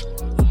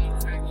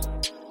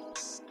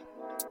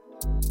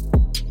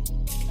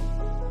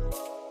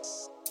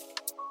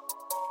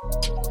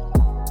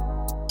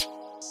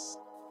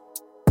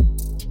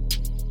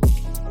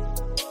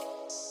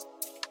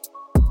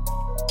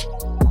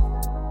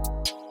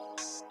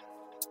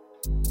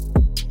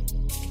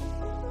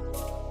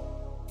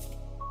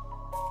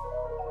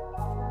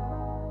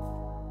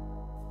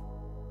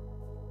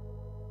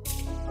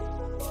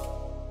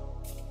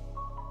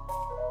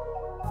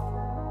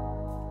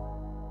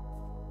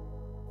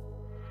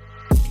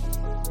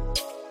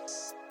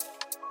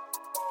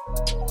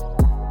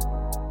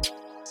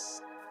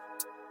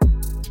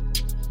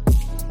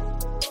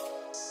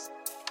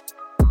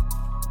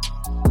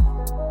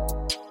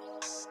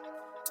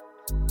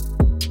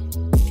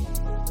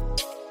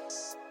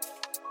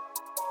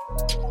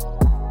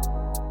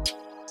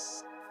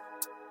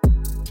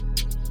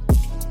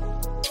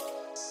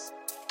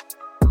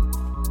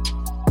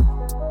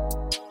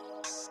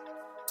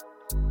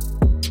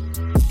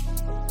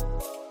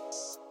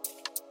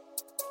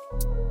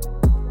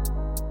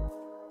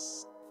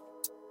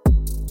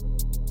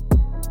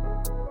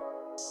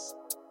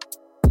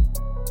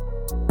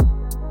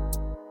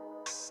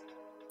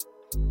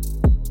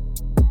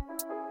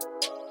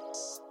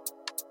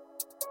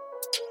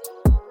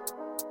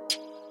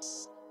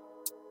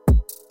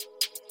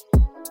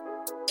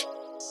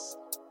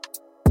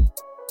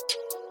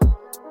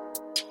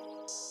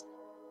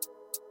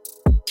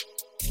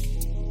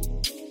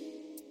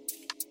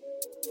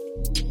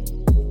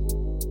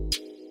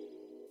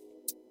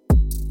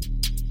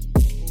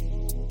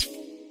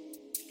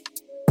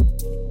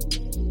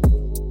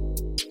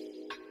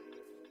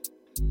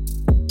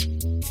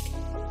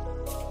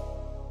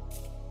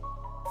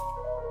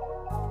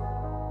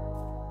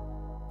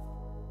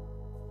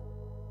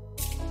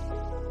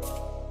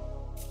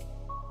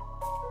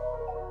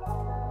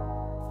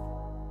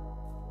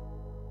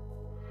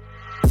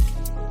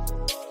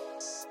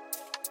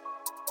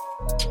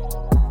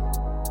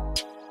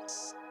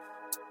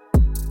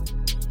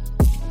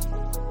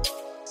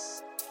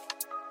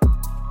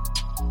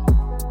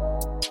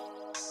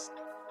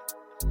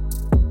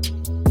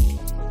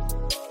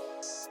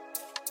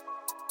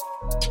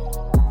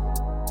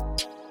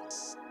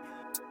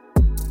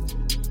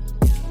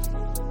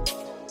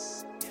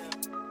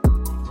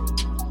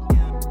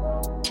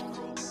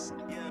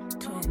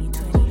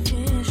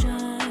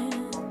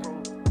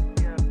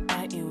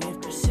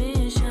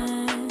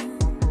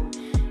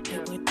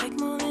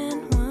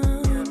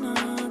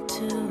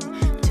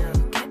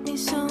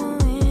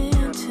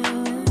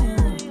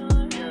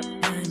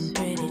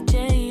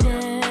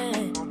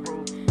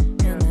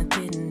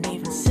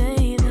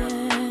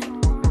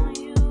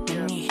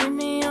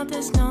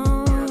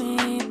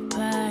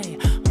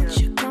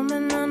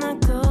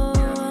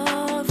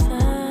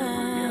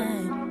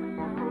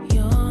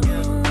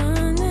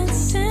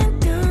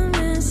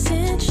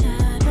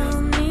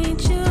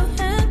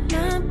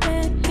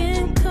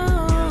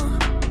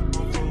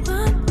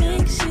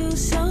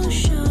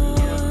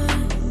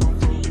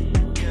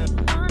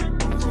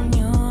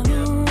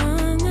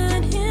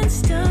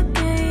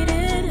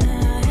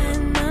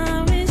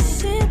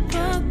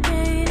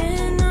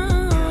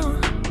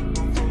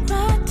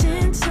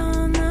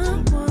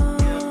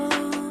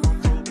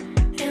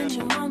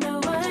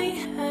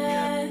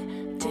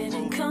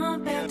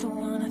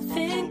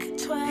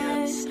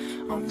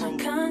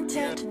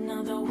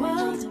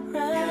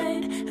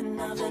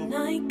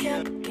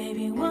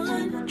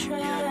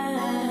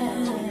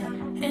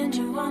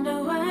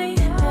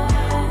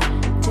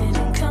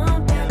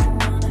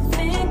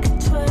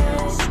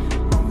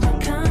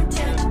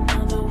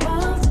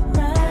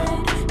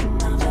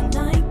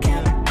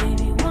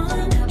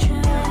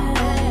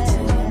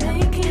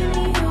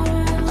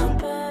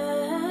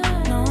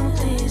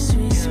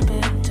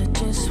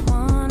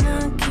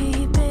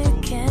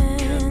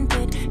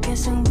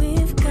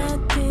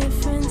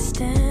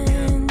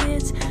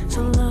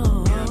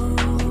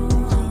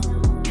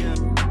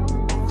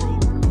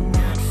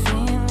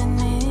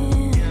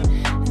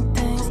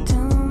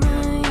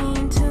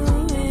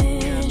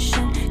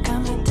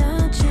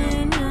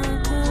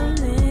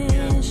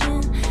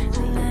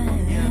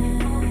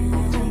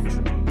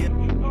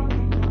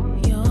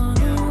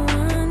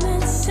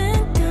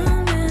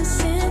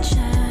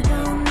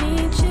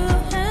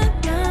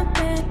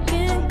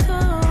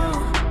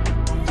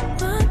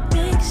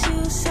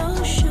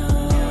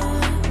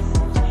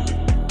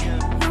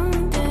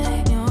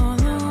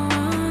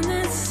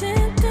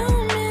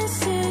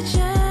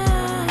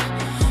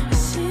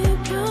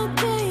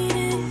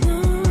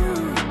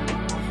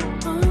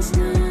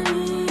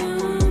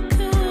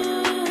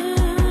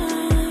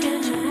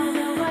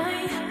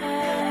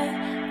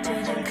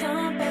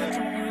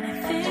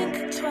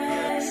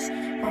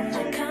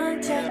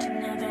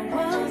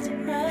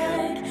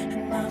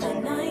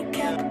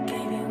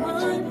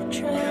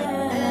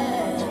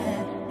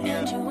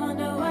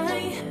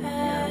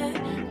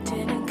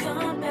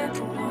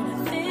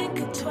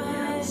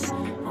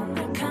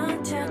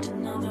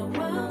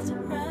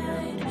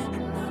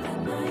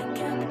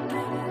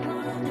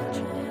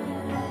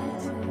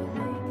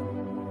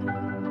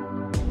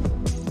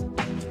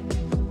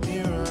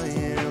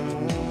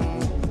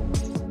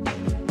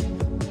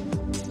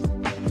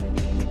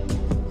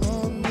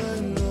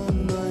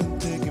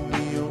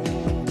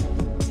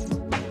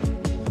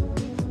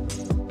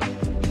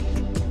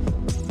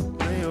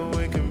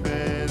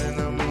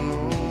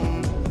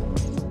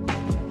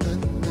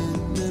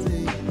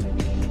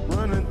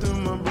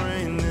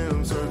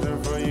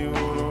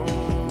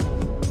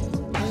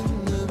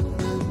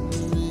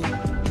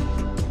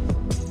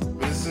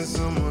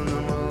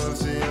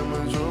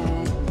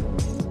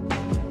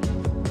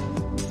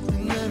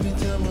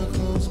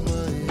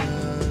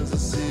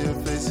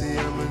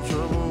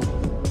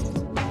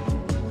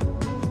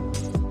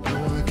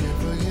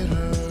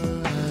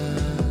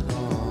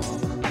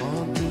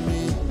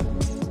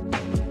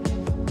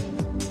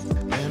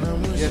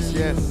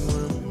 Yes.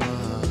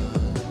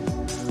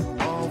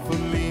 All for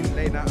me.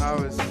 Late night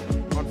hours.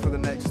 On for the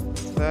next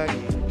 30.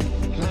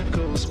 Life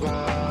goes by.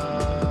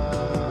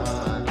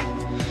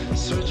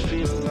 Search for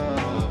your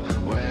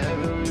love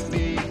wherever it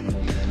be.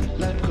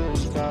 Life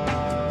goes by.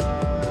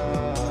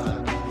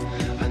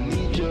 I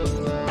need your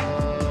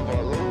love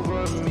all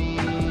over me.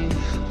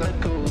 Life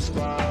goes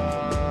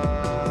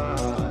by.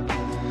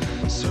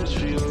 Search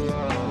for your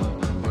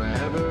love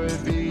wherever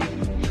it be.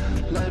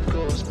 Life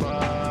goes by.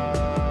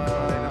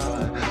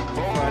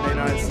 Friday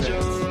night I need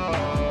your sets.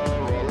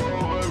 love all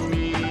over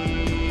me.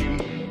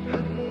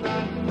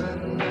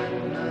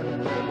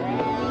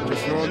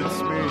 Just rolling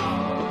smooth.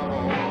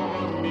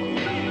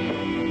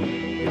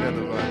 You know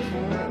the vibes.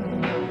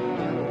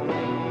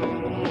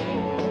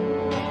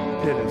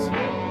 Pillars.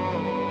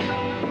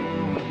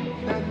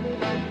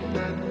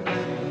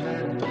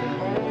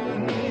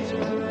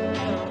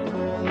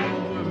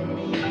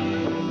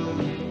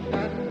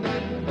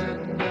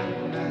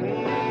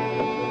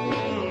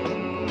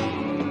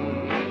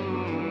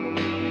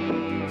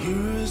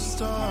 You're a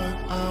star,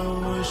 I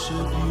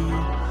worship you.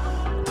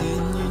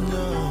 Didn't you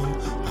know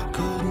I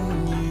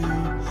couldn't you?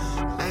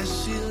 As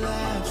she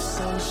laughs,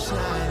 so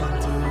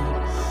shining through.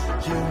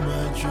 You're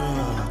my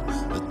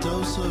drug, a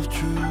dose of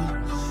truth.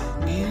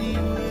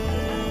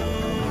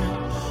 Anywhere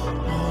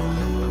on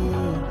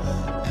you,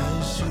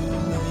 as you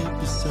lay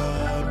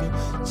beside me,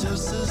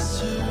 just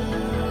as two.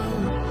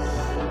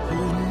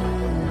 Who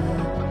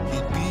knew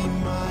you'd be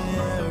my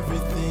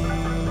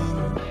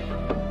everything?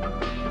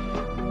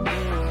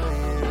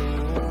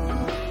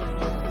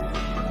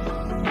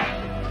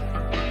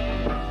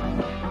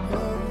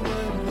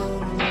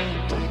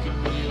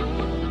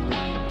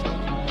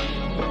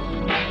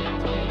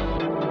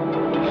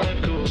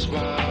 Life goes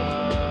by.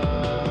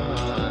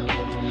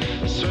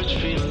 Search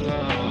for your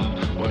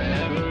love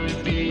wherever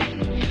it be.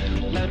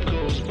 Life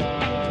goes by.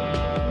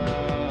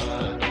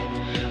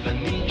 I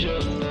need your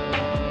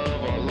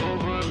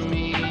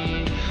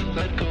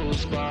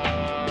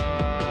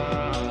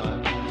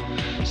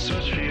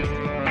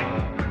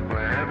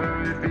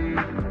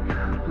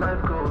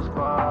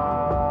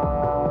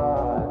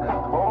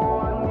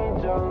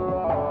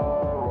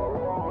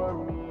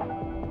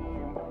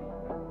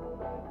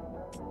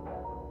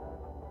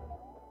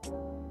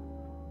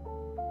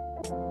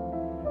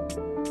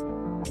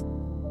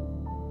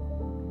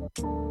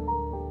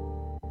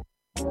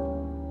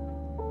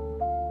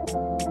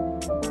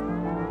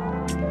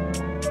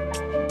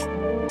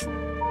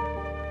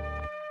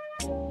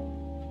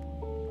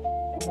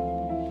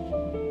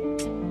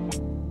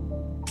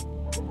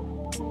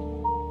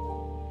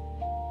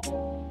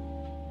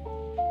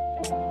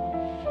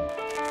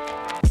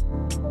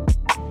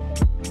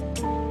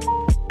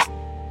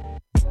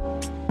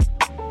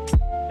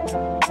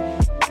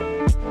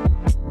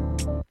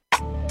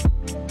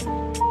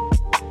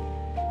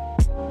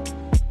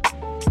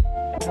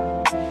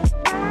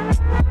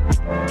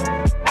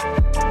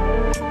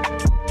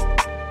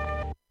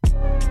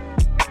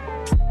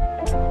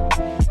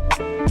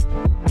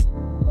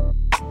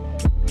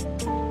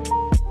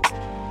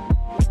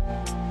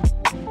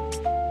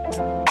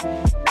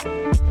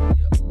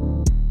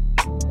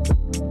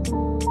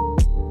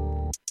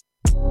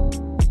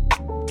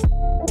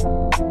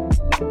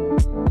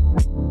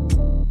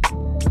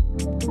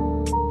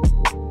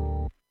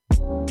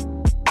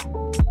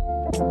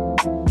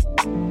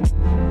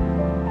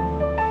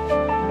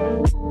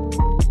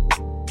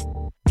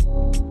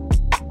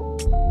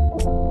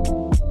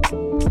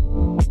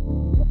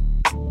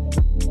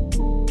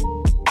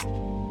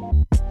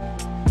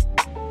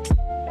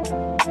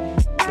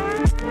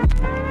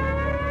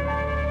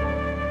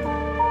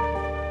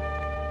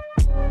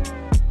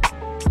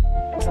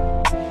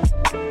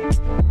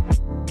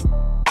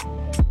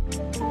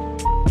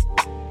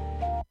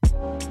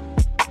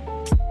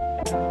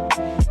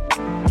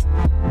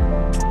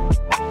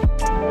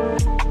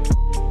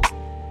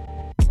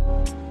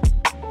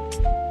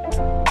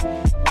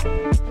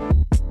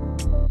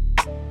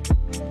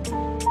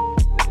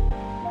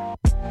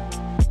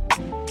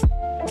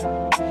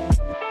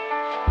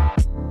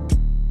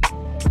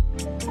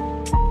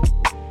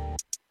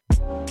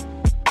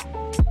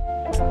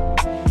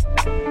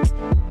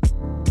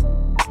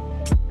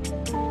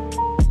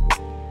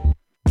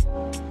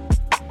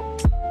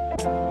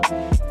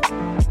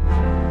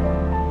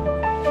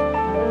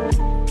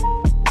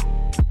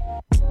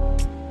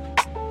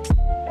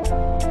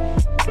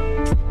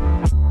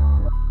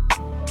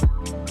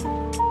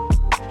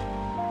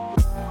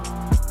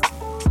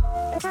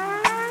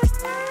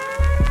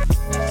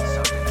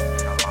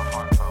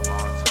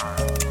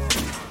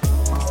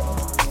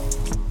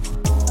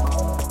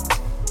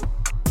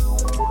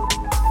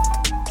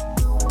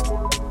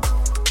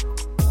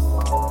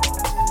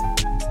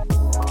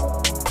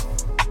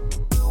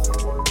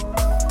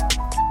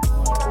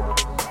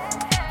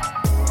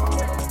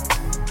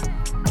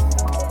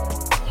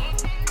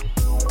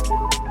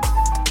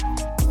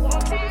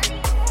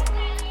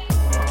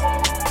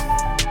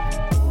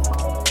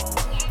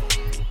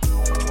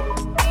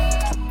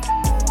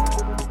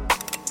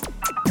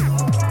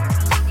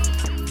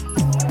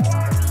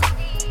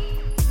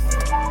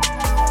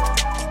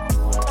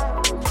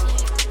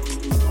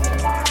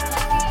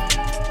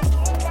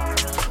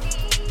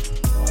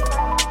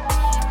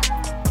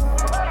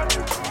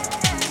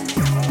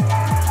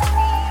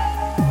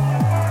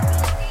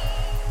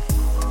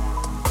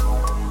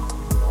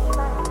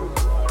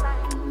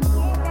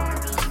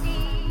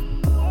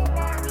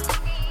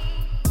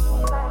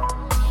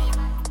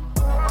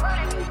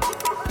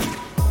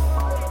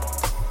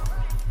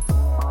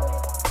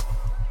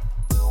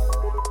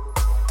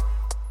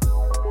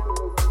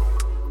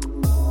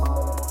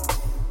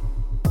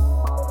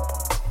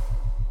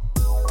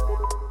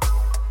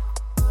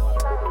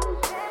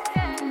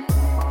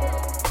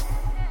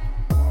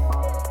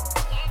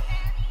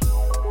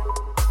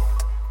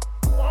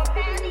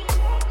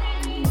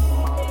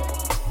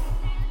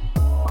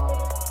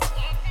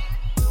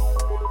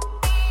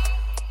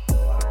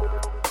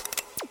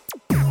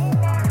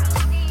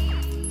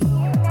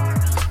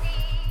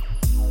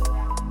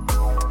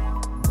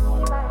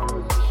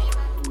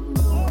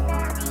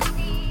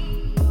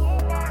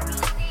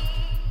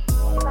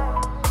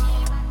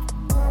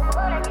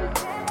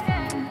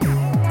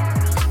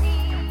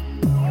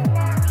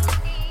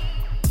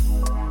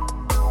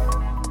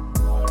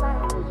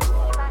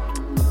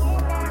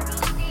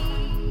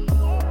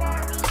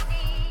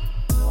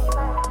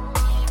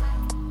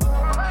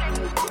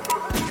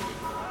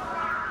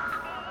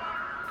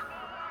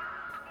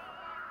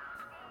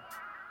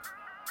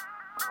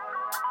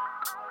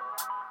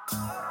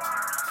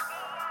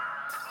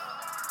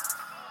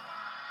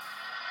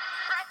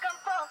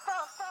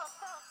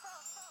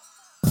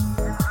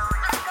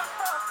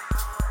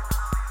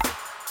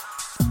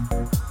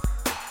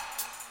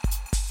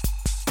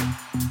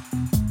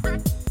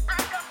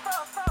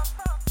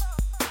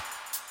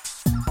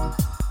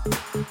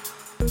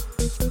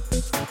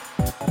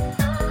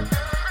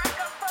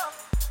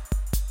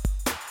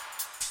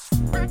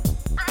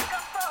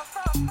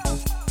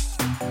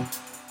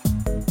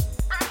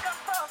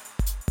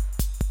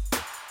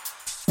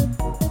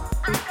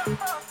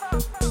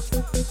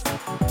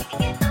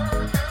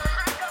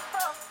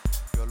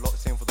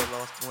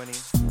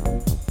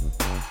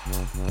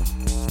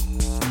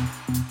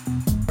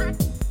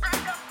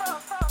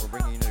We're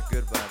bringing you the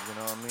good vibes, you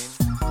know what I mean?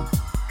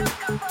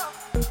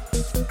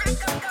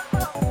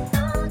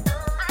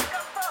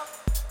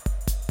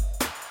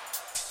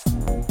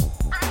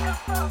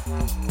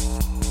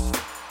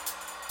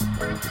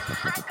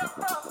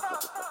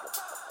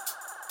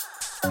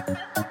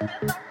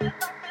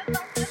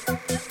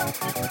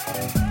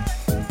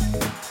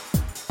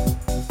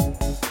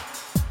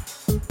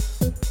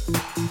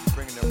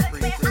 Bringing them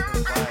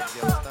pre-Christmas vibes,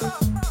 you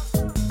understand?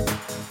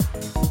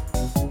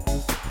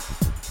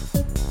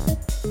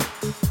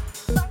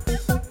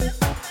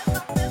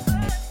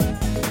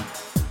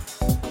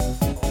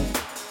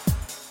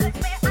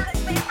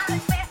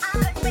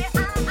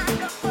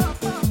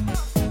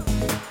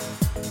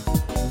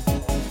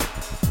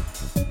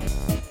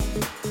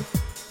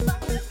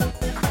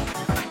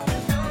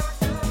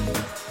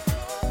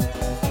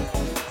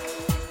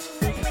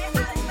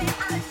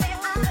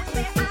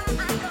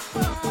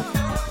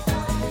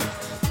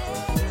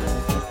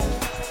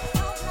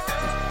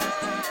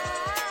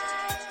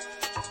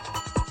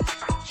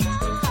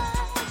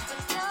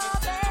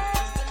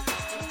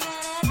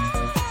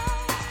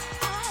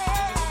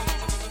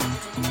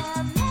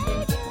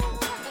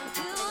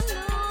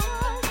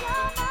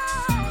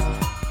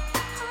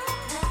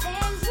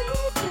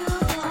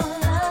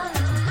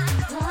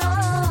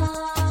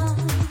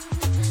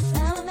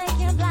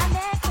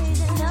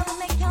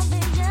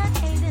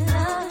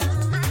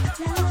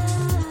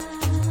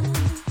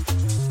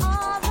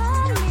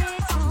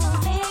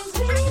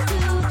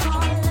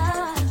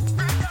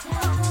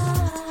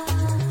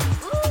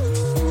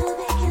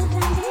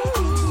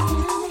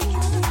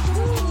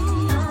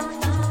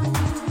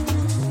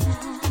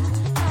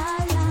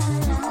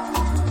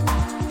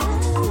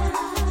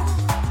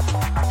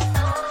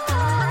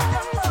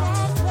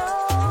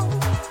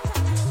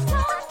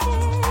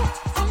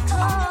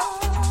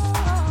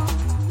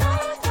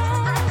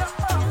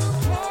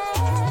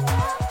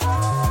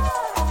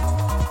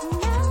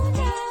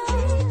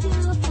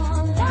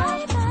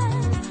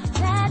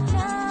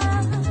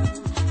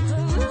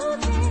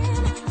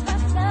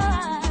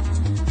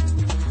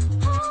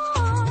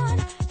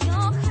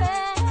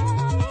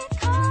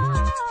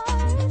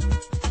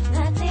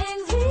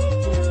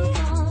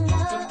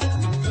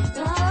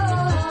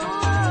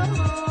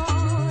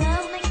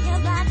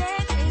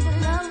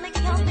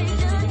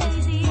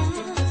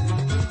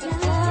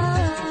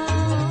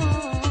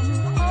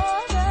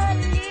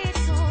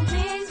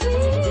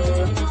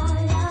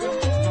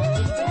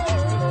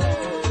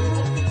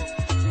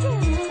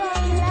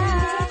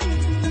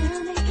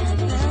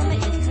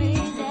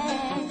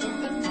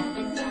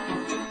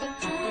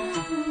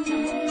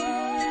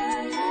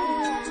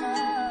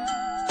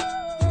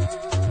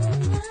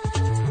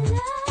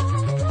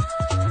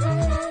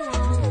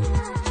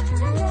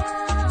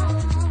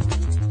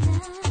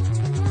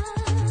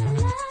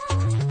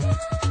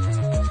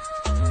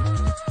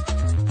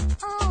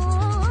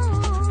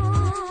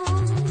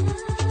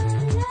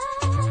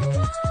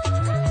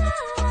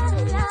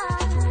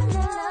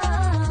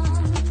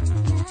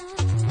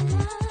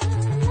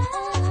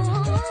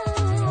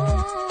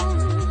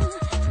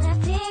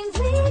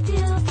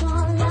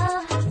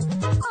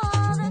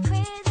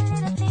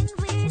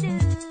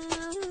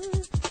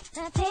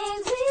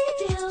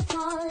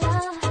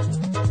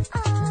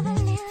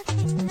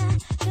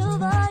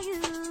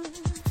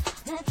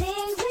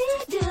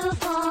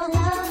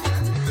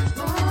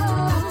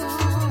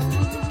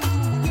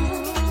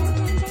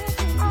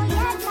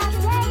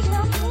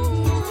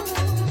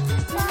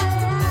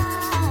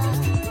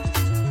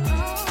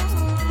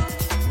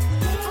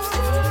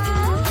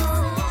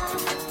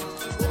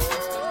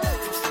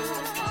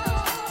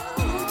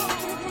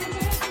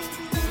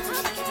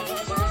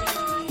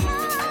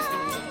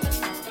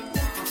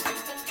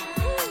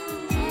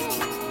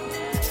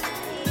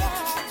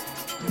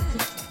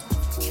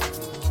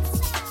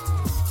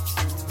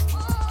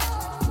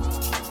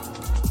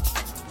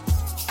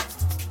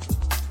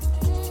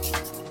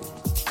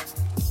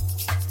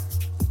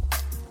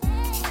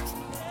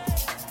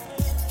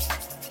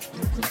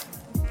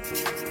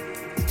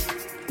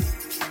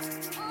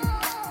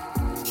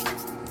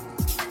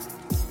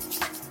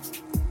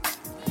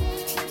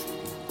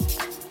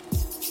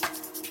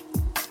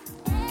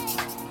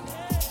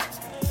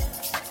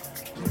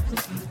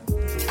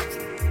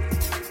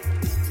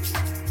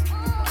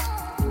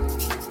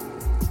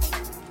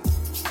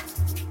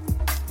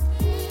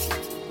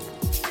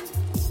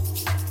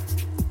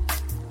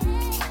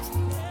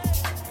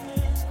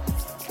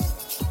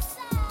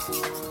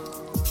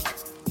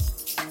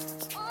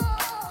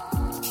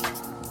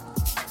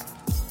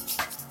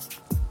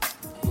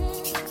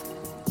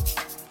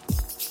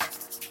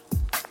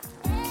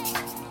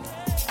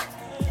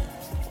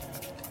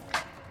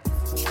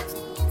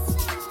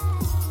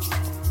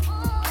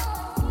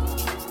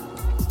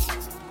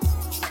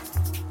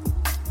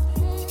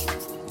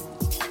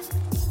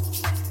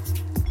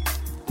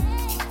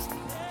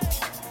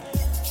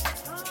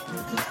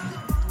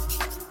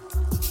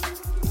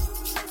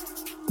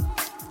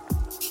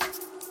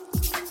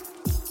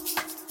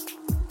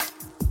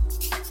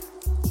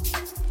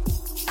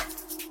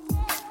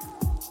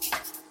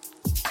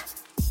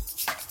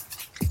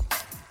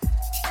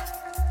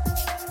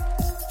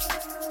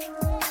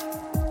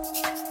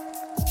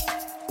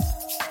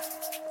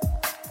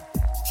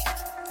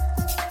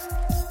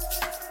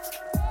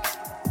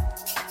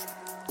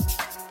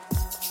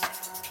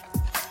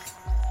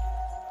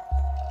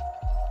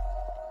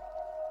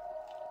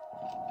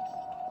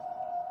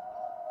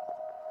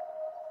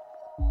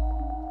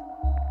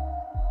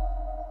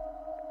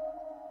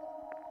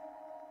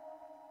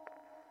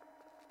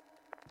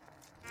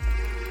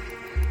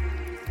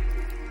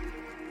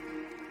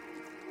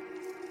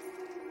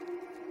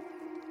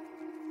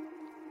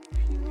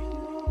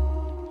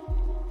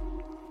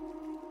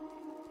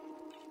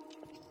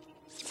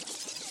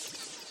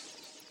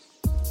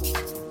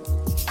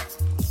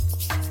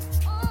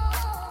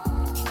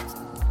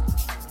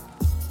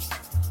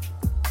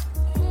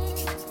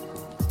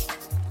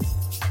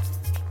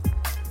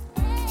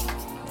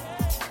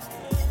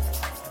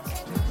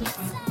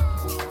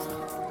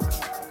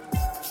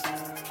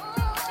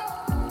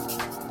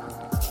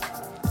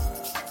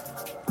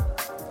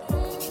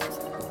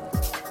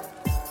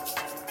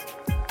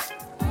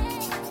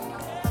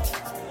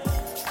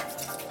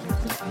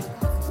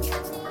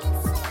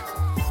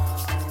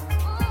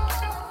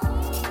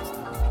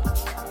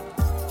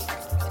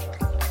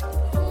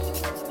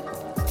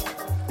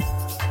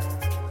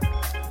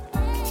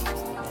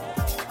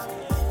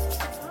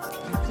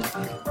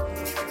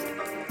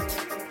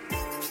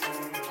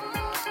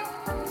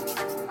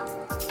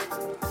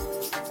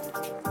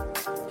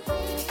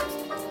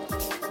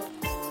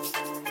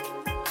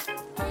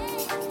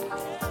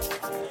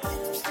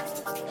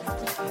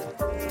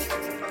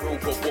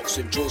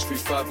 Boxing Jaws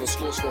 3-5 on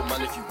scores for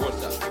man if you want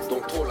that.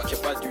 Don't talk like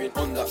you're bad, you ain't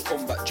on that.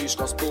 Combat juice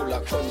guns blow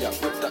like cognac.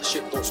 Whip that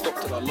shit, don't stop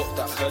till I lock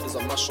that. Heard as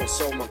a mash on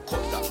sell, man,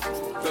 cut that.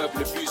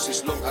 Verbal abuse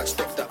is long act,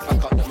 stop that.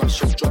 Back out the mash,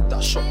 just drop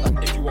that, shot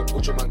that. If you want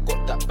Ojo, man,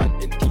 got that.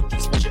 Band in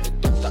DD, smash it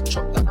and dump that.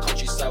 Chop that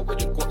countryside where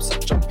the guaps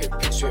at. Jump in,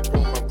 pics, you ain't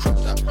wrong, man, crop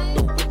that.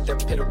 No whip them,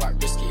 pedal back,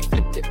 risky.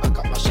 Flipped it back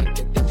up my shank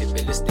and dip it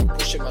ballistic.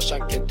 Pushing my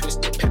shank and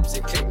twist it. Peps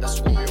and cling,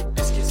 that's what real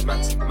biscuits, man.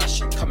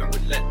 Mashing, coming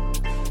with lead.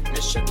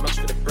 Mission, match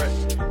for the bread.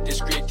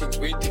 This great things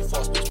way too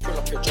fast. Bitch, pull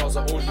up your jaws,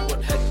 I only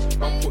want head.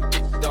 Man, put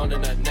dick down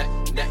in her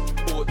neck.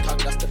 Forward tongue,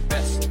 that's the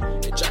best.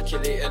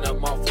 Ejaculate in her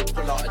mouth, or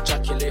pull out,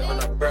 ejaculate on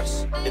her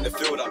breast. In the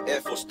field, I'm Air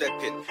Force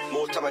stepping.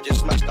 More time, I just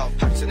smashed out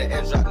packs in the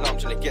ends right now. I'm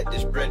trying to get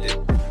this bread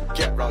in.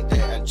 Get round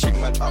there and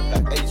ching man up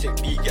like anything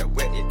B, get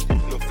wetted.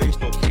 No face,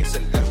 no case,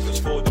 and levels.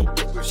 For the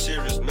whip with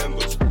serious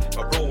members.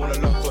 My bro wanna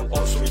lock on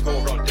us, so we go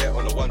round there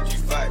on a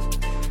 125.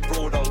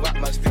 Bro down whack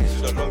man's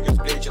face with the longest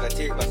blade, and I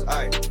take man's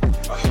eye.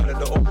 I heard of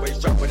the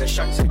always rap with the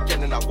shanks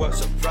again, and I weren't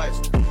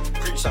surprised.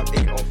 Preach I'm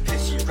 8 on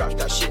piss, he rapped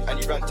that shit and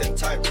he ran 10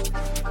 times.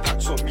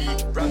 Packs on me,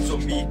 brands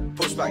on me,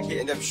 push back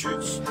hitting them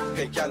shoots.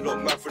 Pay gal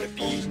long man for the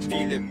beat,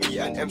 feeling me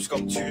and M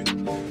scum too.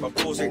 My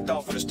bros ain't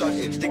down for the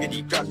stunting,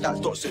 diggity grab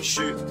that dots and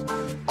shoot.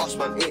 Us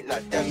man ain't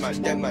like them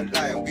man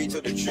lie and we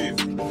tell the truth.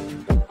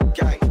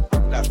 Gang,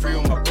 like 3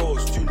 on my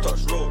bros, 2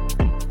 touch road.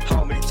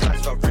 How many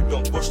times have I ripped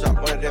on bush that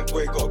one of them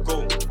boy gotta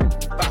go?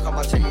 Back on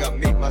my thing and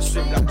make my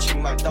swim like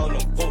ching man down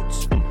on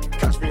votes.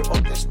 Catch me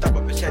up, then stab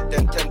up his head,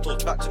 then 10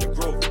 toes back to the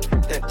grove.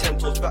 Then 10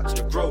 toes back to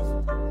the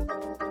grove.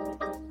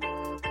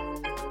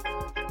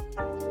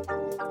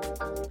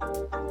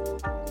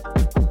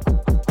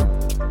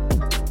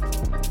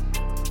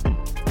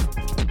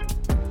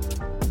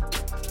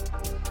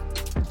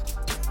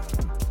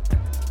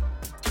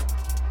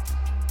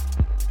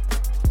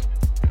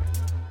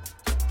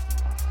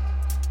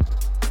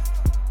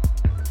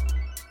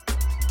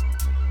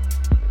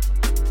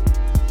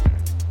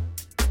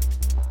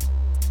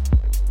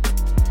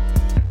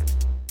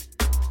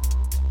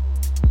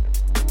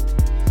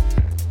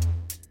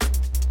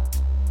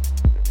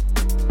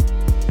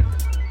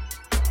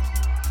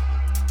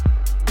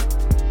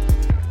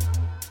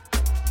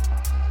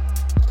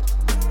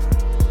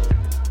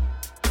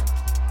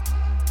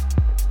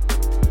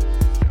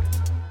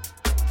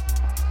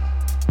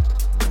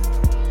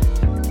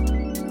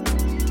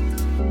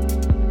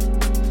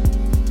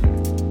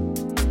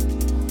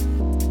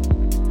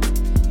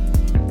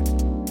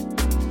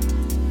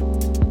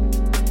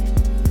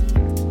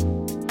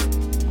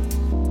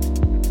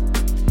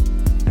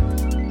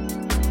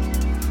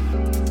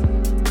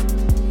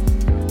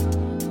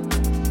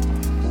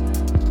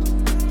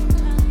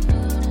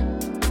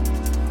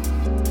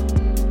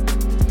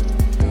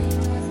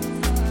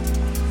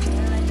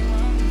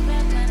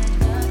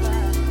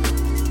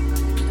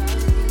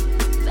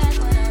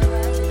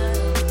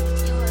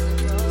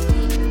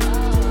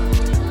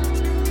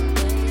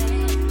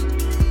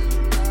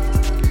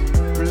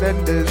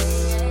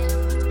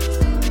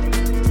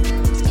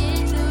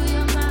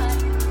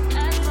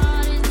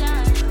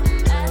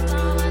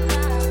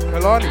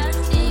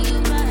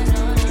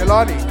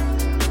 Kelani.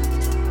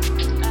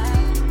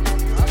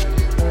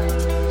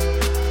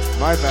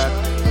 My bad.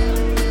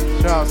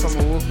 Shout out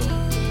Summer Walker.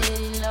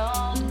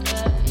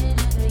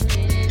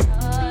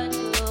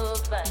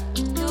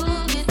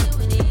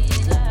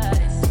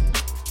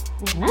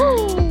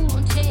 Woo!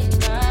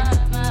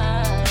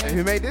 Hey,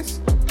 who made this?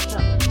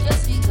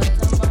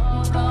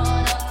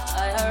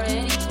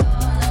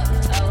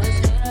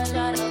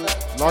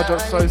 Large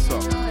Up Sosa.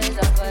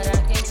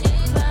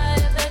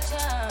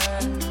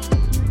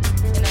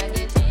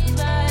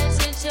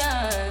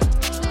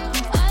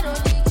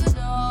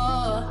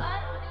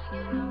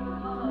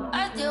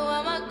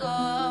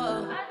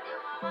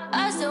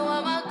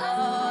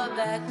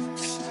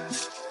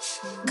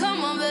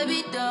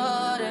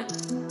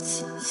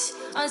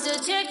 I'm still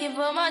checking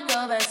for my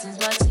throwback since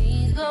my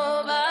teens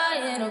go by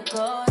and of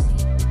course.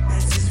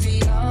 And since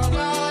we all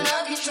grown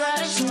up, you try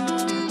to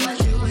show me what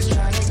you was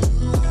trying to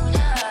do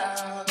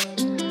now.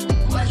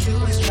 What you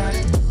was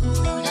trying to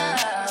do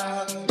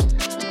now.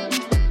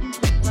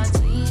 My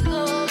teens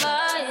go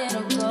by and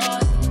of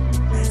course.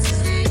 And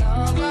since we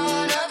all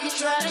grown up, you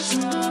try to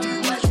show me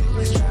what you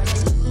was trying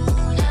to do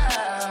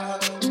now.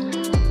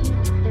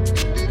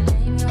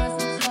 Maybe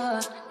what's in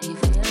store? Do you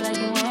feel like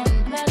you want me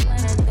back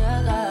when I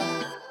dug up?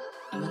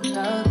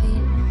 Trophy.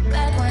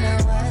 Back when I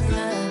was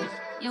young,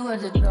 you were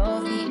the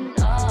trophy.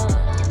 Oh,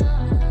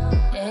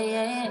 yeah,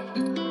 yeah,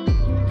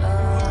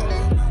 oh,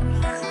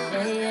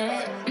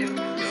 yeah, yeah.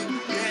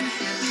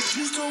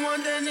 Used to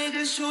want that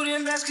nigga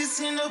shooting baskets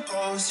in the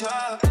post,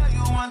 yeah. Now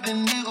you want the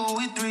nigga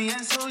with 3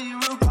 and so you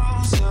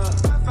repose, yeah.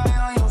 Wi-Fi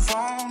on your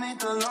phone, make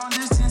the long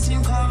distance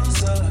seem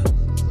closer.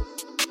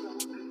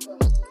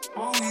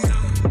 Oh,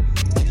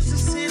 yeah. Used to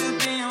sit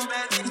up in your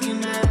bed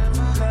thinking that I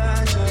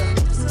forgot you.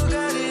 You still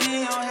got it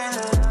in your head.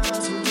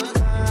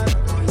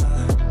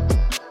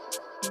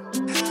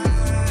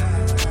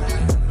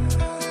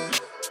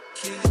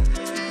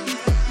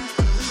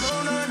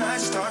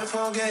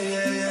 Forget,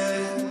 yeah,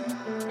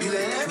 yeah. You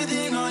let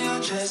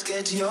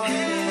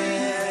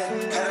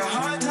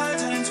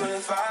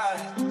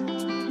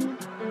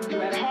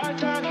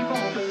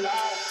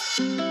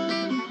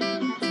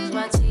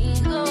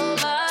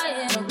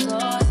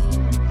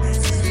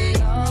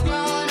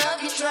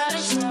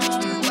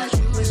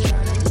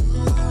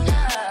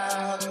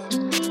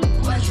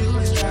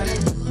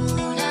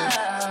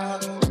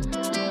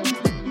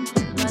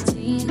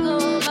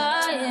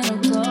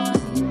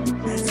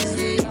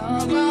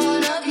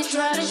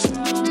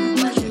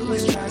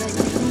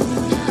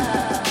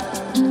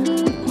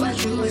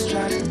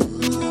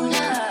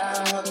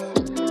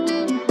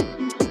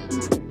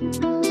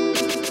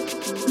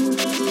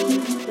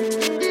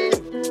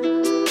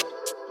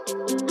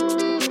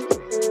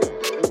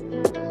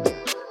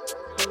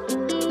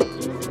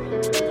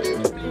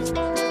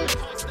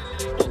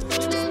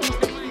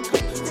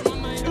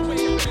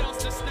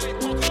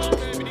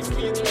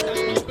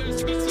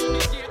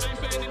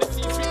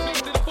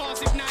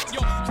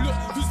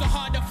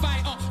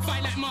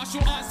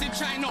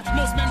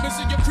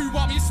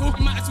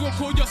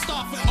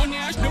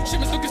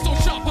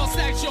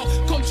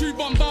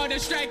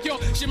strike yo.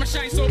 Shimmer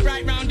shine so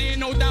bright round here,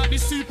 no doubt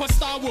this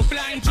superstar will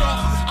blind yo.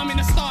 I'm in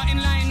the starting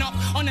lineup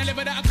on a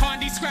level that I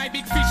can't describe.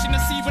 Big fish in the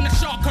sea when the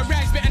shark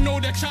arrives, better know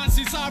the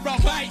chances are I'll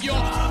bite yo.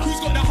 Who's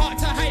got the heart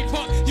to hype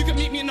up? You can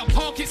meet me in the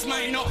park, it's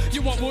mine up.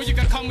 You want war, you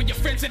can come with your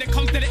friends till it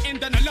comes to the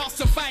end and the last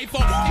survivor.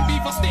 In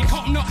beef I stay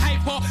hot, I'm not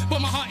hyper, but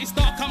my heart is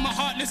dark, I'm a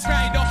heartless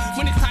rider.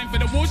 When it's time for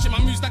the worship,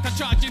 I moves like a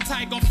charging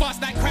tiger,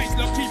 fast like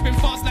Chrysler, creeping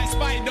fast like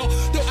Spider.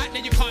 Don't act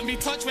that you can't be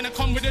touched. When I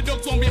come with the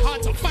dogs, won't be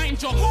hard to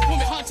find you. Won't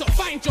be hard to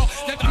find you.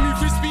 Like I move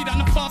with speed, I'm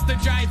the faster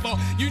driver.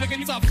 You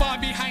looking so far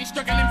behind,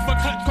 struggling for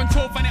clutch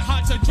control, find it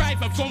hard to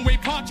drive. I've gone way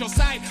past your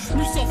side.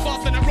 Move so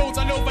fast on the roads,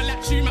 I'll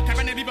overlap you. I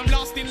can't even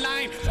last in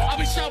line. I've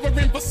been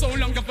showering for so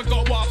long, I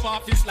forgot what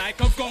half is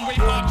like. I've gone way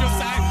past your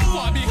side,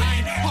 far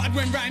behind. Hard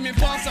when rhyming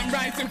fast, I'm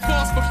rising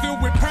fast, but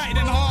filled with pride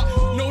and heart.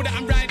 Know that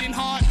I'm riding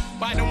hard,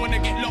 but I don't wanna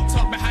get locked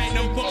up behind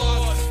them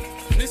bars.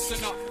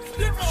 Listen up.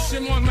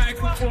 Shim on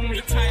microphone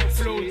with tight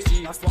flow,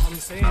 G. That's what I'm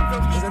saying.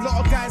 There's a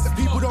lot of guys that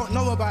people don't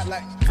know about,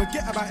 like,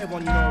 forget about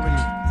everyone you know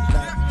already.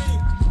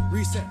 Like,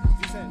 reset,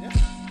 yeah?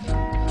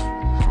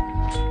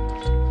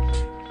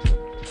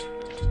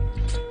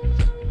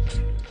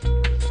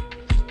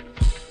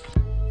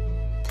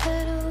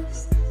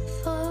 Petals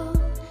fall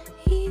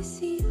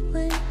easy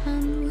when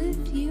I'm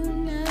with you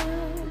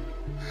now.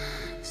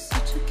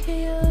 Such a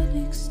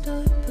chaotic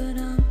start, but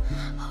I'm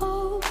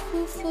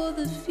hopeful for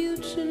the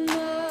future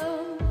now.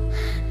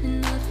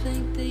 And I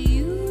thank the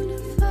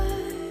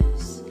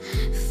universe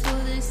for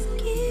this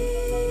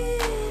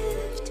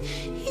gift.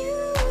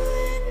 You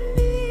and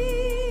me,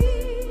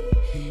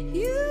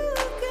 you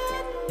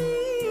got me.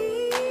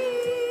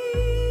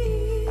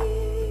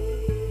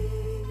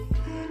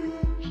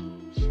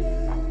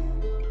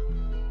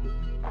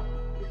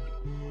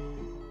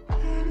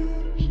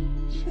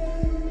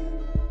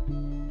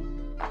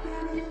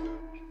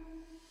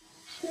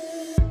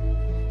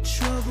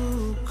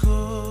 Trouble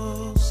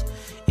calls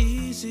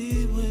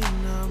easy when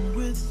I'm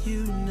with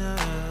you now.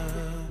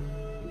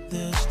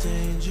 There's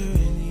danger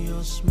in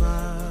your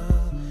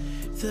smile,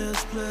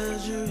 there's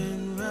pleasure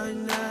in right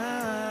now.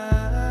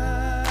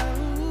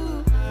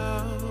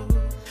 How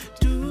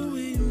do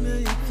we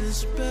make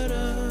this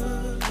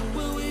better?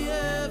 Will we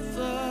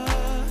ever?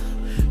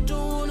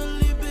 Don't wanna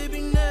leave,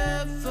 baby,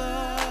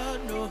 never.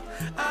 No,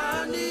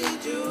 I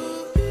need you.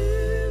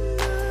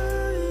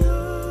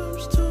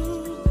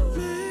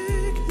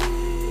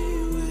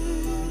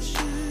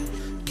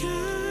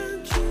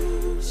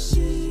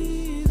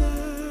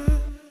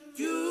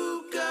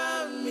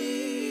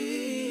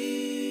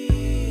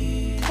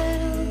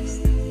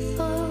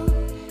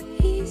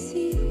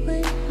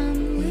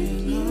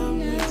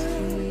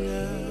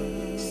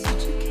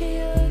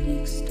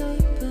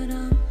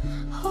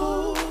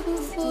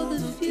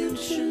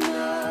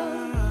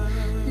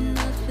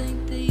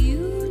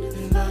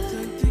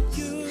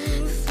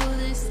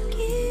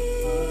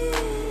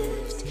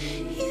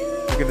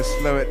 Gonna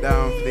slow it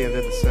down for the end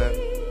of the set.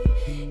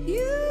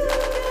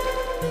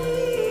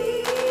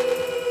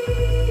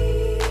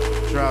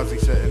 Drowsy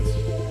settings.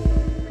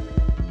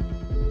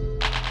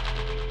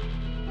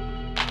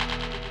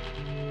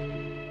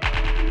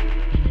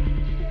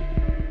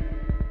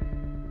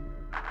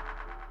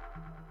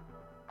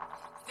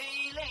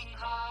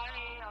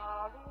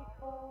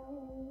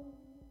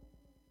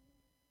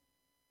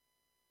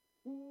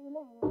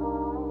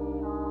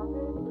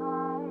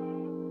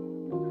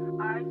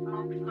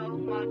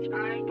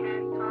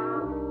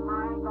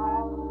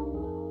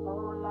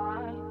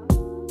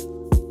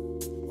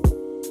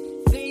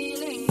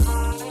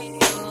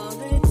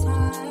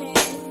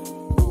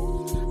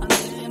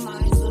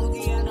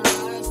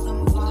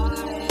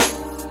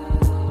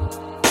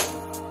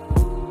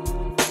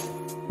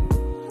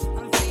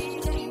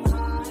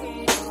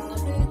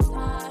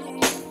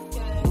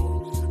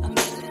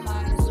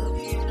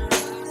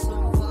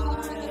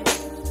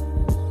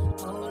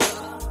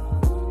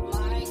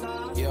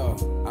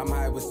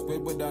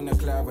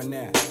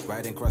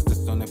 Riding across the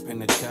sun up in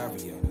the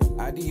chariot.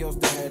 Adios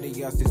to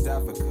Hadios is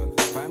Africa.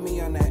 Find me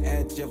on the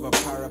edge of a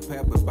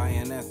parapet with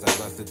bayonets. I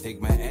got to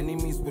take my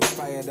enemies with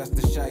fire, that's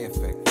the shy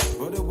effect.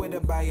 Brother with a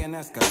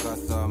bayonet, I got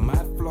some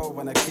mad flow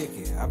when I kick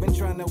it. I've been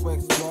trying to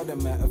explore the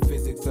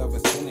metaphysics of a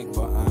cynic,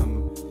 but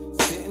I'm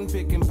sitting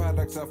picking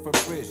products off a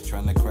bridge,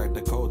 trying to crack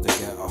the code to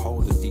get a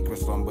hold of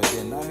secrets from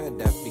within. I heard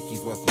that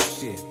Vicky's was some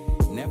shit.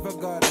 Never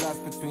got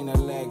lost between her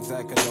legs,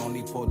 I could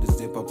only pull the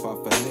zip up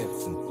off her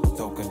lips. And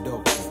toke a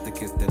dope just to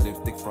kiss the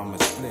lipstick from a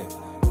split.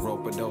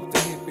 Rope a dope to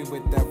hit me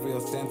with that real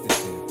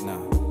sensitive.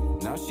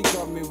 Now she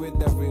got me with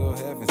that real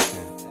heaven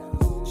sent.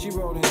 She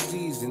rolling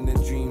C's in the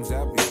dreams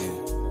I be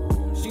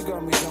in. She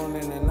got me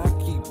zoning and I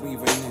keep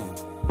weaving in.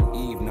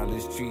 Eve,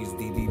 knowledge trees,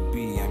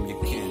 DDB, I'm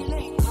your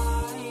kin.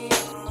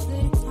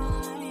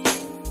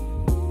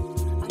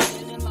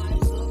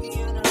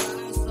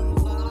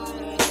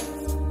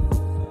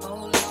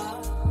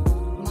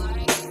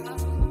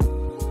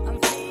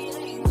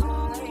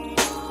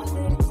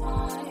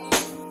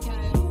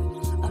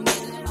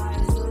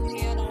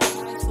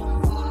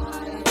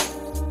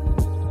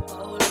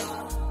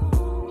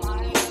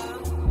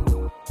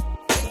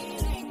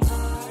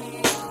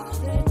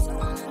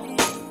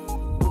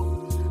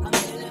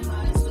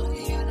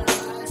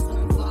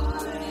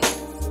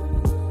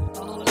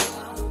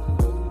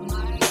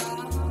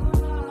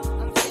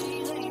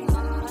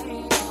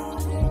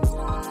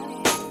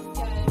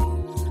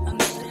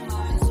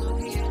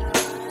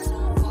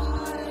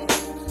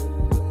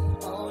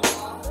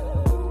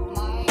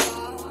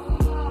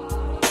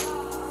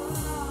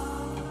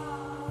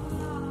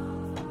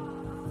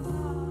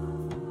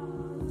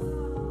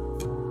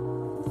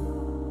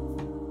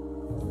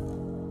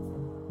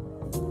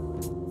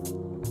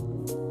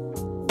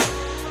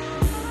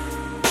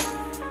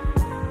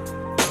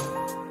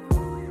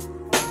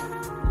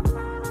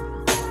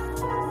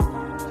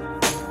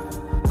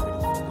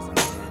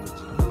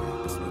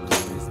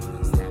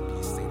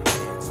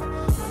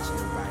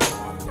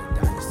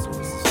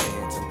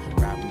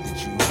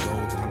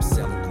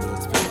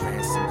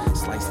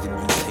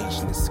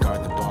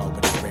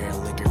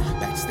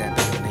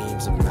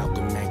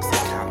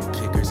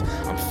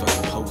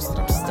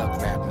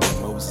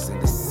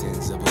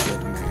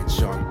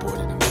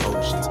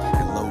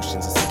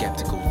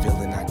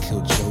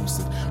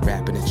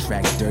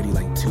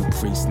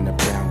 grease in a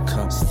brown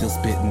cup. Still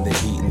spitting the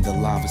heat and the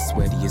lava,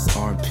 sweaty as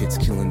armpits,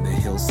 killing the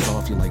hills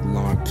soft. You like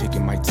Lauren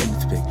picking my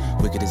toothpick.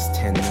 Wicked as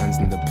 10 nuns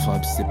in the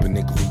pub, sipping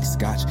a Greek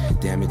scotch.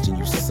 Damaging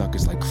you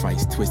suckers like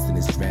Christ, twisting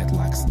his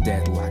dreadlocks.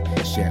 Deadlock,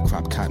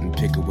 sharecrop cotton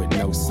picker with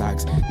no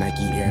socks.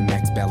 Nike Air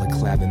Max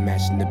balaclava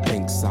matching the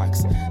pink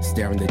socks.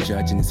 Staring the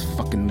judge in his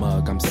fucking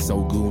mug, I'm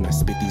so goon. I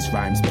spit these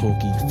rhymes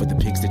pokey for the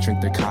pigs to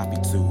drink their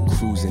coffee too.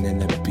 Cruising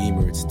in a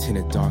Beamer, it's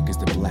tinted dark as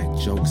the black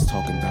jokes.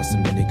 Talking about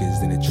some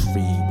niggas in a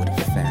tree with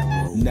a fat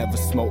robe. Never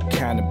smoke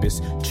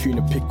cannabis,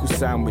 tuna pickle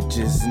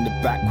sandwiches in the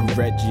back with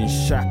Reggie and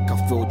Shaq.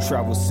 I feel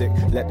travel sick,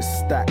 let the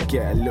stack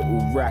get a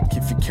little rack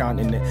if you're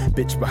counting it.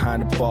 Bitch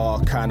behind the bar,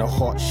 kinda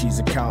hot, she's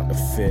a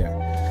counterfeit.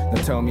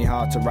 Now tell me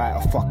how to write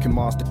a fucking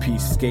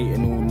masterpiece.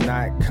 Skating all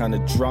night, kinda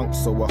drunk,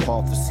 so we're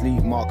half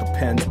asleep. Marker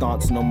pens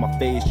dancing on my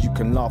face, you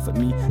can laugh at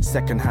me.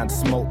 Secondhand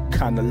smoke,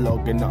 kinda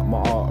logging up my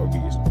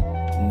arteries.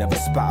 Never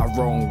spat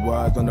a wrong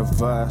word on a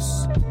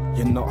verse.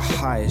 You're not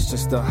high, it's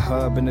just a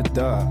herb in the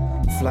dirt.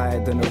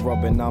 Flyer than a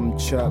robin, I'm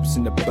chirps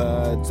in the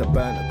birds. I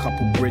burnt a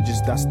couple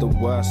bridges, that's the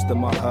worst of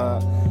my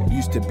hurt.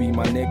 Used to be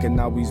my nigga,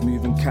 now he's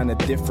moving kinda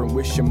different.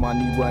 Wishing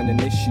money weren't an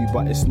issue,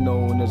 but it's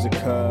known as a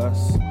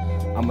curse.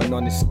 I'm an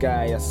honest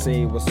guy, I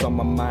say what's on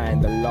my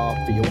mind. I laugh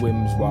at your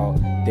whims while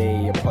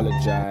they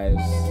apologise.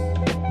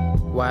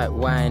 White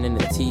wine in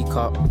a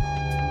teacup,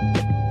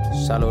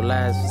 shallow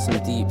lies with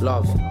some deep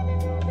love.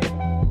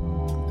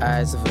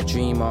 Eyes of a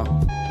dreamer,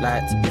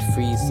 like to be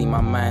free, see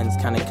my mind's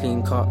kinda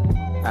clean cut.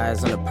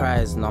 Eyes on the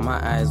prize, now my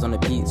eyes on the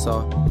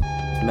pizza.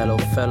 Mellow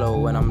fellow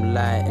when I'm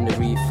light in the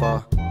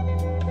reefer.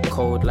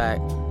 Cold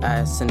like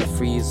ice in the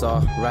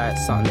freezer. Write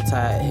something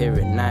tight, hear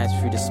it nice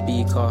through the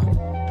speaker.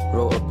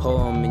 Wrote a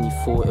poem and you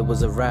thought it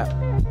was a rap,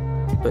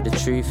 but the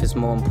truth is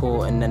more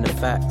important than the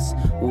facts.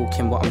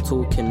 Walking what I'm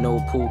talking, no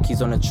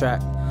porkies on the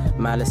track.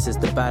 Malice is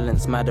the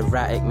balance, mad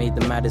erratic, made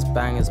the maddest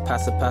bangers.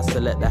 Passa,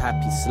 let the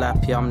happy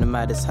slap, yeah, I'm the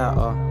maddest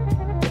hatter.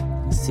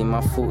 See,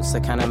 my thoughts are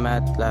kinda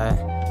mad, like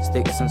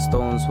sticks and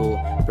stones will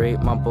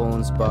break my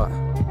bones, but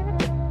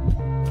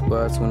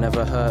words will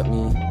never hurt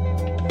me.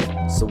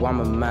 So I'm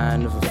a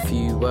man of a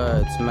few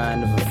words,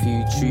 man of a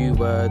few true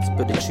words,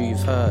 but the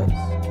truth hurts.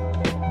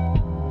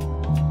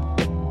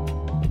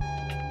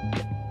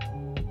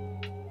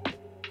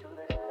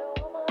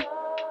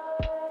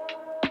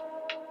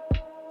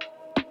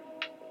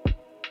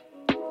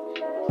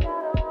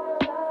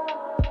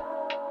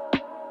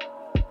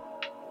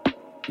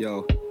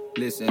 Yo,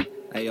 listen,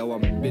 ayo,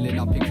 I'm billing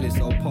up in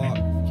Clisso Park.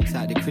 Keeps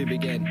out the crib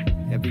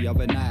again, every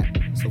other night.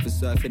 So for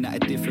surfing at a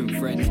different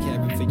friends,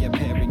 caring for your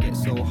parent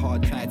gets so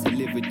hard. Trying to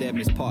live with them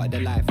is part of the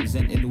life.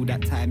 Resenting all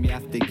that time you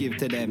have to give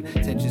to them.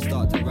 Tensions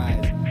start to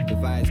rise,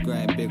 divides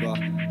growing bigger.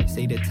 They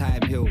say that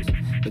time heals,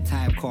 but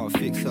time can't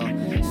fix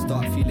her.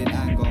 Start feeling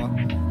anger,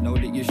 know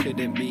that you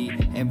shouldn't be.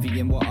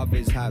 Envying what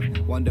others have,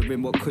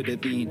 wondering what could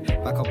have been.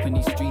 Back up in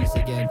these streets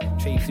again,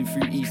 traipsing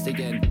through East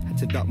again. Had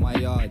to duck my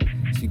yard.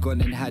 She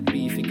gone and had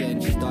beef again.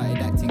 She started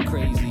acting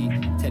crazy,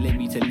 telling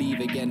me to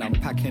leave again. I'm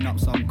packing up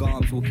some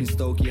garms, walking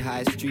Stokey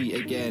High Street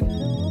again.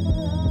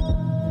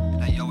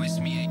 Like, yo, it's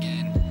me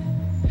again.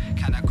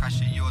 Can I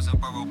crash at yours or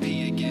borrow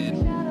P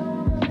again?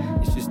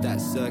 It's just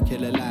that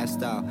circular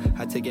lifestyle.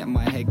 Had to get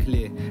my head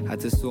clear, had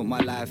to sort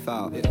my life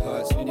out. It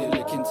hurts when you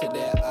look into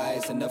their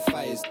eyes and the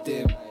fire's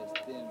dim.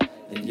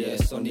 And yeah,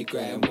 it's only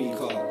growing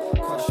weaker.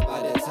 Crushed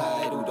by the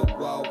tide, all the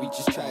while we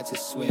just try to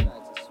swim.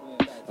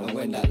 And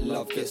when that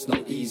love gets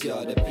no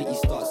easier, the pity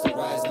starts to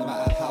rise no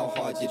matter how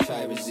hard you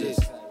try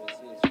resist.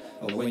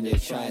 Or when you're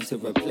trying to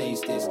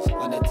replace this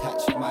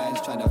unattached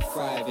minds trying to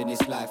thrive in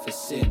this life of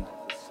sin.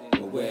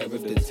 Aware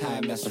of the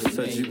time that's remaining.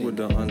 I said you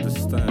wouldn't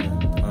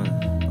understand.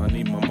 I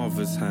need my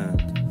mother's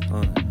hand.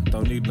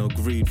 Don't need no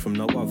greed from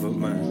no other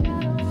man.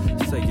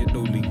 Say it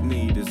all you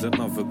need is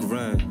another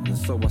grand. And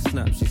so I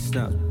snap, she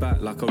snaps back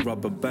like a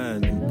rubber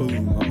band. And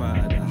boom, I'm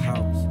out of the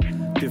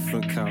house.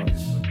 Different couch.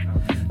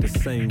 The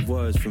same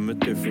words from a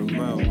different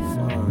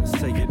mouth.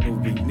 Say it all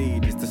we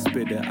need is to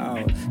spit it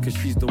out. Cause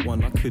she's the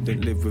one I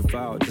couldn't live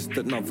without. Just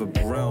another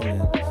Browning.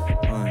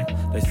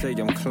 They say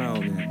I'm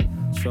clowning.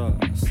 Sure,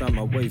 am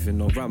I waving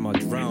or am I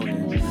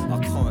drowning? I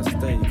can't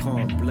stay,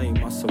 can't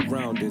blame my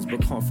surroundings,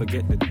 but can't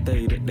forget the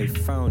day that they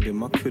found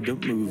him. I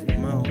couldn't move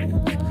mountains.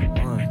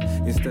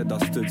 Instead I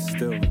stood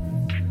still.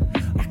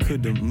 I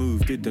couldn't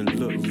move, didn't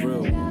look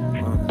real.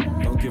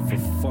 Don't give a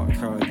fuck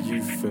how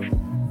you feel.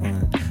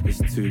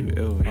 It's too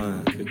ill.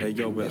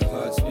 It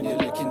hurts when you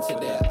look into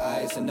their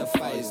eyes and the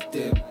fire's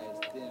dim.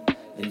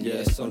 And yeah,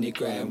 it's only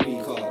growing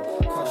weaker.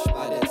 Crushed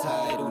by the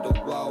tide, all the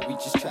while we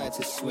just try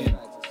to swim.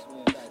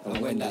 And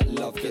when that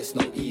love gets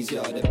no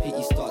easier, the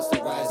pity starts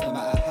to rise no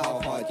matter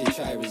how hard you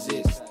try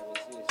resist.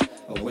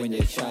 Or when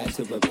you're trying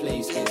to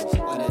replace this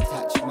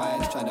unattached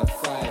minds trying to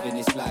thrive in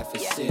this life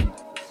of sin.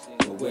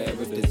 Aware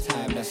of the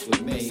time that's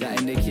remaining.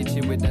 Sat in the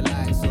kitchen with the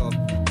lights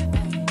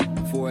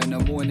off, 4 in the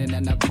morning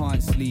and I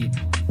can't sleep.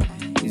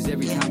 Is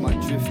every time I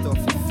drift off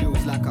it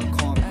feels like I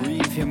can't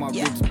breathe. Hear my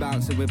ribs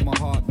bouncing with my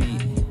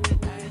heartbeat.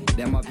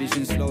 Then my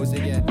vision slows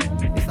again.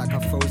 It's like I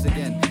froze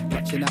again.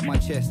 Clutching at my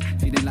chest,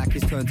 feeling like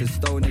it's turned to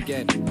stone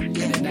again. And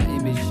then that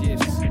image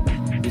shifts.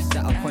 We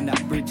sat up on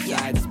that bridge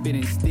side,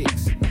 spinning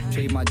sticks.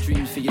 Trade my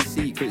dreams for your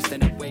secrets, then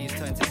the waves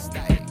turn to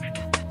static.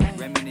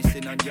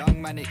 Reminiscing on young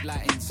manic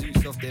lighting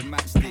suits off their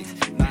matchsticks.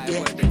 Now I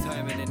work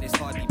determined and it's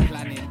hardly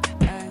planning.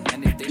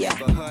 And if they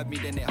never heard me,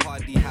 then it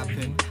hardly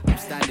happened. I'm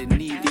standing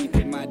knee deep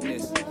in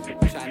madness,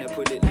 trying to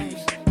pull it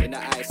loose in the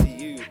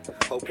ICU.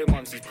 Hoping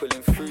Mumsy's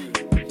pulling through.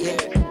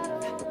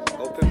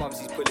 Hoping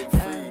Mumsy's pulling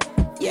through.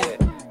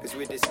 Cause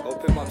with this,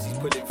 hoping Mumsy's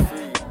pulling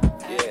through.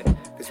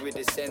 Cause we're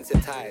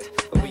desensitized,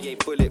 but we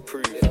ain't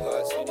bulletproof. It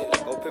hurts when you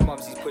like, hoping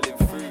Mumsy's pulling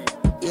through.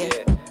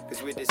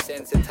 Cause we're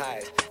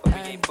desensitized, but we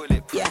ain't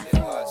bulletproof. It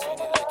hurts when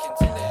you look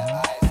into their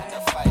eyes and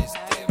the fire's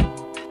dim.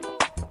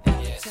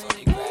 And it's on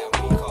the ground,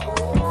 we can't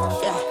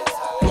crush it.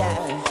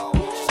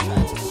 Just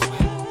trying to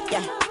swim.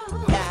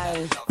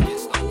 Love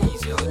gets no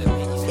easier than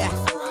peace.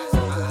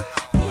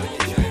 Why you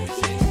trying to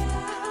resist?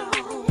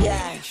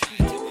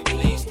 Trying to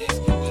replace this,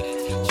 but the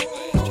teacher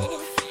man's trying to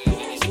find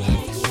when his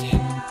life is sin.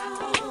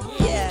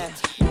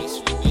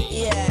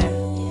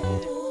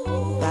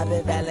 Bobby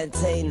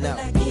Valentino. When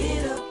I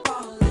get up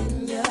all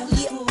in ya, we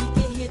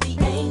can hear the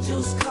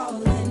angels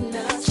calling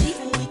us.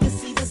 And we can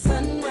see the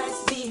sunrise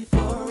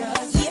before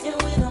us.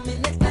 And when I'm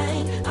in that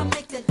thing, I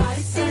make that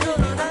body say, you know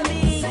what I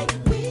mean?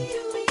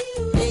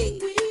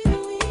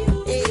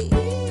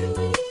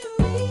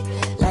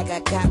 Like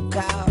a cop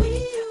car.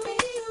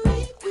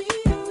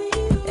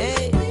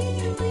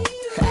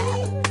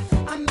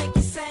 I make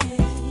you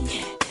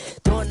sing.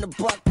 Throwing the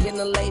buck in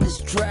the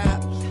latest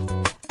drop.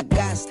 I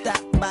got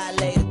stopped by a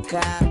lady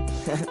cop.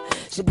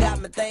 She got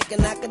me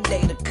thinking I could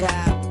date a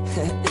cop.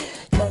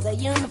 Cause her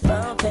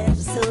uniform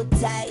pants were so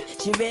tight.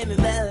 She read me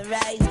well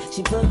right.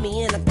 She put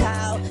me in a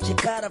car. She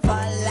cut off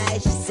all the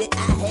lights. She said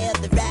I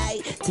have the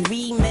right to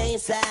remain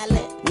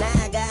silent. Now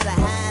I gotta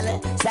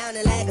holler,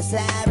 sounding like a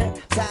siren.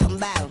 Talking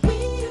about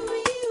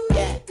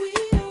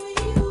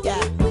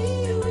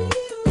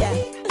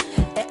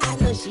and I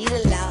know she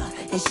the law,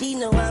 and she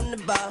know I'm the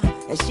ball,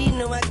 and she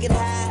know I get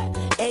high,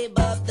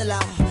 above the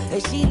law,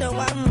 and she know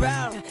I'm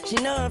wrong. She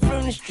know I'm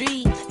from the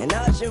street, and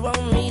all she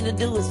want me to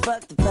do is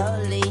fuck the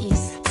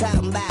police.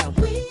 Talking about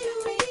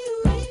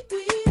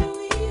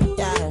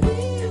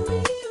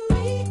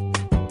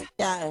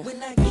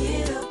When I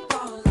get up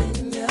all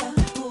in ya,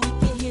 we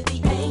can hear the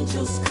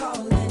angels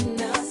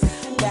calling us.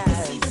 And we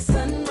can see the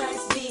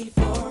sunrise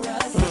before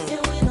us.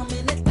 And when I'm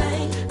in that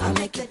thing, I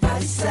make that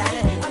body say,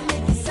 I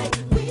make it say,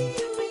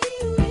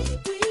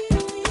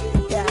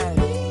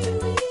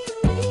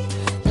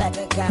 like a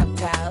cop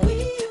car.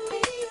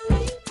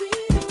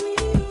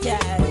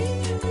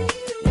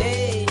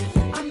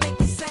 I make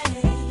it say.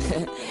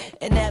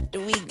 And after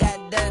we got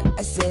done,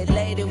 I said,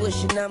 lady,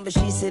 what's your number?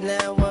 She said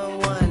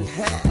 911.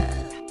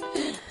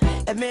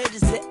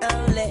 Emergency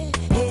only.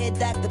 Head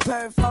doctor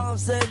perform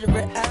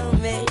surgery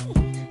on me.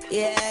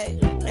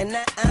 And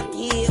now I'm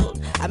healed.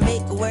 I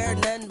make her wear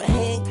nothing but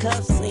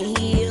handcuffs and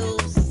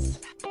heels.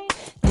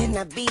 Then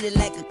I beat it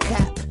like a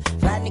cop.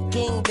 Rodney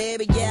King,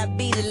 baby, I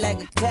beat it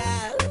like a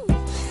cop.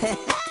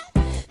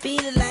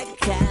 Beat it like a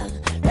cop.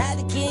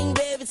 Rodney King,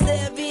 baby,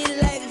 say I beat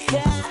it like a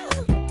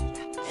cop.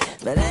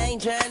 But I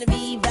ain't trying to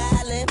be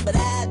violent, but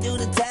I do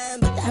the time.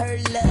 But her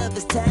love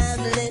is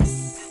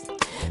timeless.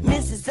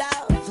 Mrs.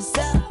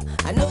 Officer,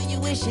 I know you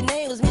wish your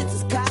name was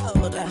Mrs.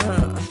 Calder,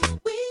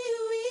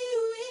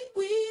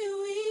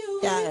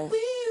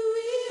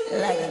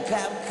 like a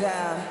cop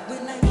car.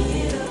 When I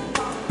get up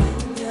all in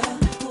ya,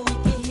 we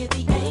can hear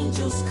the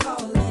angels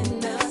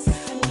calling us.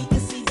 And we can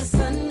see the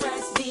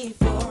sunrise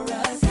before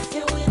us.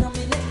 And when I'm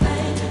in that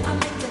thing, I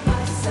make that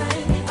body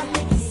sing. I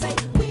make it say,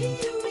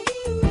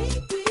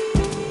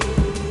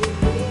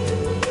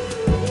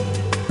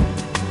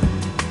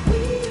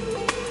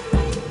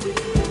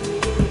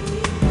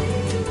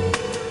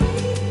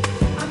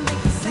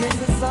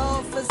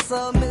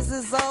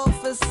 Mrs.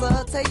 Officer,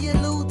 tell your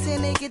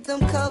lieutenant get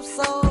them cuffs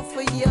off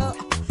for ya.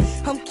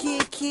 I'm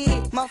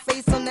kid, my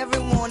face on every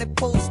wanted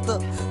poster.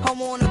 I'm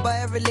wanted by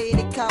every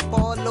lady cop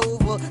all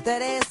over.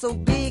 That ass so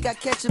big, I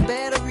catch a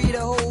battery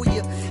to hold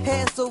you.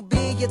 Hair so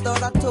big, you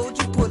thought I told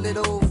you pull it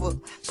over.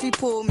 She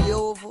pulled me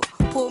over,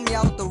 pulled me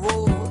out the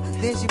Rover.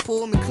 Then she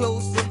pulled me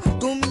closer,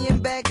 threw me in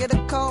back of the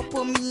car,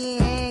 put me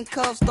in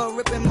handcuffs, start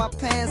ripping my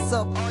pants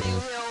up. All you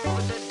hear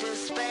over the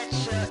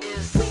dispatcher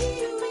is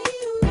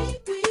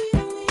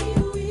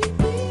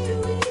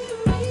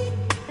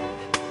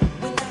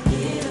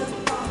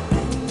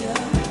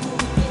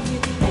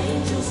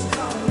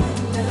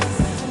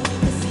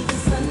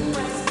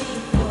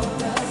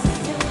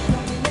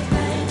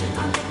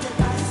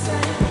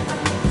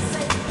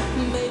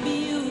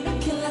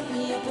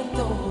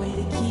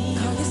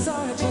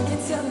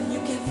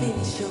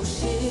your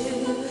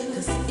shit,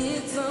 'cause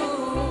it's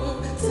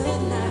on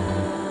tonight.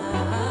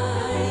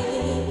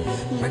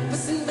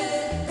 Breakfast in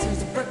bed turns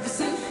to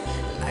breakfast in,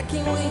 and I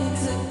can't wait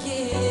to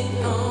get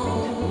it on.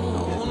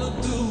 I wanna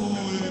do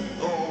it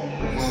all.